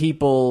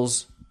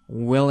people's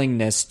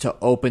willingness to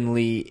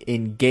openly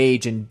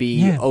engage and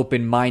be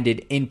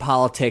open-minded in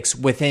politics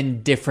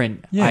within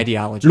different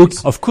ideologies. Look,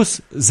 of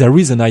course, there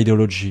is an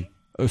ideology,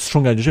 a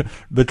strong ideology,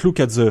 but look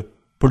at the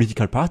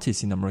political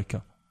parties in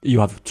America.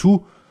 You have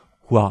two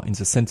who are in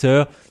the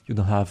center. You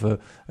don't have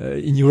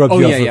in Europe.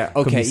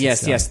 Okay,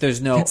 yes.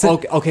 There's no.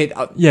 Exactly.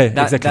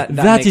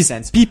 That makes is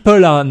sense.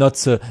 People are not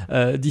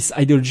this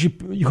ideology.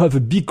 You have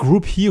a big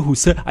group here who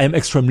say I am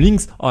extreme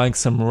links or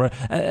extreme right.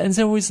 And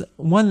there is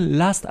one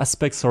last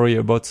aspect.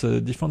 About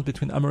the difference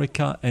between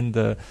America and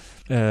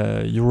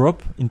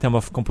Europe in terms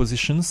of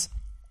compositions.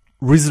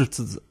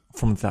 Resulted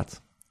from that.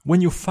 When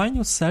you find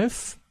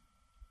yourself,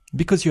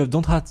 because you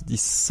don't have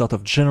this sort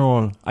of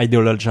general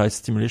ideologized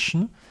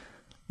stimulation,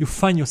 you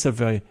find yourself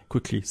very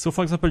quickly. So,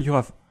 for example, you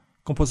have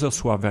composers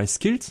who are very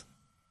skilled,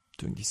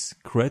 doing this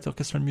great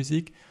orchestral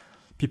music,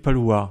 people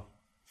who are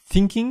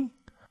thinking,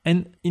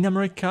 and in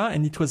America,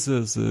 and it was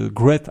the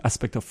great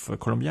aspect of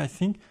Columbia, I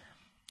think,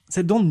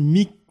 they don't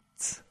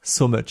mix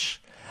so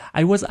much.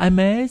 I was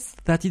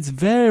amazed that it's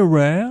very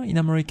rare in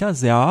America,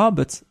 they are,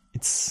 but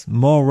it's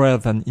more rare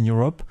than in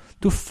Europe,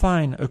 to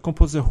find a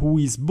composer who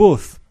is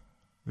both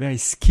very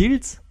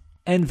skilled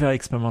and very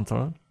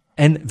experimental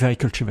and very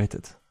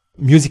cultivated.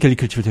 Musically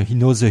cultivated, he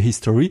knows the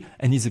history,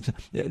 and he's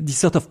this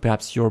sort of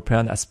perhaps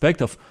European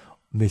aspect of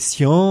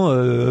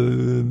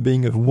Messiaen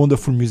being a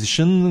wonderful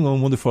musician, a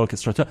wonderful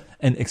orchestrator,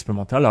 and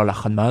experimental, or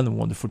Lachenmann, a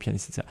wonderful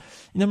pianist, etc.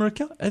 In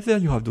America, either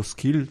you have those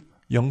skilled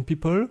young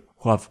people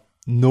who have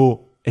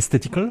no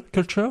aesthetical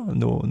culture,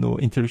 no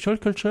intellectual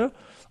culture,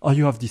 or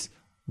you have this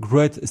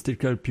great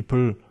aesthetical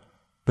people,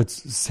 but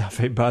they're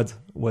very bad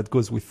what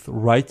goes with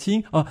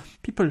writing, or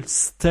people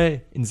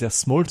stay in their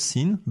small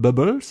scene,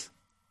 bubbles,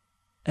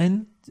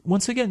 and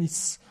once again,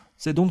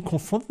 they don't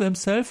confront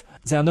themselves,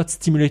 they are not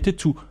stimulated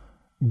to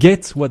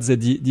get what they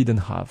didn't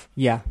have.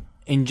 Yeah.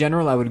 In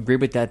general, I would agree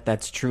with that.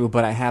 That's true,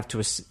 but I have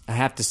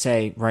to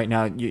say right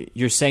now,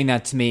 you're saying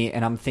that to me,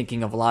 and I'm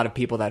thinking of a lot of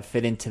people that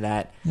fit into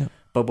that. Yeah.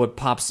 But what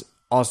pops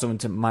also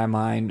into my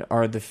mind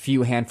are the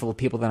few handful of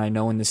people that I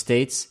know in the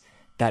States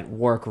that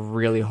work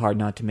really hard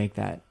not to make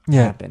that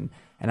happen.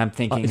 And I'm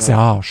thinking,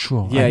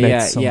 sure,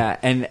 yeah,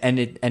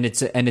 and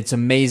it's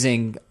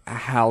amazing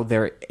how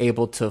they're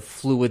able to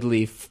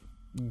fluidly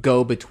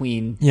go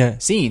between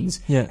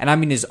scenes. Yeah. And I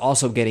mean, there's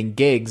also getting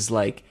gigs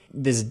like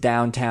this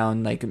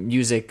downtown like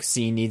music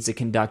scene needs a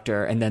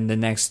conductor, and then the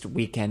next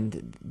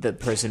weekend the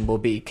person will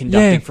be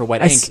conducting for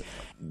Wet Ink.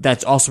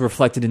 That's also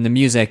reflected in the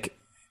music,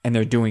 and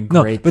they're doing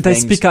great but things. I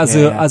speak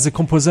as a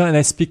composer, and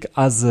I speak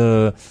as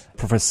a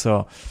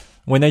professor.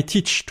 When I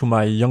teach to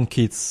my young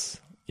kids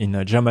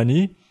in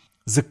Germany,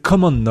 the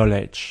common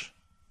knowledge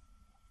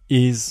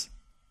is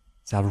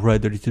they have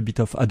read a little bit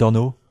of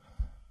Adorno,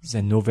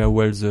 they know very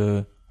well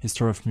the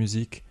history of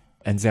music,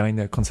 and they're in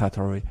a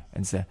conservatory,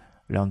 and they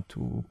learn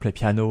to play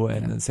piano,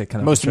 and they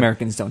kind of... Most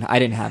Americans don't. I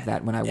didn't have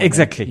that when I went.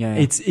 Exactly. Yeah.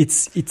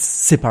 It's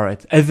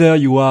separate. Either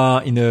you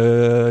are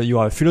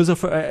a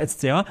philosopher,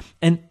 etc.,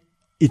 and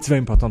it's very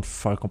important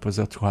for a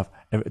composer to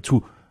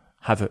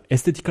have an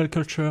aesthetical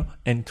culture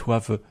and to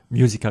have a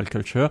musical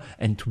culture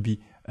and to be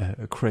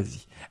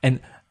crazy. And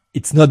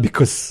it's not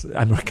because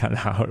Americans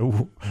are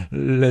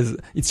less,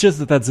 it's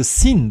just that the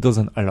scene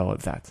doesn't allow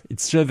that.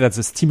 It's just that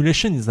the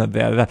stimulation is not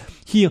there. That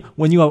here,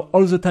 when you have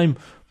all the time,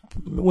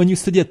 when you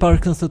study at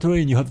Paris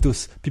Conservatory and you have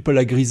those people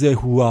like Grisey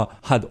who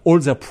had all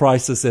their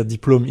prizes, their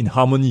diploma in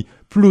harmony,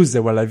 plus they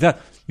were like that,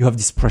 you have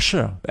this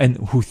pressure, and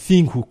who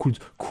could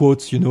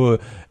quote,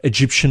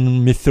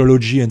 Egyptian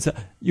mythology, and so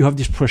you have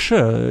this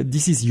pressure.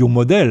 This is your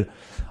model.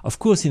 Of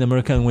course, in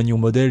America, when your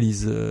model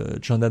is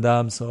John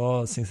Adams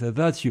or things like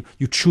that,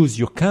 you choose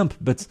your camp,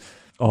 but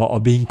or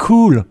being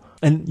cool,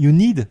 and you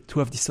need to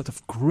have this sort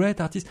of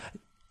great artist.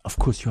 Of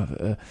course, you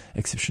have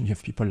exception. You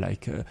have people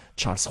like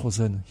Charles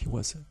Rosen. He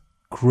was a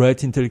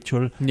great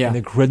intellectual and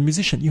a great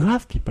musician. You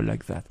have people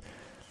like that,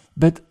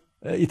 but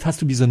it has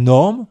to be the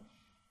norm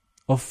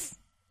of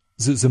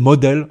the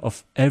model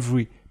of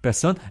every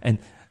person. And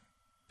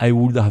I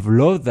would have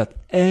loved that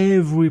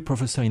every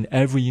professor in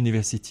every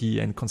university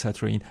and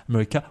conservatory in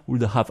America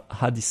would have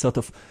had this sort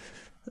of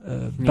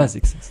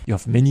basics. You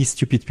have many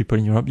stupid people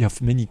in Europe. You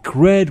have many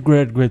great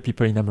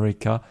people in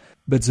America.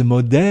 But the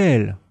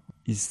model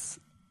is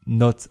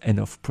not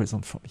enough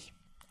present for me.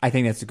 I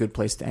think that's a good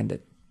place to end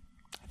it.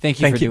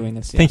 Thank you for doing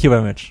this. Yeah. Thank you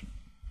very much.